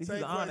 Yeah, this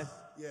is honest.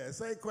 Yeah,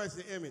 same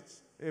question,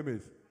 Image.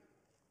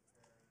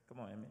 Come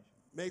on, Image.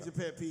 Major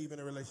pet peeve in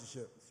a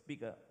relationship.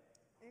 Speak up.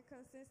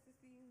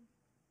 Inconsistency.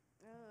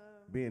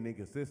 Being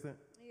inconsistent?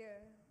 Yeah.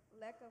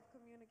 Lack of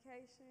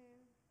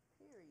communication.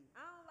 Period. I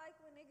don't like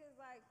when niggas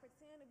like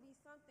pretend to be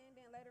something,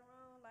 then later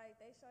on like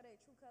they show their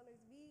true colors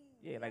be.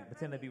 Yeah, like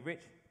pretend to be rich.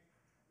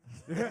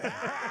 He got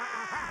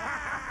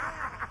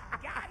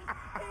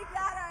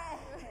her.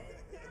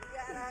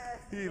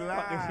 He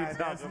lied.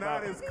 That's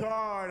not his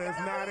car. That's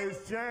not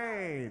his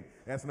chain.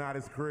 That's not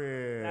his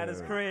crib. Not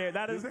his crib.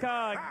 Not his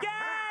car.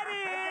 Got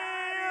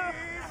him!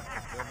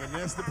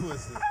 Vanessa the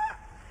pussy.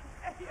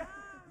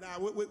 Now,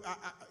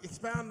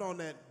 expound on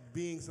that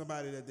being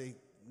somebody that they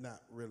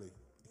not really.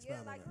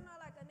 Yeah, like, you know,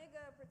 like a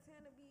nigga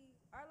pretend to be,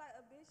 or like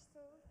a bitch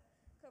too,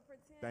 could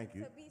pretend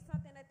to be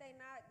something that they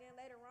not, then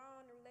later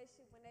on in the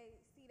relationship when they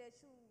see that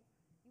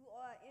you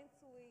are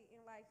into it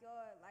and like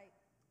y'all, like,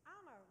 I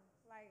don't know,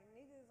 like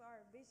niggas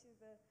are bitches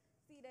to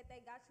see that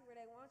they got you where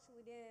they want you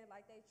and then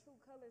like they true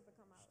colors to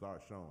come out. Start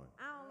showing.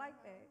 I don't like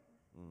that.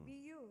 Be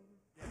you.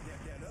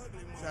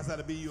 Shouts out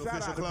to BU Shout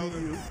Official out to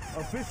Clothing. BU,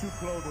 official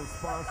clothing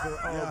sponsor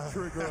of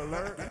Trigger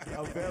Alert.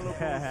 Available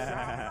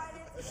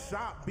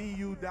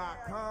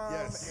shopbu.com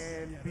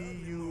and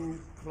BU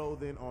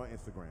Clothing on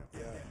Instagram.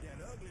 Yeah.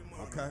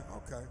 Okay.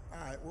 All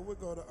right. Well, we'll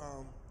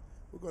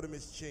go to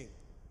Miss Chink.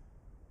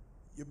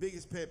 Your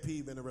biggest pet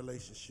peeve in a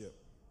relationship.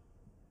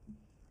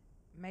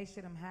 Make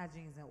sure them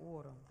hygiene's in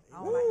order.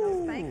 I don't like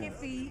no stinking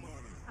feet.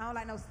 I don't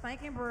like no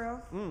stinking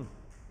breath.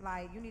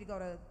 Like, you need to go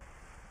to...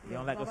 You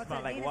don't like to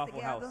smell like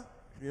Waffle House.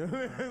 You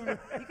can't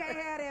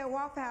have that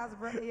Waffle House,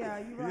 bro. Yeah,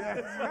 you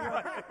right.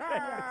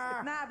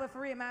 Yeah. Nah, but for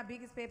real, my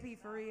biggest pet peeve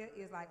for real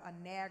is like a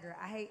nagger.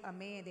 I hate a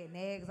man that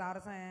nags all the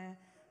time.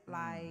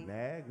 Like...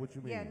 Nag? What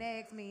you mean? Yeah,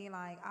 nags mean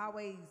like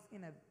always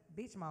in a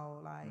bitch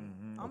mode. Like,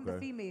 I'm the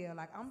female.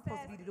 Like, I'm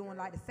supposed to be doing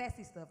like the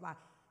sassy stuff. Like,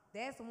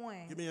 that's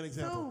one. Give me an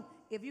example.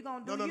 2, if you're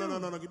going to do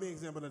No. Give me an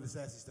example of the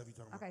sassy stuff you're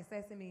talking about. Okay,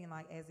 sassy mean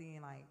like as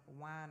in like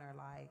whiner,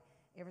 like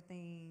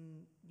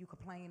everything you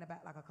complain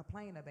about, like a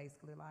complainer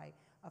basically. Like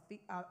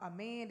a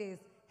man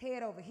that's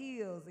head over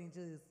heels and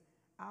just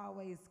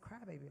always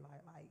crybaby.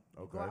 Like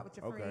you go out with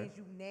your friends,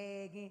 you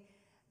nagging,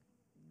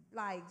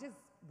 like just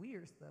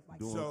weird stuff. Like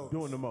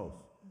doing the most.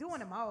 Doing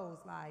the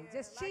most, like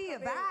just like chill,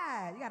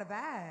 vibe. You got to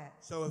vibe.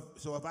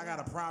 So if I got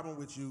a problem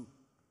with you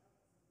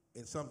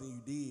and something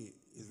you did,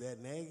 is that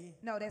nagging?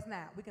 No, that's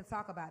not. We can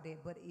talk about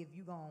that, but if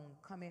you gonna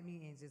come at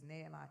me and just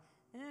nag like,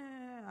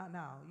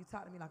 no, you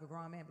talk to me like a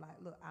grown man, like,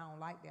 look, I don't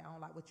like that. I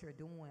don't like what you're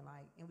doing,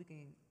 like, and we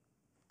can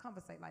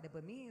conversate like that.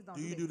 But me don't.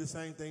 Do you do the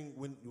same thing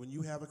when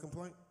you have a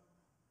complaint?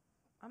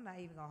 I'm not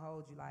even gonna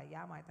hold you. Like,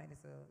 y'all might think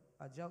it's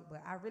a joke,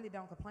 but I really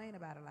don't complain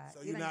about it. Like,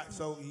 So you're not.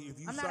 So if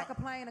you. I'm not a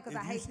complainer because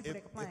I hate people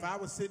that complain. If I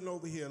was sitting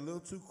over here a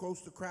little too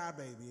close to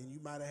Crybaby and you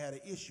might have had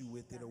an issue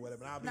with it or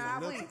whatever, I'll be a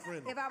little too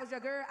friendly. If I was your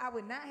girl, I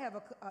would not have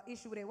a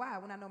issue with it. Why?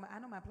 When I know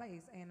my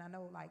place and I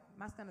know like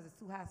my standards is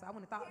too high, so I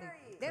wouldn't have thought that.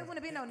 There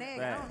wouldn't have been no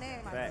nagging. I don't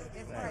nag like that.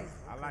 That's crazy.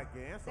 I like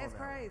your answer. That's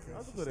crazy.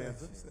 That's a good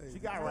answer. She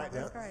got right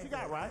there. crazy. She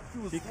got right.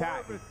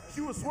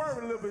 She She was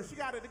swerving a little bit. She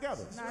got it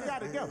together. She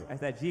got it together.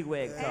 That's that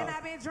G-Wag talk. And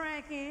I've been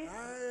drinking. drinking.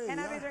 Hey, And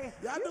I be drinking.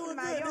 y'all You doing need to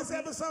mind good. your This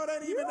business. episode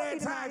ain't even You that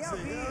need to mind your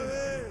toxic. You know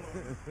business.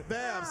 what I mean?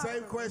 Bam,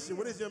 same question.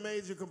 What is your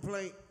major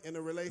complaint in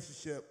a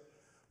relationship?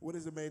 What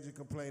is a major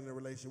complaint in a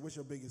relationship? What's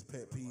your biggest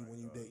pet peeve when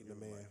you dating a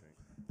man?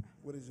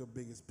 What is your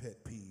biggest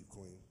pet peeve,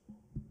 Queen?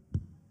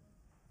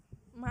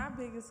 My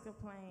biggest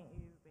complaint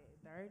is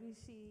that dirty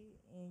shit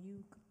and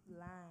you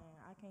lying.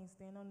 I can't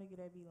stand no nigga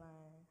that be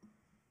lying.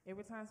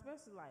 Every time,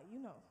 especially like, you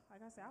know, like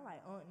I said, I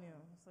like aunt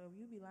them. So if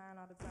you be lying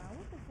all the time,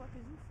 what the fuck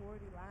is you 40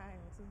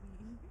 lying to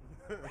me?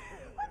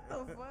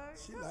 What the fuck?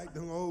 She like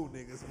them old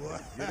niggas, boy.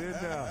 Get in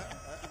there.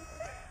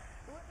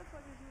 What the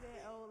fuck is you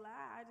that old lie?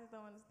 I just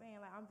don't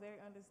understand. Like, I'm very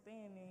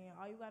understanding.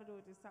 All you gotta do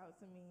is just talk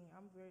to me.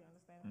 I'm very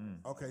understanding.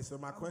 Okay, so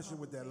my question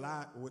with that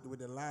lie, with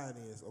the line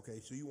is, okay,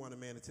 so you want a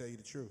man to tell you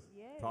the truth?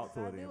 Yes, Talk to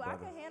I her then, do. I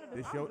brother. can handle the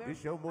This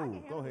truth. your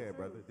move. Go ahead,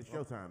 brother. This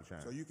your time to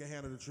shine. So you can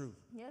handle the truth.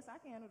 Yes, I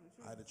can handle the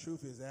truth. All right, the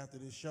truth is, after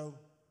this show,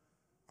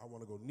 I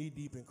want to go knee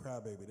deep in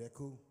Crybaby. That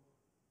cool?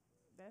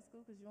 That's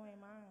cool because you ain't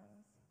mine.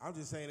 I'm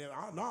just saying that.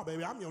 No,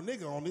 baby, I'm your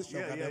nigga on this show.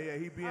 Yeah,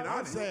 goddamn. He being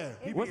I'm honest. saying.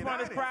 Which one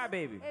is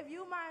Crybaby? If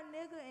you my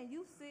nigga and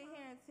you sit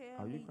here and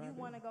tell you me you crybaby?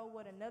 want to go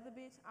with another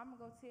bitch, I'm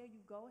going to tell you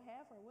go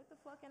have her. What the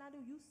fuck can I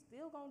do? You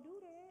still going to do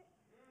that?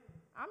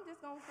 I'm just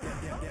going to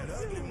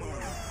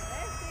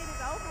that shit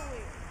is over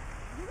with.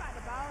 You got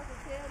the balls to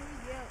tell me,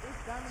 yeah,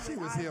 it's done. She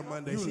was here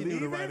Monday. You She knew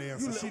the leaving? right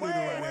answer. She knew the Wait,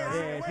 right answer.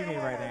 Yeah, she knew the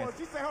right answer.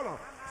 She said, hold on.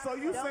 So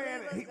you Don't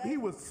saying leave us, he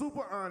was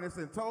super honest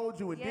and told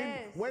you and Yes,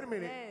 didn't wait a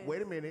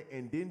yes. minute,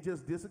 and didn't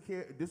just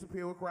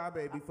disappear with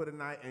Crybaby for the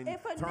night and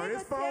If a turn nigga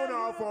his phone tell you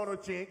off the- on a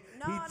chick.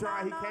 No, he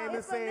tried. no, He came no. and If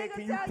a said, nigga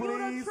 "Can you tell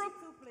please?" the truth,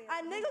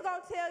 a nigga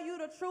gonna tell you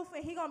the truth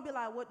and he gonna be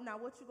like, what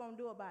you gonna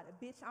do about it?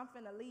 Bitch, I'm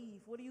finna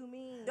leave. What do you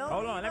mean? Don't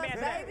Hold on, leave let me us,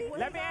 answer that. baby.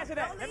 Let me answer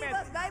that. Don't Let me leave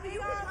us, answer. baby. You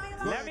can come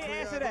Go Let ahead, me Cleon,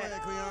 answer go that.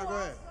 ahead, Cleon, go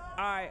ahead.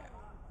 All right,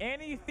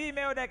 any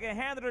female that can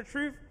handle the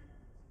truth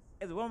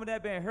is a woman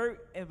that been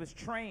hurt and was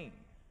trained.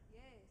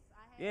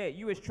 Yeah,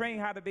 you was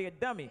trained how to be a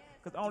dummy,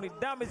 because only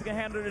dummies can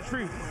handle the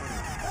truth.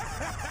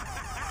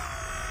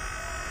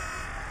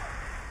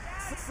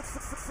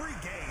 Free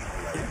game.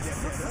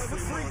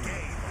 Free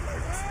game.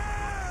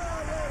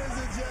 Ladies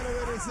and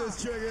gentlemen, this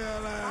is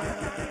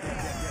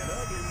Trigger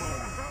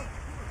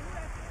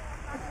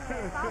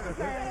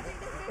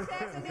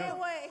And then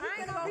what? He I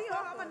ain't finna gonna be go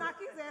home. fuck I'm gonna knock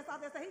his ass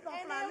out there. Say he gonna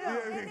And fly then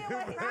left. what? And then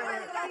what? He I finna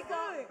ain't go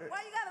gonna fuck. Why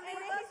you gotta leave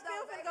And then us he still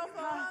though, finna baby? go You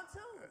fuck. come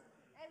too.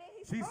 And then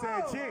he She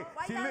said, "Chick,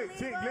 Why she y'all look, leave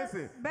chick, us?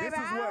 listen. Baby, this is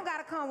I what." don't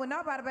gotta come with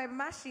nobody, baby.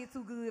 My shit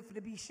too good for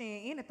to be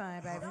sharing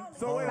anything, baby.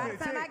 So wait a By minute,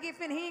 the time chick. I get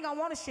finished, he ain't gonna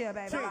want to share,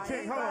 baby.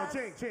 Chick, hold on,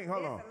 chick,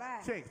 hold on. It's a lie.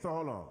 Chick, so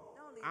hold on.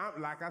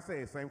 I'm, like I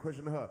said, same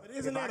question to her. But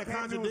isn't If I that a came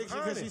to you contradiction?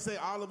 Because she honest- say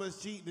all of us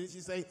cheat. Then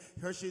she say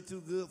her shit too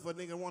good for a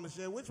nigga want to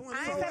share. Which one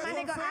I is ain't it? say my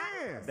nigga.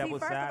 saying. That See,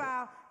 was first sad. of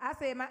all, I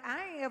said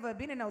I ain't ever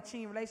been in no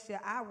cheating relationship.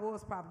 I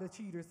was probably a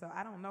cheater, so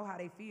I don't know how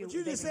they feel. But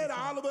you if they just been said in a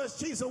all of us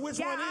cheat. So which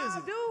Y'all one is all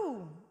it?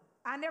 do.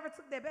 I never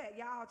took that back.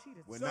 Y'all all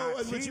cheaters. We're So, not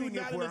but you cheating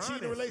not if in we're a cheating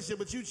honest. relationship,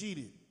 but you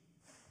cheated.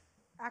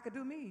 I could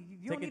do me.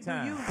 You Take don't need your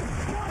to do time. you.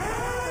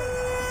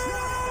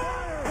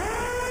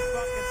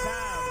 Fucking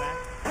time, man.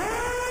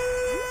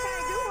 You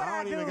can't do what I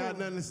I don't do. even got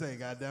nothing to say,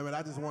 goddammit.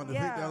 I just wanted to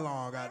pick Yeah. that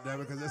long, goddammit,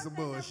 because that's some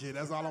bullshit.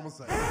 That's all I'm gonna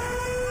say.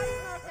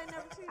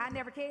 I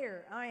never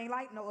cared. I ain't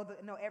like no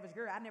average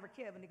girl. I never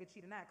care if a nigga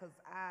cheat or not, cause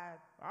I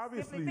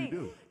Obviously simply you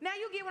think. do. Now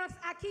you get what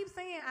I keep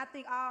saying. I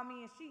think all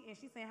men cheat, and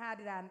she's saying how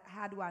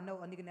do I know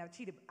a nigga never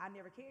cheated? I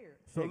never cared.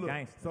 So Hey, look,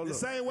 gangster. so The look.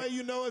 same way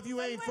you know if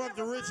you ain't fucked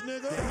a rich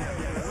nigga. The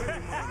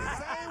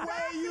same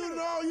way you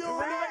know you don't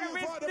know you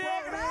Rich fucked a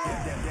nigga. broke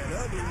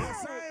nigga.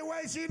 The same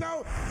way she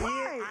know,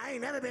 yeah, I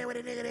ain't never been with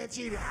a nigga that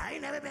cheated. I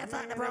ain't never been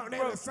fucking a broke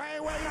nigga. The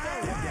same way you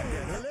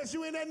know. Unless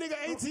you in that nigga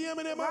ATM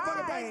in that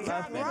motherfucking bank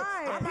account, nigga.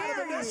 right, I'm not even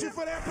period. that shit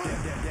for that pussy.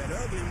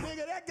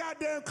 Nigga, that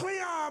goddamn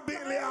Cleon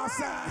Bentley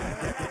outside.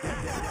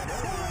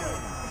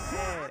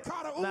 I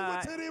caught an Uber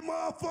Nah. to this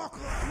motherfucker.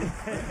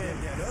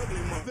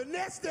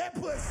 Finesse that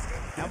pussy.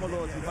 I'm a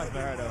little too much for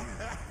her, though.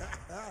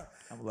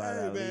 I'm a lot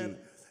Hey of man,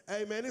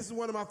 hey man, this is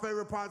one of my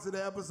favorite parts of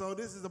the episode.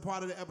 This is the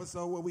part of the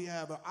episode where we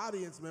have an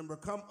audience member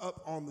come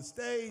up on the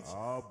stage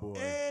Oh, boy.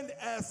 and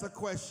ask a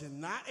question,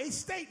 not a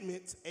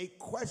statement, a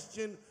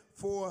question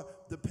for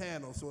the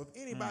panel. So if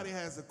anybody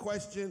has a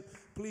question,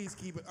 please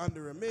keep it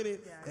under a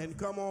minute and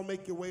come on,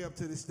 make your way up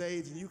to the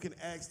stage and you can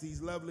ask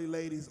these lovely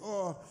ladies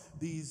or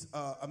these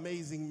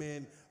amazing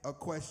men a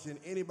question.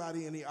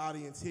 Anybody in the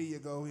audience, here you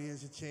go.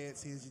 Here's your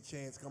chance. Here's your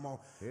chance. Come on.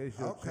 Here's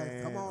your okay,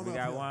 come chance. on We up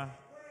got here. one.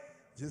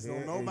 Just Here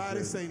don't is nobody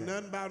your say chance.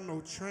 nothing about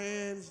no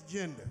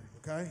transgender,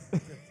 okay?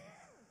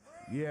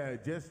 Yeah,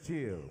 just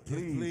chill.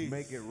 Please, please.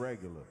 make it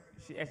regular.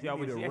 She asked You y'all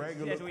need a she asked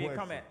regular where you come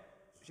question. at.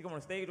 She come on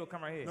the stage or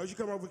come right here? No, you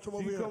come over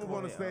You here. come up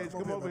on the stage.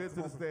 Come over here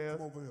baby. to the stairs.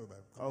 Come over here,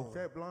 baby. Come Oh, over.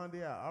 check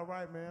Blondie out. All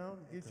right, man.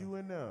 Get you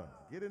in there.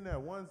 Get in there.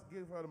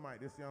 Give her the mic.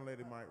 This young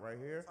lady mic right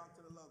here.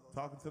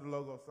 Talking to the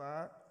logo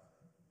side.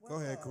 Go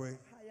ahead, Queen.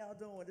 How y'all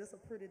doing? This is a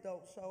pretty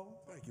dope show.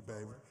 Thank you,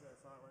 baby.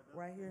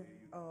 Right here.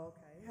 Oh,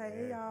 okay.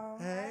 Hey, y'all.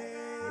 Hey.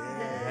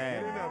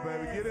 Get in there,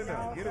 baby. Get in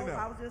there. Get in I there.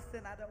 was just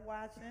sitting out there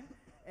watching.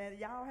 and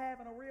y'all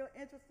having a real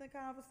interesting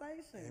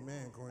conversation.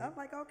 Amen, Queen. I'm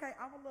like, okay,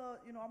 I'm a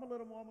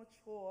little more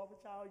mature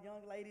with y'all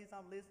young ladies.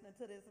 I'm listening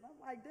to this, and I'm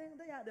like, damn,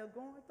 they out there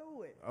going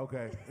through it.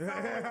 Okay.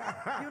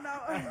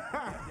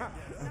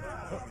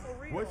 So, for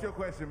real. What's your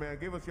question, man?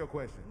 Give us your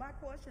question. My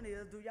question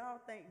is, do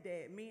y'all think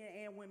that men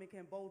and women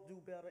can both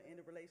do better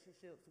in the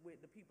relationships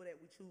with the people that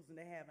we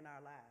choosing to have in our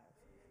lives?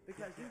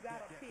 Because you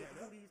gotta pick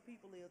who these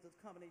people is that's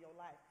coming in your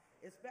life,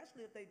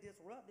 especially if they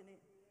disrupting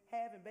it.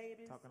 Having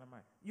babies,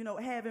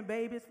 having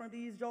babies from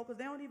these jokers,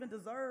 they don't even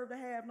deserve to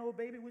have no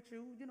baby with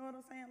you. You know what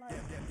I'm saying? Like,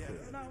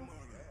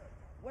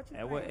 what you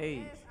At think? what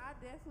age? Yes, I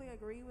definitely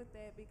agree with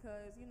that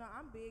because,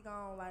 I'm big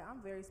on, I'm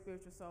very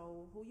spiritual,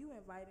 so who you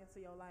invite into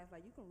your life,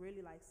 you can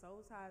really,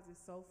 soul ties is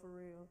so for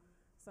real.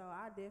 So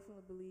I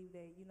definitely believe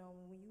that,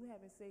 when you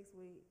having sex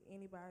with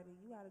anybody,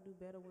 you got to do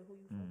better with who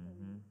you fucking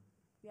with.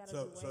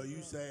 So you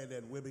saying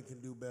that women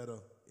can do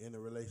better in a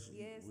relationship?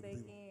 Yes, with they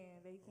people? can.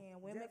 They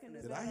can. Women can do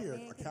Did better. I hear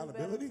Men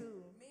accountability? Can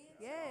do better too.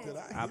 Yes.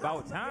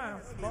 About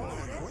time.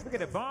 Look at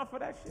the bond for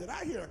that shit. Did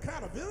I hear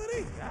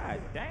accountability?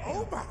 God damn.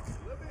 Oh my.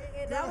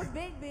 That was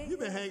big. You've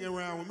been hanging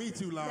around with me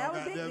too long. That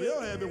was Goddamn. big. You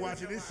have been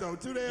watching this show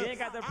too damn. You ain't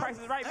got the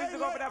prices right. We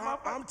go over that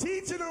motherfucker. I'm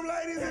teaching them,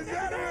 ladies and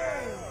gentlemen.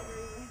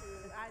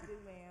 I do,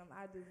 ma'am.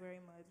 I do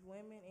very much.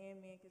 Women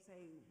and men can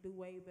do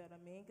way better.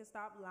 Men can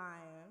stop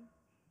lying,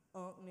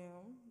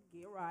 them,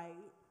 get right.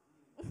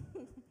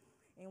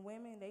 And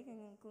women, they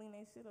can clean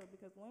their shit up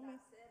because women.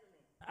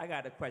 I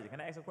got a question.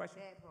 Can I ask a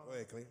question? Go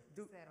ahead, Clean.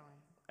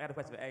 I got a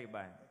question for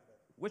everybody.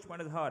 Which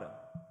one is harder?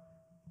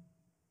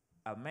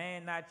 A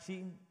man not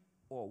cheating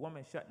or a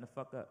woman shutting the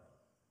fuck up?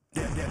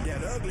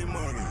 That ugly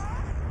money.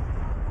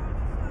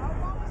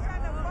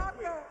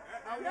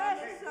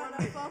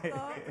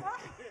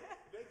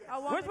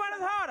 Which one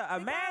is harder? A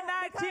man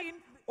not cheating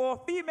or a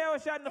female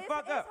shutting the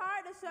fuck up? It's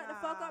hard to shut the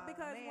fuck up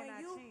because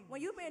when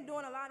you've been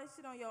doing a lot of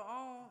shit on your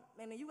own,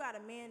 and then you got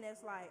a man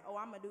that's like, oh,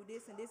 I'm gonna do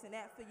this and this and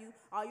that for you.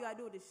 All you gotta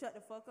do is just shut the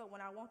fuck up when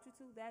I want you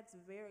to. That's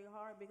very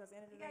hard because at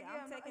the end of the day,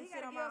 I'm taking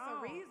shit on my own. He gotta give us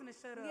a reason to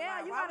shut up.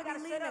 Yeah, you gotta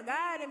be leading a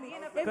guide in me.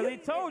 Because he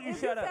told you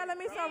shut up. If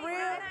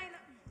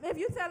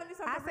you telling me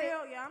something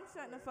real, yeah, I'm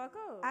shutting the fuck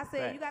up. I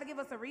said, you got to give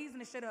us a reason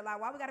to shut up. Like,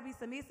 why we got to be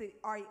submissive?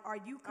 Are you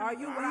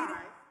leading?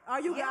 Are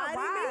you guiding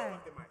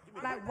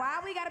me? Like, why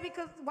we got to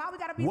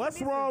be What's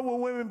submissive? wrong with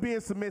women being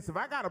submissive?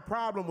 I got a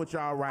problem with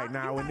y'all right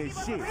now in this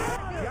shit.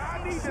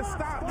 Y'all need to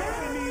stop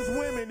making these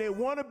women that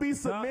want to be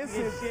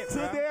submissive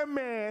to their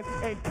man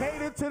and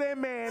cater to their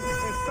man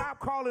and stop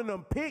calling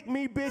them pick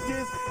me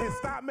bitches and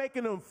stop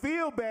making them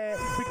feel bad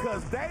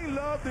because they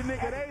love the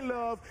nigga they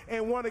love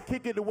and want to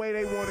kick it the way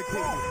they want to kick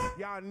it.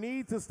 Y'all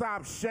need to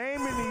stop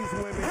shaming these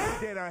women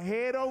that are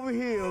head over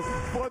heels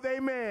for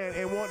their man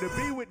and want to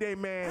be with their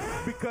man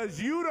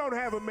because you don't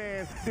have a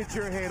man that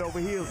you're head over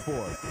heels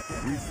for.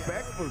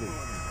 Respectfully.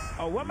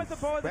 A woman's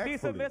supposed to be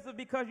submissive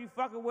because you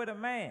fucking with a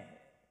man.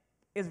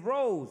 It's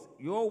roles.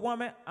 You're a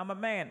woman, I'm a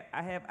man.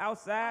 I have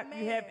outside,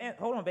 you have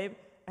hold on, baby.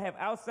 I have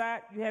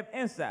outside, you have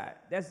inside.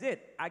 That's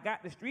it. I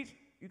got the streets,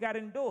 you got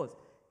indoors.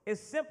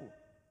 It's simple.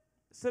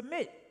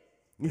 Submit.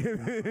 You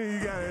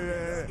got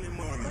it.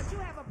 But you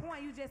have a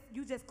point.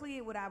 You just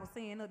cleared what I was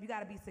saying. Look, you got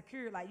to be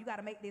secure. Like, you got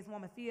to make this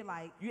woman feel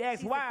like. You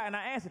asked why, and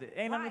I answered it.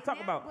 Ain't nothing to talk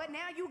about. But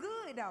now you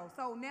good though.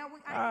 So now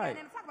I ain't got nothing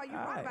to talk about. You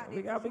right about this.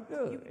 We gotta be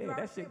good. Yeah,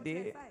 that shit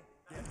did.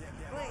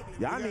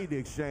 Y'all need to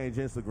exchange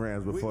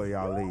Instagrams before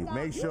y'all leave.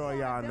 Make sure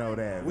y'all know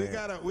that. We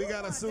got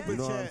a super chat. You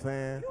know what I'm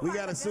saying? We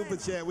got a super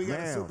chat. We got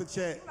a super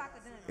chat.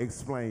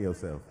 Explain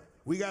yourself.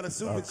 We got a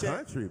super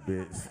chat. Country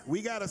bitch.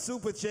 We got a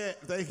super chat.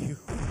 Thank you.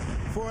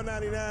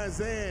 $4.99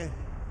 saying,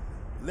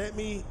 let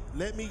me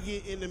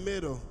get in the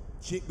middle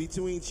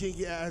between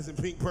chinky eyes and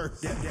pink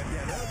purse.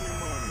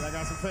 I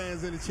got some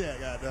fans in the chat,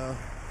 goddamn.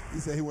 He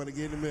said he want to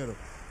get in the middle.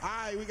 All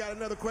right, we got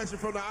another question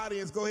from the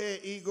audience. Go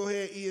ahead, E. Go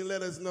ahead, E, and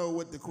let us know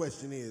what the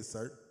question is,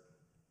 sir.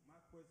 My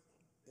question.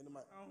 In the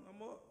mic.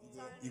 I'm up.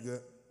 You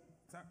good?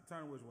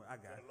 Turn which way? I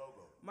got it.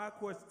 My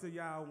question to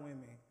y'all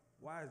women: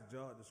 why is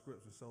job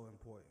description so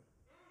important?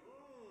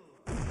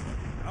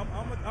 I'm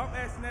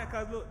asking that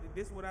because look,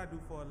 this is what I do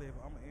for a living.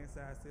 I'm an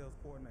inside sales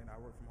coordinator. I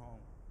work from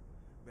home,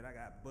 but I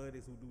got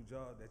buddies who do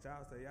jobs that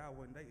y'all say y'all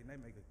wouldn't date, and they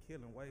make a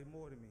killing way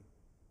more than me.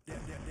 So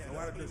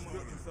why the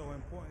description so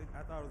important?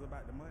 I thought it was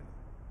about the money.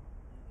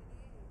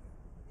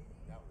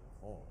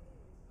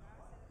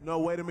 No,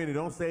 wait a minute.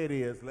 Don't say it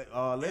is. Let's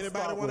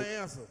Anybody want to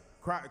answer?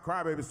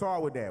 Crybaby,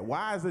 start with that.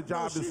 Why is a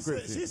job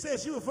description? She said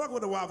she would fuck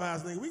with the Waffle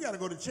House nigga. We got to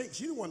go to Chink.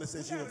 She the one that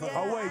said she would fuck.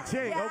 Oh wait,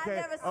 Chink. Yeah, Okay,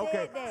 I never said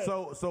okay. that.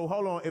 So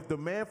hold on. If the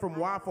man from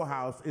Waffle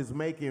House is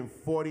making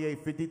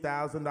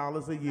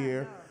 $50,000 a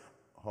year,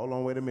 hold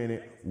on. Wait a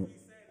minute.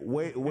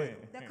 Wait.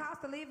 The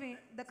cost of living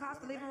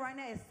right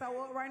now is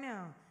so up right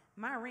now.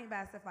 My rent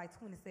by itself like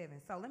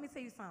 $27. So let me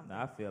tell you something.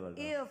 Nah, I feel it.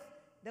 If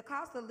the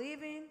cost of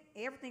living,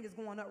 everything is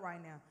going up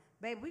right now,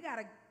 baby, we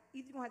gotta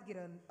either you're gonna have to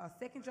get a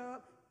second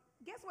job.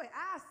 Guess what?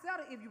 I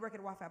settle if you work at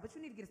a Waffle House, but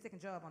you need to get a second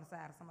job on the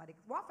side of somebody.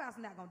 Waffle House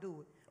is not gonna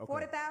do it.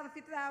 Okay. $40,000,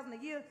 $50,000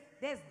 a year,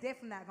 that's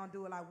definitely not gonna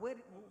do it. Like what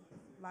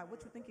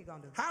you think you're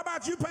gonna do? How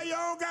about you pay your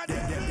own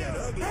goddamn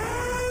bill?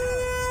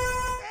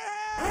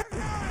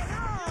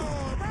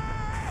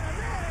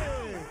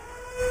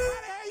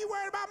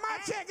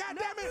 Check,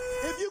 goddammit.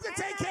 If you can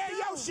take care of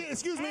your shit,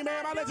 excuse me,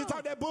 ma'am, I'll let you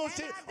talk that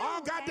bullshit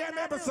all goddamn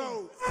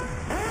episodes.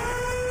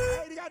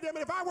 Hey,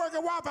 goddammit, if I work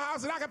at Waffle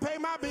House and I can pay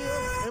my bills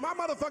and my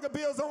motherfucking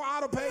bills on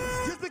auto pay,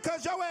 just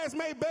because your ass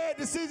made bad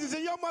decisions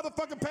in your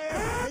motherfucking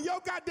past and your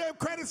goddamn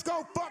credit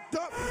score fucked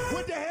up,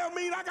 what the hell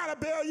mean I gotta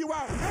bail you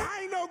out?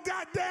 I ain't no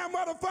goddamn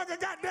motherfucker,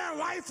 goddamn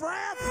life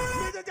rap.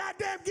 Nigga,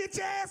 goddamn, get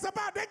your ass up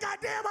out that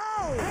goddamn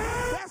hole.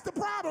 That's the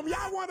problem.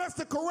 Y'all want us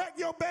to correct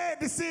your bad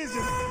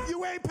decisions.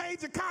 You ain't paid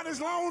your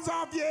college loans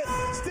off yet,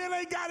 still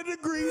ain't got a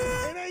degree,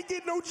 and ain't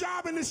getting no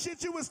job in the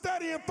shit you was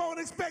studying for, and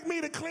expect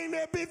me to clean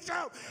that bitch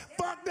out.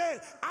 Fuck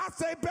that. I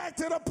say back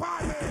to the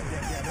pot,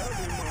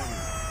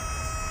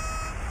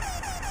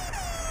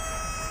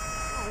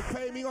 Don't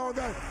pay me all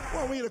that.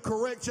 Want me to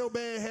correct your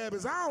bad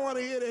habits. I don't want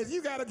to hear this.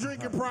 You got a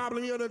drinking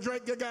problem, you done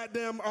drink your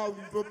goddamn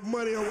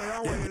money away.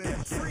 I don't want to hear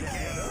that.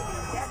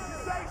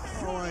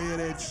 I don't want to hear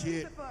that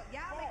shit.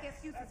 Y'all make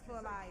excuses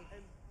for like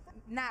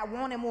not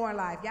wanting more in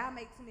life. Y'all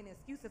make too many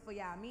excuses for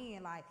y'all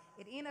men. Like,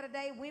 at the end of the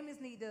day, women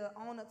need to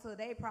own up to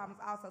their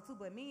problems also too.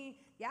 But men,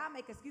 y'all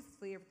make excuses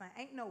for everything.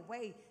 Ain't no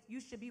way you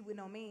should be with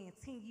no man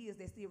 10 years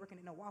that's still working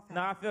in no Waffle House.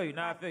 No, I feel you.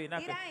 No, I feel you. It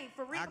ain't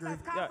for real. Because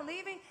cost of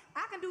living,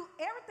 I can do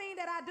everything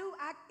that I do.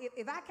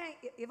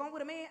 If I'm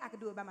with a man, I can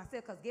do it by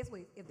myself. Because guess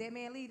what? If that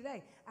man leave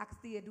today, I can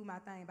still do my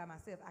thing by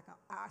myself.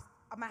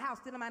 My house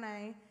still in my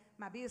name.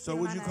 My business. So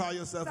would you call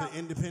yourself an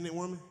independent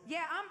woman?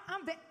 Yeah,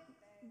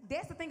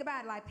 that's the thing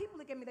about it. Like, people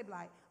look at me, they be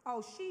like,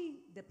 oh, she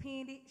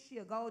dependent, she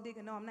a gold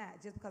digger. No, I'm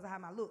not, just because I have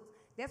my looks.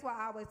 That's why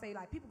I always say,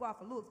 like, people go off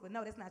for looks, but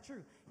no, that's not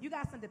true. You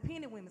got some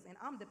dependent women, and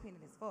I'm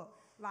dependent as fuck.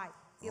 Like,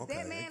 if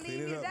that man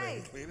leave me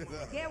today,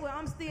 yeah, well,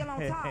 I'm still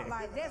on top.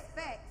 Like, that's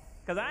facts.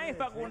 Because I ain't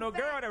fucking with no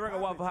girl that work at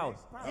Waffle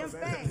House. Them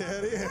facts.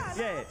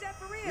 Yeah.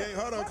 Yeah,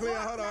 hold on, Cleon,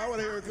 hold on. I want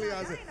to hear what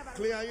Cleon say.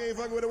 Cleon, you ain't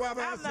fucking with the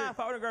Waffle House? I'm not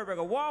fucking with a girl that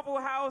work at Waffle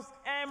House,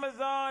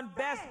 Amazon,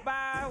 Best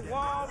Buy,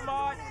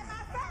 Walmart.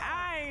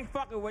 I ain't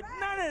fucking with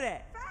none of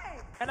that.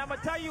 And I'm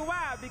going to tell you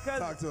why.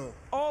 Because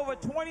over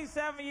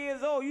 27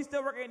 years old, you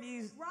still working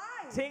these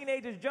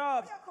teenagers'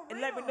 jobs,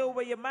 and let me know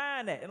where your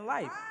mind at in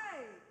life.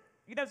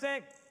 You know what I'm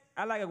saying?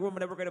 I like a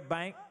woman that work at a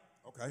bank.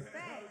 Okay.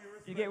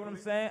 You get what I'm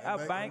saying? A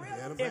bank.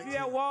 If you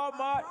at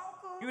Walmart,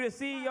 you the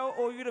CEO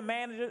or you the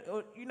manager,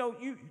 or you know,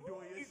 you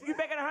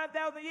making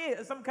 $100,000 a year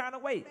in some kind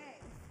of way.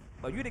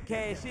 Or you the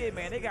cashier,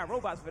 man. They got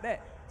robots for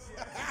that.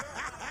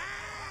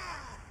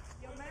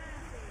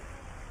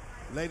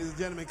 Ladies and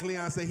gentlemen,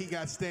 Cleon say he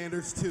got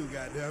standards too,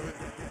 goddammit.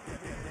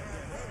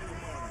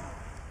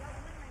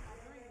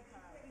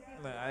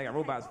 I got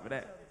robots for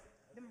that.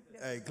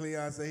 Hey,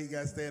 Cleon say he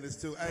got standards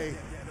too. Hey,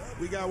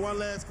 we got one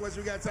last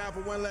question. We got time for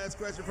one last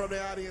question from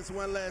the audience.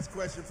 One last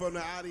question from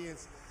the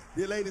audience.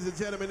 Dear ladies and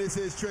gentlemen, this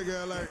is Trigger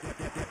Alert.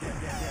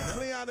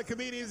 Cleon, the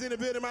comedian, is in the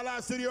building. My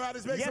live studio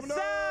audience, make some noise.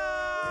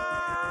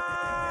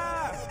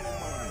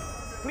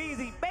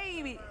 Pleasey,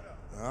 baby.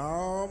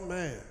 Oh,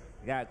 man.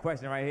 Got a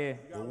question right here.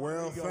 The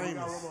world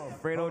famous.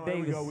 Fredo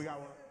Davis.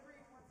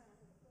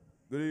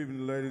 Good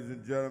evening, ladies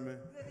and gentlemen.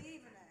 Good evening.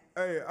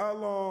 Hey, how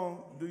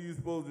long do you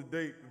supposed to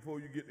date before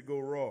you get to go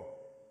raw?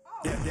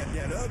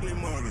 That ugly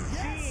money.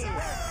 Yes,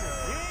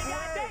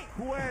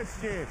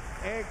 Question.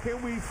 And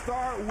can we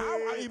start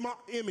with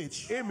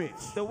Image?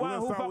 The one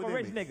who fuck with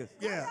rich niggas.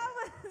 Yeah.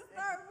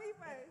 Start me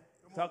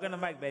first. Talk in the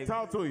mic, baby.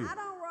 Talk to you. I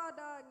don't raw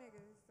dog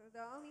niggas. So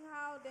the only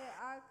how that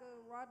I could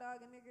raw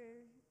dog a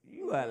nigga.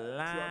 You a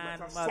lying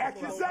motherfucker.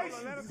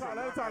 Accusations. Let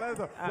her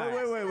talk.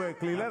 Wait,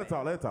 Clee. Let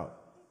her talk.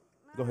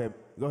 Go ahead.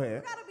 You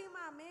gotta be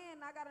my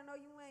man. I gotta know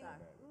you ain't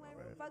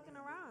fucking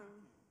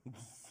around.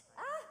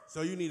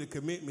 So you need a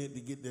commitment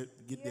to get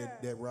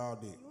that raw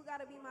dick. You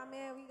gotta be my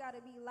man. We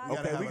gotta be like.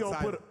 Okay, we gonna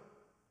put.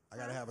 I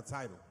gotta have a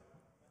title.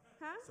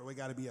 Huh? So it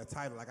gotta be a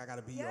title. Like I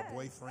gotta be your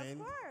boyfriend.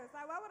 Of course.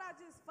 Like why would I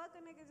just fuck a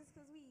nigga just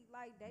cause we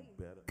like dating?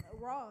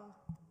 Raw.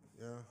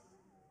 Yeah.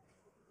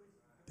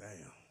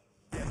 Damn.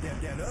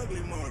 That ugly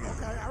money.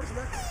 Okay,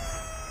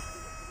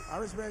 I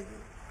respect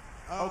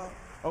it.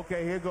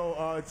 Okay, here go.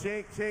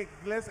 Chink,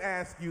 let's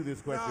ask you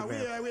this question,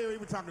 man. We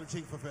were talking to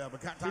Chink for forever.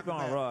 Keep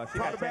on raw. Let's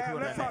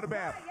talk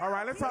about. All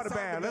right, let's talk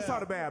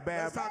about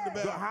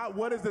Bab.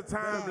 What is the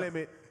time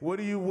limit? What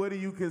do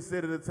you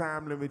consider the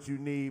time limit you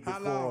need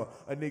before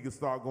a nigga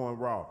start going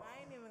raw?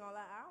 I ain't even gonna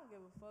lie. I don't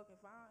give a fuck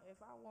if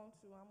I want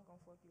to. I'm gonna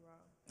fuck you raw.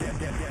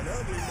 That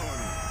ugly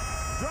money.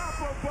 Drop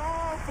a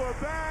bomb for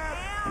Bab,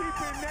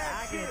 keeping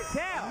that shit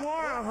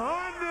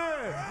 100.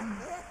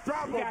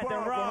 Drop a bomb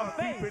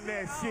for her, keeping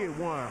that shit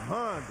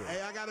 100.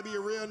 Hey, I gotta be a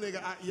real nigga,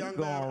 young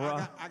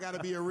Bab. I gotta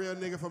be a real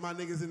nigga for my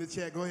niggas in the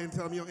chat. Go ahead and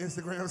tell them your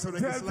Instagram so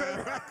they can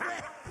slide.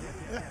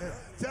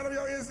 Tell them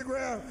your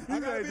Instagram. You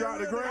gotta drop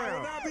the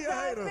ground. Not be a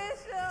hater.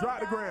 Drop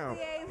the ground.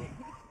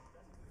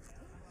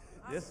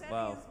 This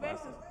wow.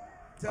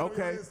 Tell them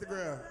your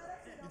Instagram.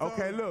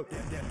 Okay, look.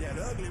 That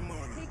ugly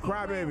money.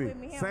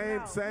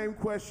 Crybaby. Same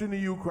question to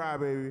you,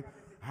 Crybaby.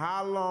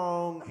 How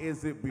long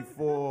is it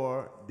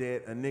before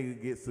that a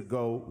nigga gets to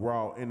go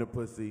raw in the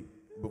pussy,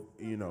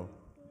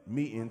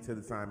 meeting to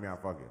the time y'all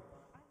fucking?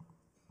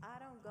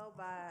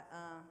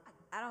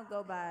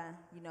 by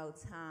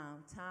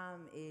time.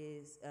 Time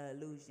is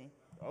illusion.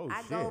 Oh,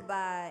 I go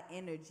by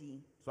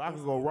energy. So I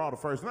can go raw the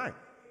first night.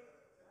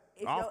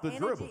 Off the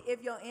dribble.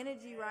 If your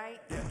energy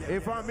right.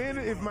 If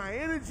my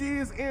energy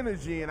is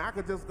energy, and I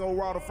could just go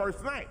raw the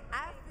first night.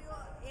 I feel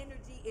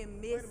energy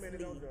in Miss Me.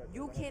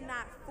 You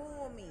cannot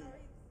fool me.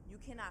 You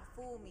cannot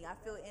fool me. I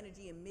feel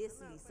energy in Miss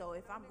Me. So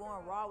if I'm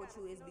going raw with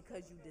you, it's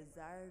because you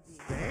deserve it.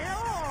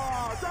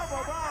 Damn! Drop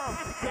a bomb.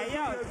 Hey,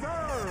 yo.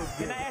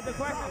 Can I ask a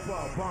question?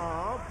 Drop a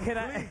bomb.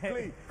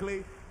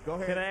 Clee, go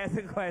ahead. Can I ask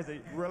a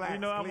question? Relax. You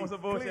know I'm on some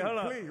bullshit. Clee, Hold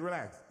on. Clee,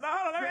 relax. No,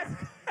 hold on. Let me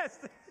ask a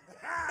question.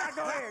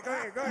 Go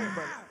ahead,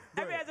 brother.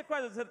 Let me ask a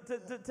question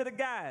to the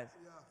guys.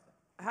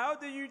 How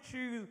do you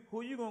choose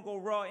who you gonna go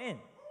raw in?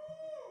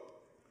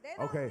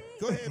 Okay.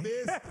 Go ahead,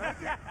 Biz.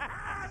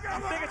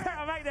 Nigga, turn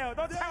my mic down.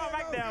 Don't turn my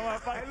mic down,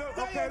 motherfucker. Hey, look,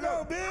 There you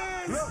go,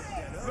 Biz.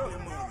 Look.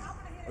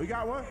 We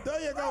got one?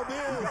 There you go,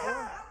 Biz.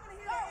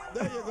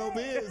 There you go,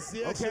 Biz.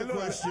 Yeah, Okay, look.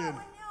 question.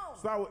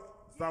 Start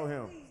with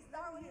him.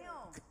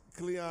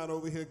 Cleon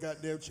over here,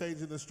 goddamn,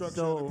 changing the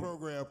structure of the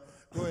program.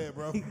 Go ahead,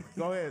 bro.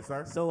 Go ahead,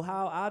 sir. So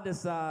how I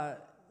decide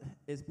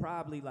is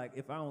probably like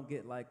if I don't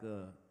get like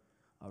a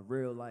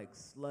real like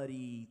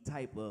slutty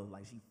type of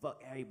like she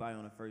fuck everybody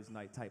on the first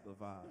night type of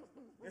vibe.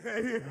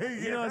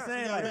 You know what I'm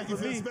saying? Like you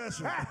for feel me,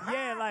 special.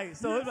 yeah, like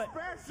so it's like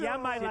yeah, I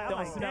might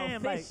like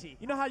damn, like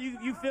you know how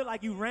you feel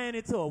like you ran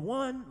into a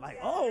one, like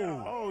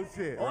oh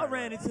shit, I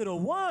ran into the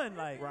one,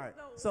 like right.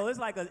 So it's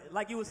like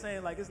you were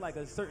saying, like it's like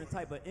a certain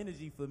type of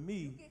energy for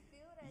me.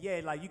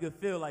 Yeah, like you could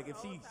feel like if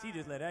she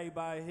just let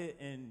everybody hit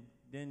and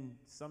then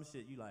some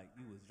shit you like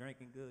you was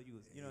drinking good,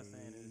 you know what I'm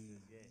saying? It's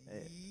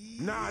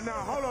just, Nah,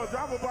 hold on,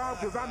 drop a bomb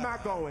because I'm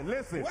not going.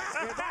 Listen, if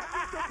I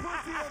get the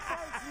pussy the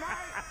first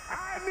night,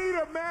 I need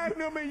a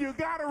Magnum and you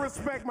gotta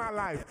respect my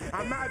life.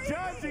 I'm not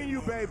judging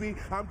you, baby.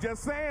 I'm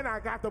just saying I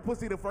got the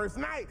pussy the first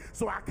night,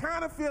 so I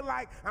kind of feel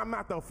like I'm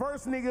not the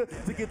first nigga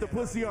to get the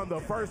pussy on the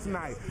first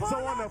night.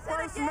 So on the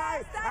first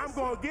night, I'm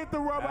gonna get the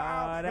rubber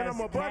out and I'm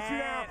gonna bust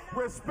you out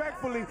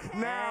respectfully.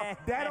 Now,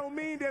 that don't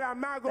mean that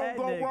I'm not gonna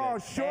go raw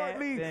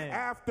shortly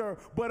after,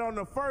 but on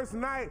the first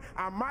night,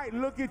 I might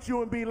look at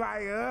you and be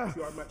like,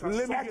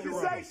 let me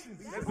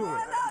accusations. Let's do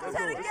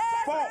it.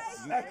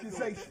 False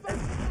accusations. It's a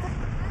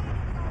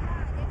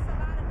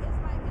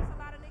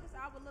lot of niggas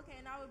I would look at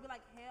and I would be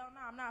like, hell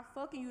no, I'm not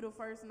fucking you the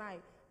first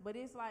night. But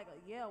it's like,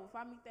 yeah, if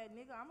I meet that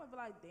nigga, I'm gonna be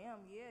like, damn,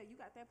 yeah, you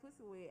got that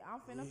pussy wet. I'm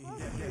finna fuck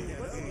you.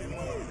 What you mean?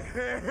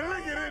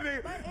 Look at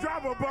this nigga.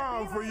 Drop a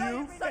bomb for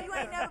you. So you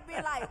ain't never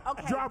been like,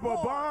 okay, drop a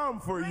bomb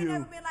for you. You ain't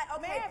never been like,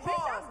 okay,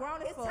 pause.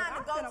 It's time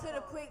to go to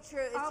the quick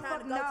trip. It's time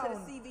to go to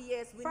the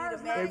CVS. We need a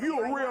Magnum. If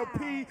you a real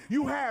P,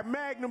 you have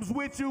Magnums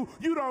with you.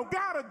 You don't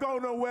gotta go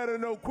nowhere to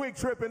no quick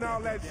trip and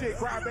all that shit,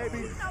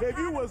 crybaby. If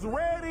you was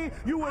ready,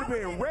 you would have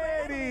been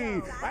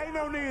ready. Ain't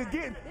no nigga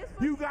getting.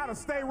 You gotta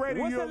stay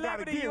ready. You don't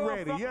gotta get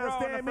ready. You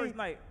understand me?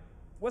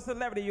 What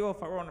celebrity you'll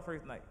fuck raw on the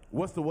first night?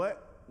 What's the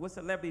what? What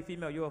celebrity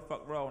female you'll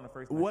fuck raw on the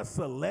first night? What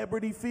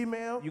celebrity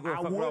female? You I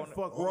would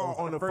fuck raw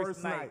on the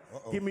first night.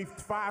 Give me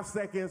 5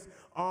 seconds.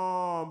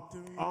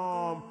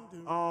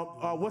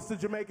 What's the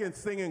Jamaican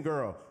singing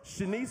girl?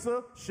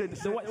 Shanisa?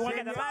 The one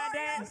got the line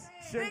dance?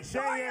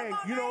 Cheyenne.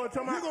 You know what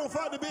I'm talking about? You gonna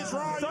fuck the bitch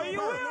raw? So you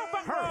will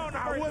fuck raw on the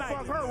first night? I would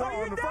fuck her raw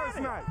on the first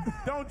night.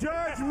 Don't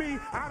judge me.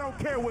 I don't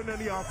care what none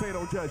of y'all say.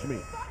 Don't judge me.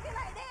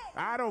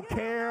 I don't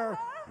care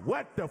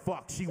what the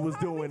fuck she was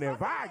doing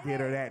if I get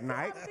her that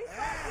night.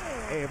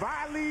 If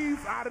I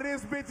leave out of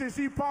this bitch and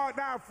she parked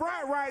out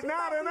front right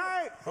now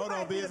tonight. Hold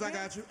on, Biz, I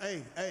got you.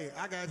 Hey,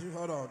 I got you.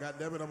 Hold on,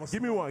 goddamn it, I'm gonna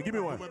give me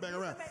one. Put my back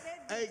around.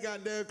 Hey,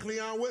 goddamn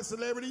Cleon, what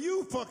celebrity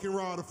you fucking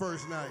raw the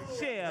first night?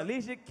 Shit,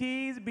 Alicia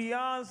Keys,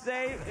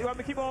 Beyonce. You want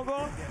me to keep on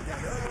going?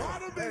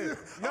 Hey,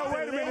 no,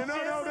 wait a minute.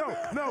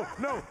 No.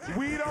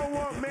 We don't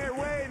want married.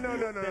 Wait, no.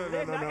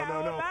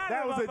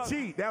 That was a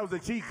cheat. That was a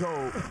cheat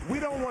code. We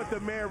don't want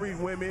the married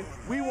women.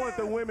 We want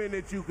the women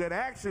that you could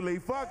actually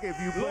fuck if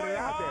you put it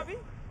out there.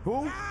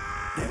 Who? Roy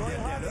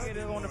Harvey get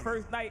it on the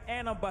first night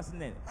and I'm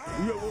busting in it.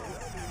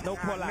 No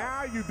pull out.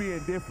 Now you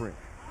being different.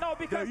 No,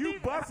 because you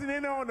busting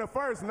in there on the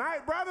first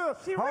night, brother?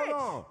 Hold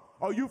on.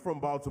 Oh, you from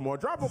Baltimore.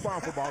 Drop a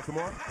bomb for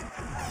Baltimore.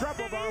 Drop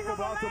a bomb for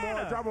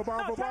Baltimore. Drop a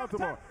bomb for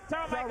Baltimore.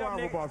 Turn my mic up,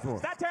 nigga.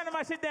 Stop turning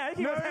my shit down. You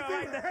keep turning my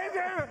mic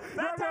down.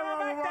 Stop turning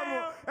my mic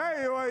down.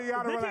 Hey, well, you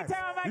gotta relax.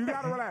 You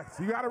gotta relax.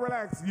 You gotta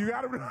relax. You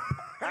gotta relax.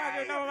 I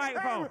got no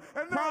microphone.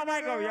 Turn my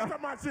mic up, yo. I'm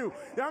talking about you.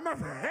 I'm not.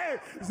 Hey.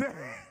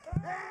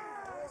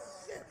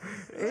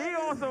 He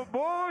on some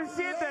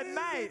bullshit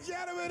tonight. Ladies and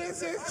gentlemen,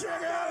 this is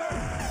Trigger.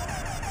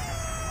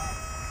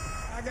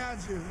 I got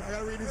you. I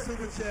gotta read the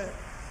super chat.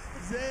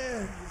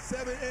 Zan,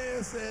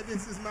 7A said,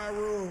 this is my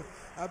rule.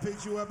 I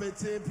picked you up at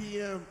 10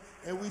 p.m.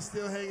 and we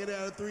still hanging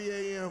out at 3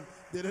 a.m.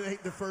 Then it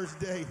ain't the first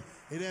day.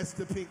 And that's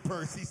the pink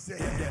purse, he said.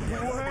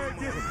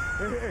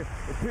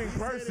 Pink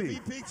Percy. He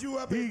picked you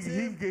up at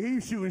 10.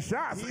 He's shooting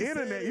shots.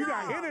 Internet. You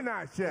got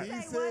internet shots.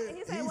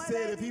 He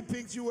said if he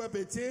picked you up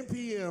at 10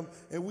 p.m.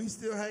 and we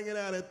still hanging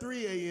out at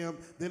 3 a.m.,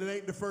 then it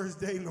ain't the first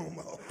day no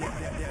more.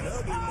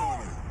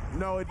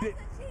 No, it did.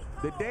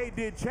 The day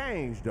did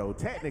change though,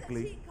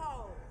 technically.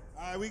 All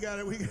right, we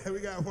got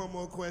one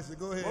more question.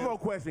 Go ahead. One more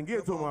question. Give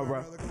it to him, my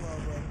brother. Come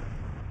on, bro.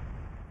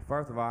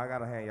 First of all, I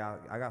gotta hand y'all.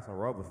 I got some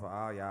rubbers for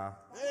all y'all.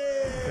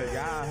 Hey.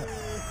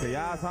 Cause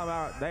y'all talking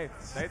about they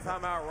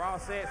talking about raw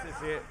sex and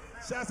shit.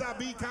 Shouts out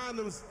B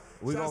Condoms.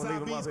 We Shouts gonna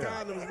out leave B's them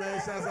up here. Condoms,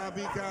 man. Shouts out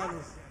B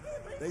Condoms.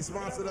 They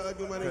sponsor the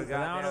Ugly Money.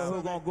 I don't know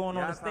who's gonna go on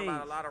the Y'all stage. talking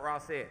about a lot of raw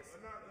sex.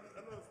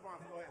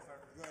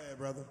 Go ahead,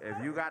 brother.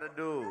 If you got a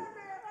dude,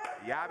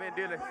 y'all been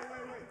dealing.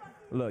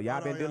 Look,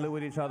 y'all been dealing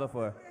with each other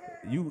for.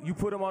 You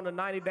put him on the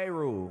 90-day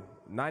rule.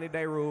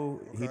 90-day rule.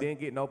 He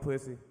didn't get no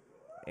pussy,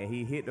 and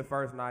he hit the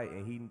first night,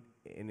 and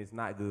it's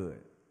not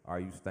good. Are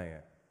you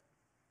staying?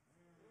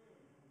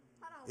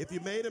 If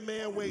you made a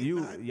man wait,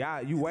 You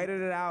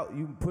waited it out.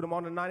 You put him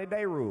on the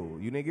 90-day rule.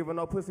 You didn't give him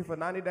no pussy for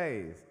 90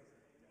 days,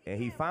 and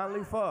he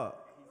finally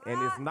fucked, and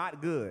it's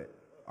not good.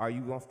 Are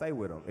you gonna stay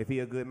with him if he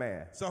a good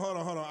man? So hold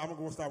on. I'm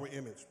gonna start with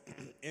Image.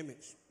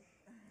 Image.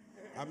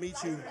 I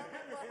meet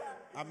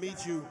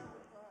you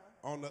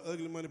on the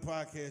Ugly Money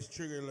Podcast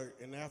Trigger Alert,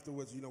 and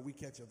afterwards, we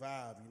catch a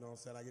vibe. You know what I'm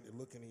saying? I get to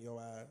looking in your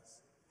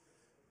eyes,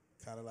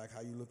 kind of like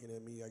how you looking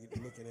at me. I get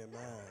to looking at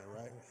mine,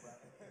 right?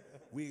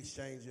 We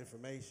exchange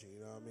information.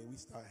 You know what I mean? We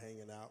start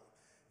hanging out,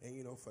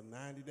 and for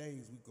 90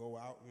 days we go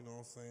out. You know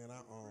what I'm saying?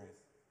 I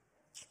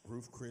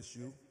Roof Chris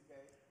you.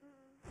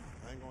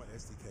 I ain't going to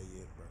SDK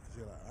yet, bro. Cause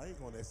you're like, I ain't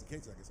going to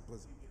SDK till I get some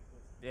pussy.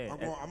 Yeah, I'm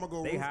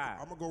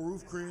gonna go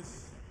Roof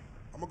Chris.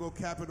 I'm gonna go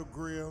Capitol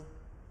Grill.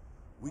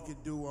 We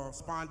could do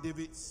Spawn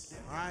Divots.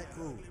 All right,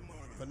 cool.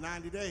 For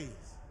 90 days.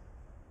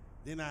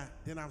 Then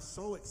I'm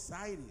so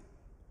excited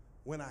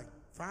when I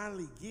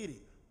finally get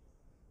it.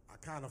 I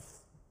kind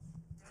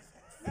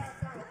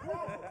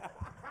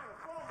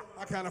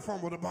of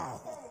fumble the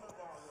ball.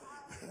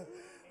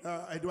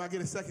 Do I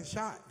get a second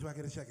shot? Do I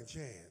get a second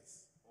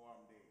chance?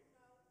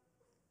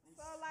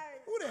 So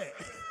like, Who that?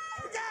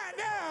 God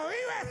damn,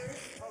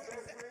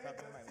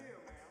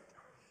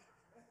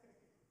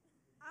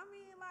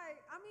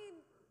 I mean,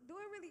 do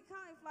it really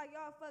count if like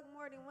y'all fuck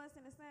more than once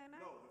in the same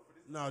night?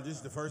 No, this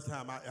is the first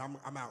time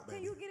I'm out, baby.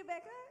 Can you get it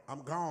back up?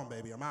 I'm gone,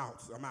 baby. I'm out.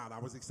 I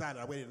was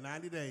excited. I waited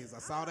 90 days. I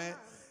saw that,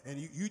 and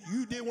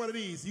you did one of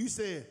these. You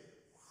said,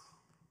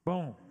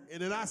 boom.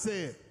 And then I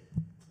said,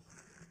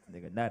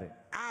 nigga, nutty.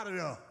 Out of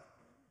there.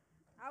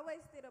 I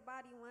wasted a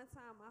body one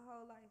time my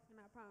whole life, and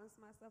I promised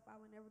myself I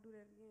would never do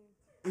that again.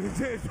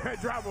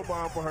 Drop a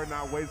bomb for her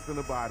not wasting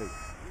the body.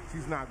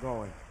 She's not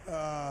going.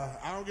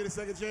 I don't get a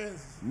second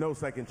chance? No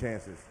second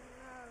chances.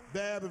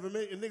 Bab, if a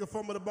nigga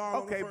fumble the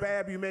ball. Okay,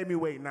 Bab, you made me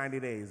wait 90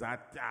 days. I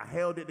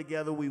held it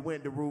together. We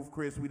went to Roof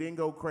Chris. We didn't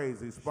go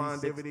crazy.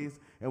 Spondivities,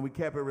 and we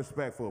kept it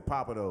respectful.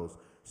 Papa those.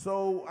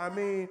 So, I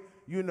mean,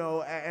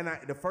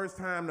 the first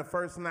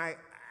night,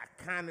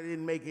 I kind of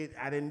didn't make it.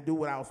 I didn't do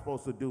what I was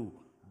supposed to do.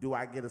 Do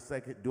I get a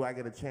second? Do I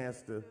get a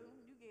chance to?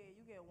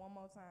 You get one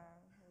more time.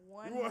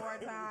 One more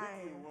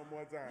time. One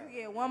more time. You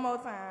get one more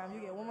time.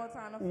 You get one more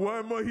time.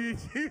 One more. He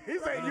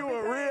said you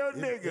a real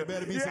nigga. It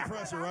better be some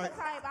pressure, right?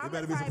 I'm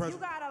the type, you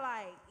gotta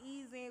like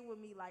ease in with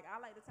me. Like I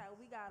like the type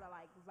we gotta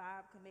like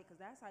vibe connect, cause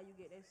that's how you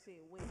get that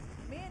shit wet.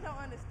 Men don't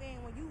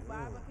understand when you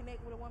vibe and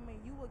connect with a woman,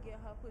 you will get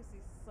her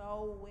pussy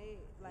so wet.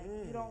 Like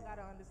you don't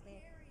gotta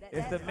understand.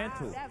 It's the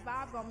mental. That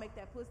vibe gonna make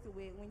that pussy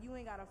wet. When you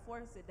ain't gotta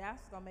force it,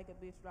 that's gonna make a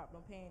bitch drop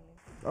them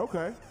panties.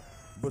 Okay.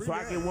 But so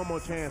I get one more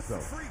chance though.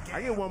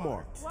 I get one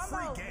more. One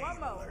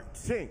more.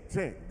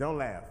 Chink, don't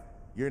laugh.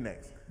 You're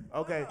next.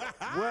 Okay.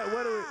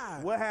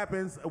 What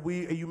happens?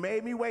 You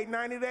made me wait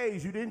 90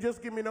 days. You didn't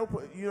just give me no.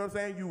 You know what I'm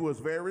saying? You was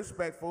very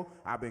respectful.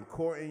 I've been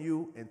courting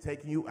you and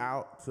taking you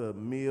out to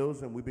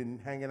meals, and we've been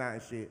hanging out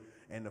and shit.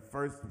 And the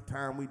first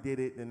time we did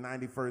it, the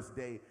 91st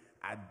day,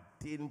 I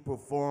didn't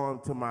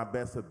perform to my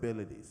best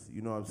abilities.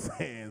 You know what I'm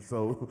saying?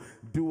 So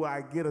do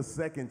I get a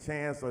second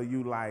chance, or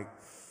you like,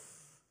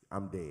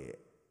 I'm dead?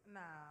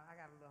 I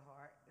got a little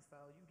heart, so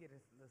you get a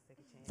little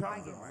second chance.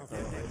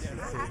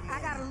 I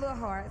got a little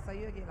heart, so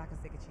you'll get like a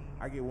second chance.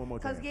 I get one more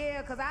chance.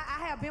 Cause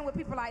I have been with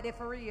people like that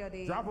for real.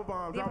 Drop a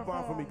bomb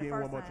for me getting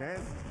one more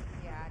chance.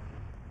 Yeah, I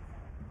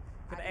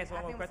did. Can I ask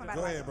one more question?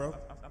 Go ahead, bro.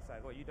 I'm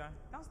sorry. Go ahead. You done?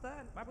 Don't stun.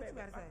 My What bad. you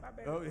gotta say? My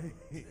bad. Oh, Wait,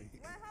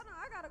 hold on.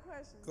 I got a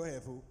question. Go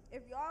ahead, fool.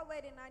 If y'all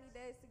waited 90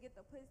 days to get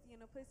the pussy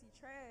and the pussy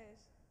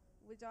trash,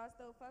 would y'all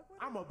still fuck with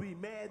it? I'm gonna be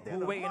mad that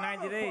Who waiting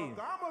 90 days?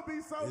 I'm gonna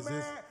be so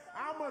mad.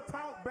 I'm gonna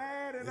talk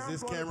bad, and Is I'm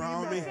this gonna camera be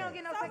on mad. me? She don't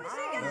get no second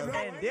chance.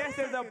 And this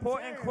is an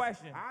important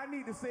question. I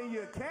need to send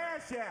you a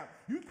cash app.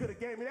 You could have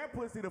gave me that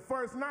pussy the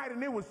first night,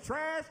 and it was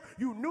trash.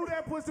 You knew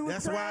that pussy was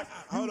That's trash.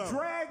 why. Hold You on.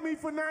 dragged me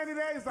for 90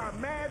 days.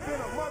 I'm mad than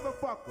a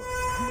motherfucker.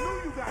 You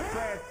knew you got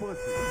trash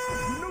pussy.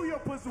 You knew your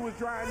pussy was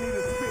dry and needed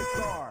a spit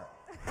card.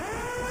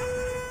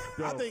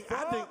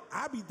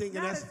 I be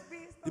thinking that's,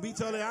 to be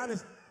totally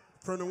honest,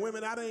 from the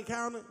women I done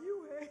encountered,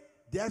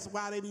 that's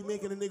why they be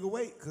making a nigga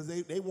wait, because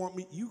they want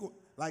me,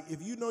 like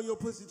if you know your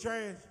pussy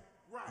trash,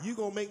 you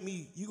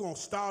gonna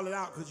stall it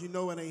out because you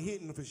know it ain't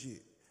hitting for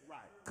shit. Right.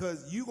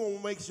 Because you gonna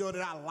make sure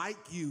that I like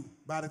you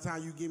by the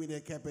time you give me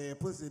that cap ass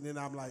pussy, and then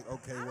I'm like,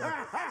 okay, well,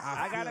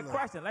 I got a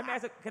question. Let me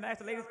ask. Can I ask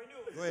the ladies?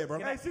 Go ahead, bro.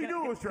 Can I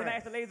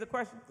ask the ladies a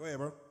question? Go ahead,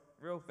 bro.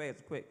 Real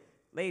fast, quick.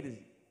 Ladies,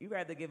 you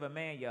rather give a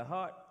man your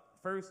heart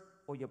first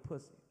or your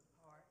pussy?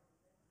 Heart.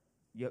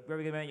 You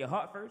rather give a man your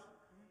heart first?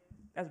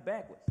 That's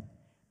backwards.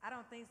 I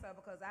don't think so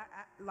because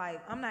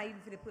I'm not even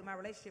finna put my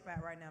relationship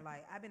out right now.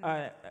 Like I've been,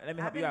 let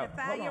me help I've been you in out.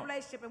 a 5-year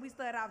relationship and we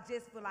started off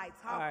just for like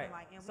talking,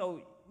 Right. and So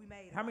we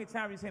made it. how many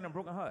times you seen a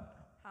broken heart?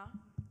 Huh?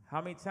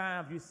 How many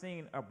times you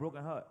seen a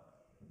broken heart?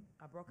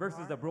 A broken versus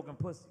heart? a broken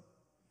pussy?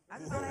 I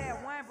just only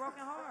had one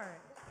broken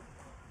heart.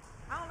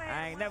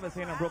 I ain't never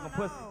seen a broken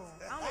pussy.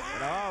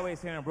 But I always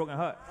seen a broken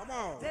heart. Come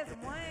on. Just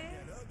one.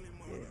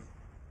 Yeah.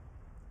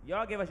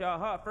 Y'all give us y'all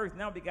heart first.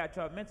 Now we got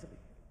y'all mentally.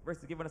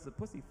 Versus giving us a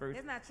pussy first.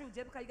 That's not true.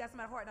 Just because you got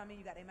somebody's heart don't mean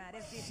you got their mind.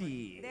 That's different.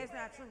 Shit. That's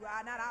not true.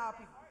 Not all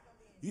people.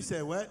 You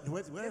said what?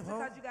 What? Just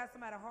because you got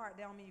somebody's heart,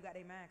 that don't mean you got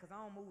their mind. Cause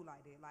I don't move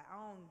like that. Like I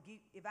don't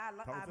give. If I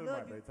love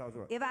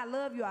you, if I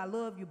love you, I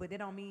love you. But that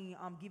don't mean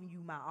I'm giving you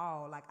my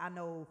all. Like I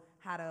know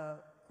how to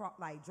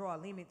draw a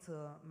limit to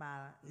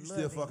my. You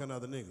still fucking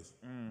other niggas.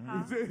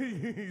 Huh?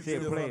 You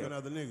still fucking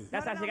other niggas.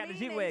 That's how she got the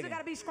G-Wagon. You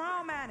gotta be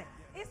strong-minded.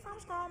 It's some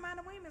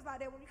strong-minded women like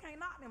that. When you can't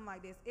knock them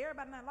like this.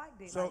 Everybody not like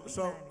that.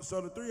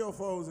 So the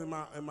 304s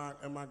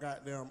in my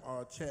goddamn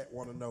chat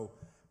want to know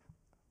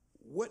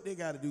what they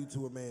got to do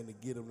to a man to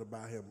get him to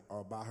buy him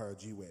or buy her a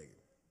G-Wagon.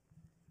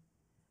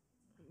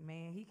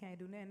 Man, he can't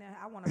do nothing now.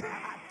 I want to.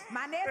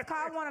 My next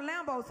car, I want a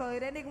Lambo. So if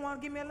that nigga want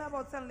to give me a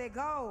Lambo, tell him let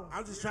go.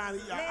 I'm just trying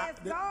to.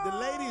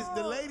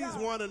 The ladies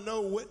want to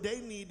know what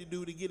they need to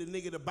do to get a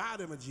nigga to buy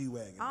them a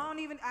G-Wagon.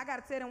 I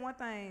gotta tell them one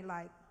thing.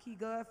 Like keep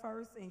God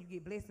first, and you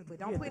get blessings. But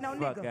don't Get put the no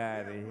fuck nigga.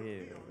 out of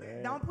here,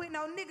 man. Don't put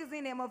no niggas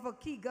in there,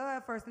 motherfucker. Keep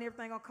God first, and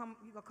everything gonna come.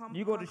 You gonna come.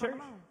 You go to church?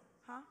 Along.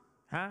 Huh?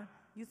 Huh?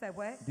 You say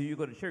what? Do you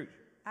go to church?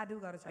 I do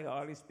go to church. I got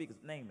all these speakers.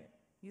 Name it.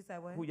 You say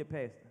what? Who your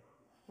pastor?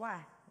 Why?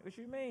 What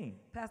you mean?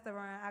 Pastor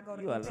Ryan, I go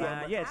to You a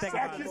lying. Yeah, think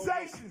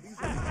Accusations.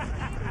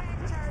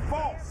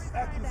 False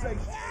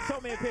accusations.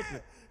 Show me a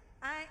picture.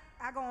 I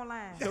go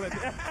online. Show me a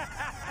picture.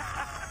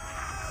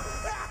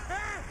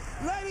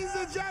 Ladies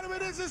and gentlemen,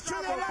 this is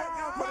Trigger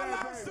Alert. My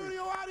live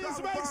studio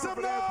audience, make some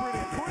noise.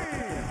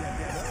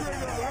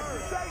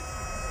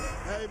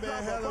 Hey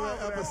man, hell of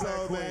an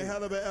episode, man.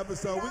 Hell of an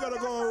episode. We're gonna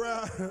go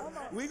around.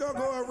 We're gonna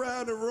go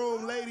around the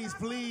room. Ladies,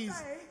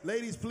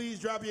 please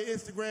drop your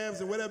Instagrams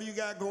and whatever you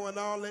got going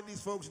on. Let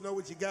these folks know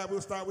what you got. We'll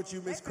start with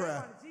you, Miss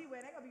Cry.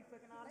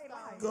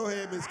 Go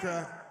ahead, Miss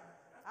Cry.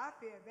 I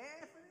feel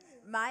bad for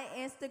this. My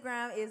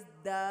Instagram is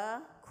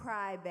the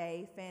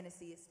Crybae.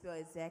 Fantasy is spelled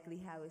exactly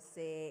how it's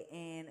said.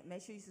 And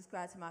make sure you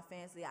subscribe to my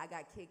Fantasy. I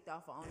got kicked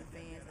off of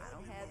OnlyFans. I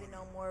don't have it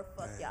no more.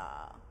 Fuck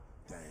y'all.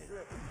 Dang.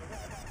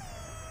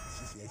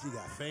 She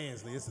got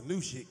fans, Lee. It's some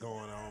new shit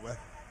going on, man.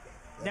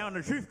 Down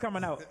the truth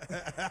coming out.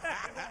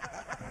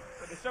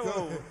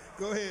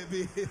 Go ahead,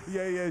 B.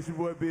 Yeah, it's your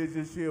boy Biz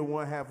Just Chill,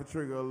 one half of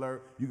Trigger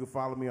Alert. You can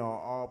follow me on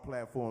all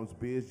platforms.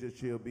 Biz Just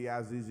Chill,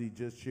 B-I-Z-Z,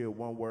 Just Chill,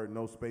 one word,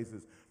 no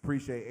spaces.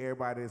 Appreciate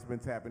everybody that's been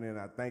tapping in.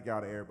 I thank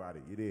y'all to everybody.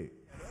 You did.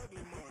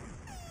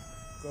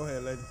 Go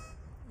ahead, ladies.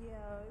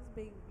 Yeah, it's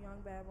Big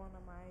Young Bab on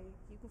the mic.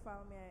 You can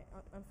follow me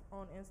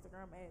on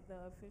Instagram at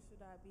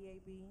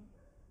theofficial.bab.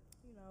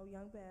 You know,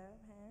 Young Bab,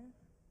 huh?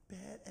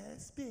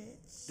 Badass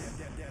bitch.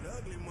 That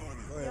ugly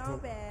money. Go ahead, Young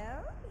Pooh.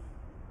 Bab.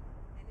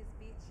 And it's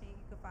Big Chink.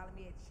 You can follow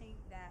me at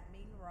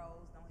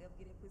chink.meanrose. Don't ever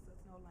get it pussy up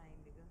to no lane,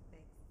 nigga.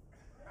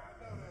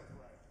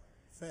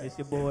 Thanks. It's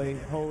your boy,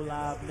 Whole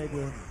Live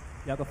Nigga.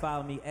 Y'all can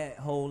follow me at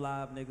Whole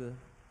Live Nigga.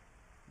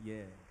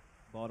 Yeah,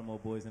 Baltimore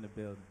boys in the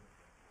building.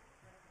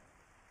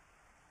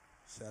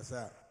 Shouts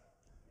out.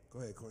 Go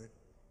ahead, Queen.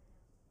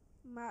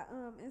 My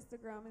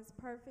Instagram is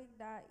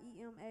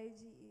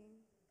perfect.emage.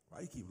 Why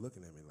you keep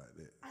looking at me like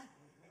that?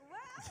 What?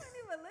 I wasn't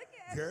even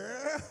looking at Girl,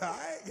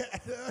 I ain't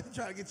got I'm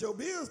trying to get your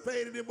bills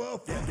paid in them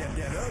motherfuckers.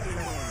 That ugly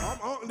money. I'm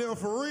on them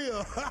for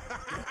real.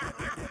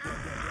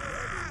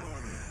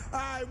 All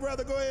right,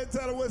 brother, go ahead and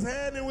tell them what's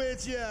happening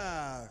with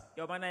ya.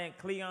 Yo, my name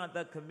Cleon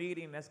the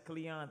Comedian. That's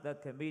Cleon the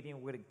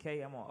Comedian with a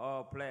K. I'm on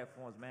all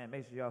platforms, man.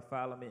 Make sure y'all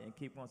follow me and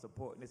keep on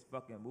supporting this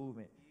fucking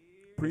movement.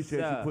 Appreciate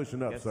Yes, you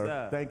pushing up, yes,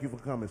 sir. Thank you for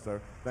coming,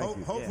 sir. Thank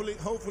you.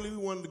 Hopefully we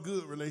wanted a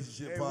good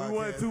relationship podcast. We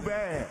wasn't too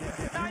bad.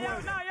 No,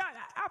 y'all,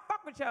 I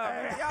fuck with y'all.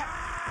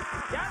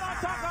 Y'all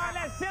don't talk all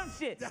that sim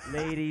shit.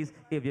 Ladies,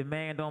 if your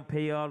man don't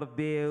pay all the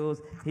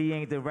bills, he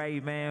ain't the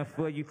right man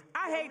for you.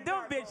 I hate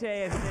them bitch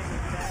ass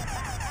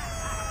niggas.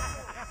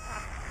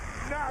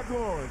 Not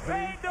going. We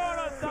ain't doing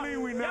no Please,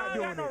 something. we not Y'all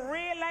doing got no it.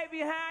 red light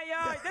behind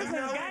y'all. This is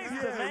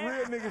gangster, man.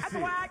 Real nigga That's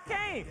shit. why I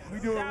came. We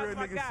doing Shout out real to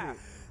my nigga guy. shit.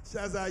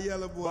 Shouts out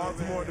Yellow Boy.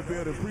 Baltimore man. in the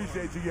building.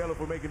 Appreciate you, Yellow,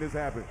 for making this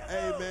happen.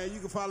 Hey, man, you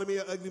can follow me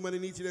at Ugly Money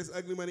Nietzsche. That's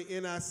Ugly Money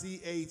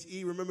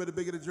Niche. Remember, the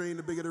bigger the dream,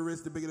 the bigger the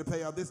risk, the bigger the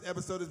payoff. This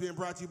episode is being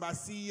brought to you by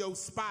CEO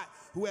Spot,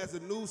 who has a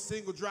new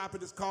single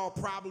dropping. It's called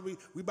Probably.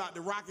 We about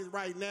to rock it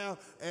right now,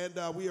 and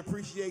we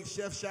appreciate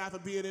Chef Shy for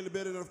being in the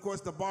building, and, of course,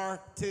 the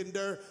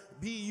bartender.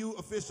 BU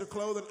official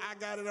clothing. I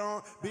got it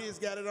on. Biz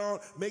got it on.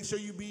 Make sure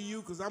you be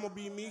you, because I'm going to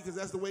be me, because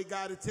that's the way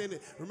God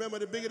intended. Remember,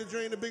 the bigger the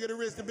dream, the bigger the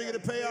risk, the bigger the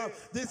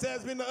payoff. This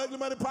has been the Ugly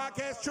Money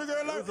Podcast. Trigger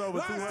Alert.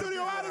 Live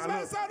studio audience.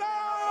 Make some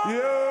noise. Drop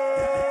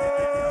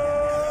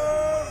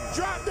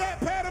that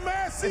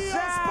Panama. See ya.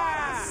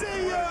 Spot.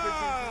 See ya.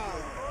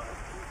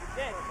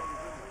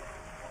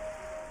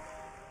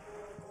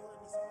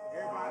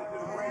 Everybody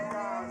did a great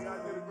job. Y'all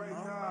did a great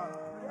job.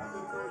 Y'all did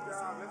a great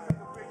job.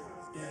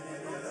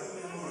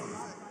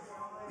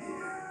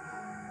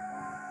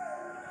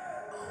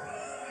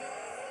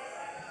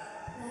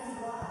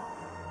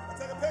 Let's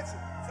take a picture.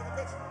 Take a picture. Take a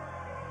picture.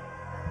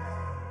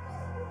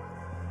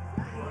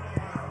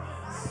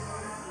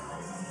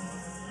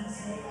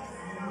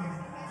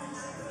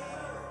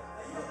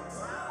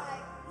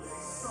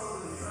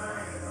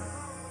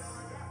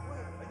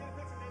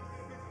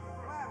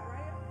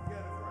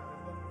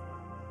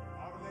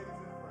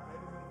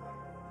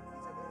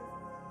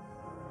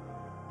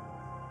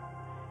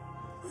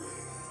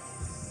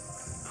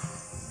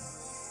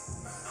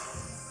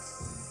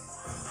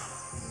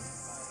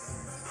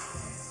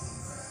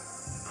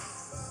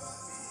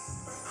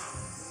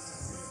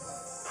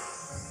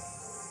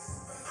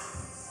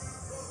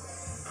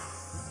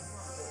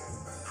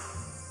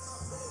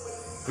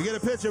 We get a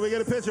picture, we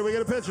get a picture, we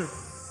get a picture.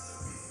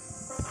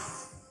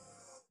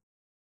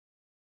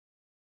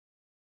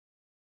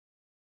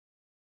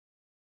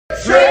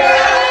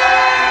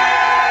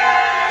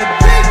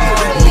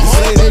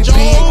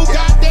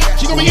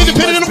 She gonna be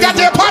independent in them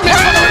goddamn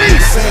apartments.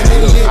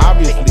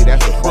 Obviously,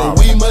 that's the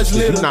problem.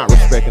 You're not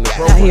respecting the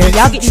program. Out here,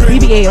 y'all get these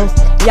BBLs,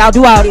 y'all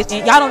do all this,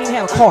 and y'all don't even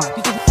have a car.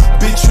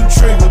 Bitch, you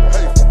trigger.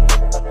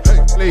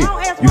 Please,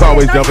 you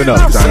always jumping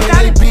up, son.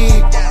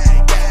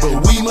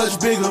 But we much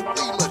bigger.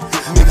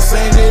 Niggas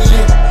saying they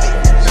lit,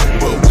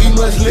 but we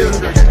much litter.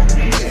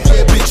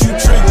 Yeah, bitch, you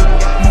trigger.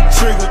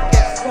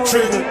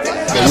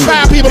 There's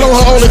 5 people on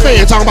her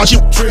OnlyFans talking about she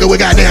trigger with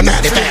goddamn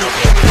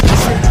 90,000.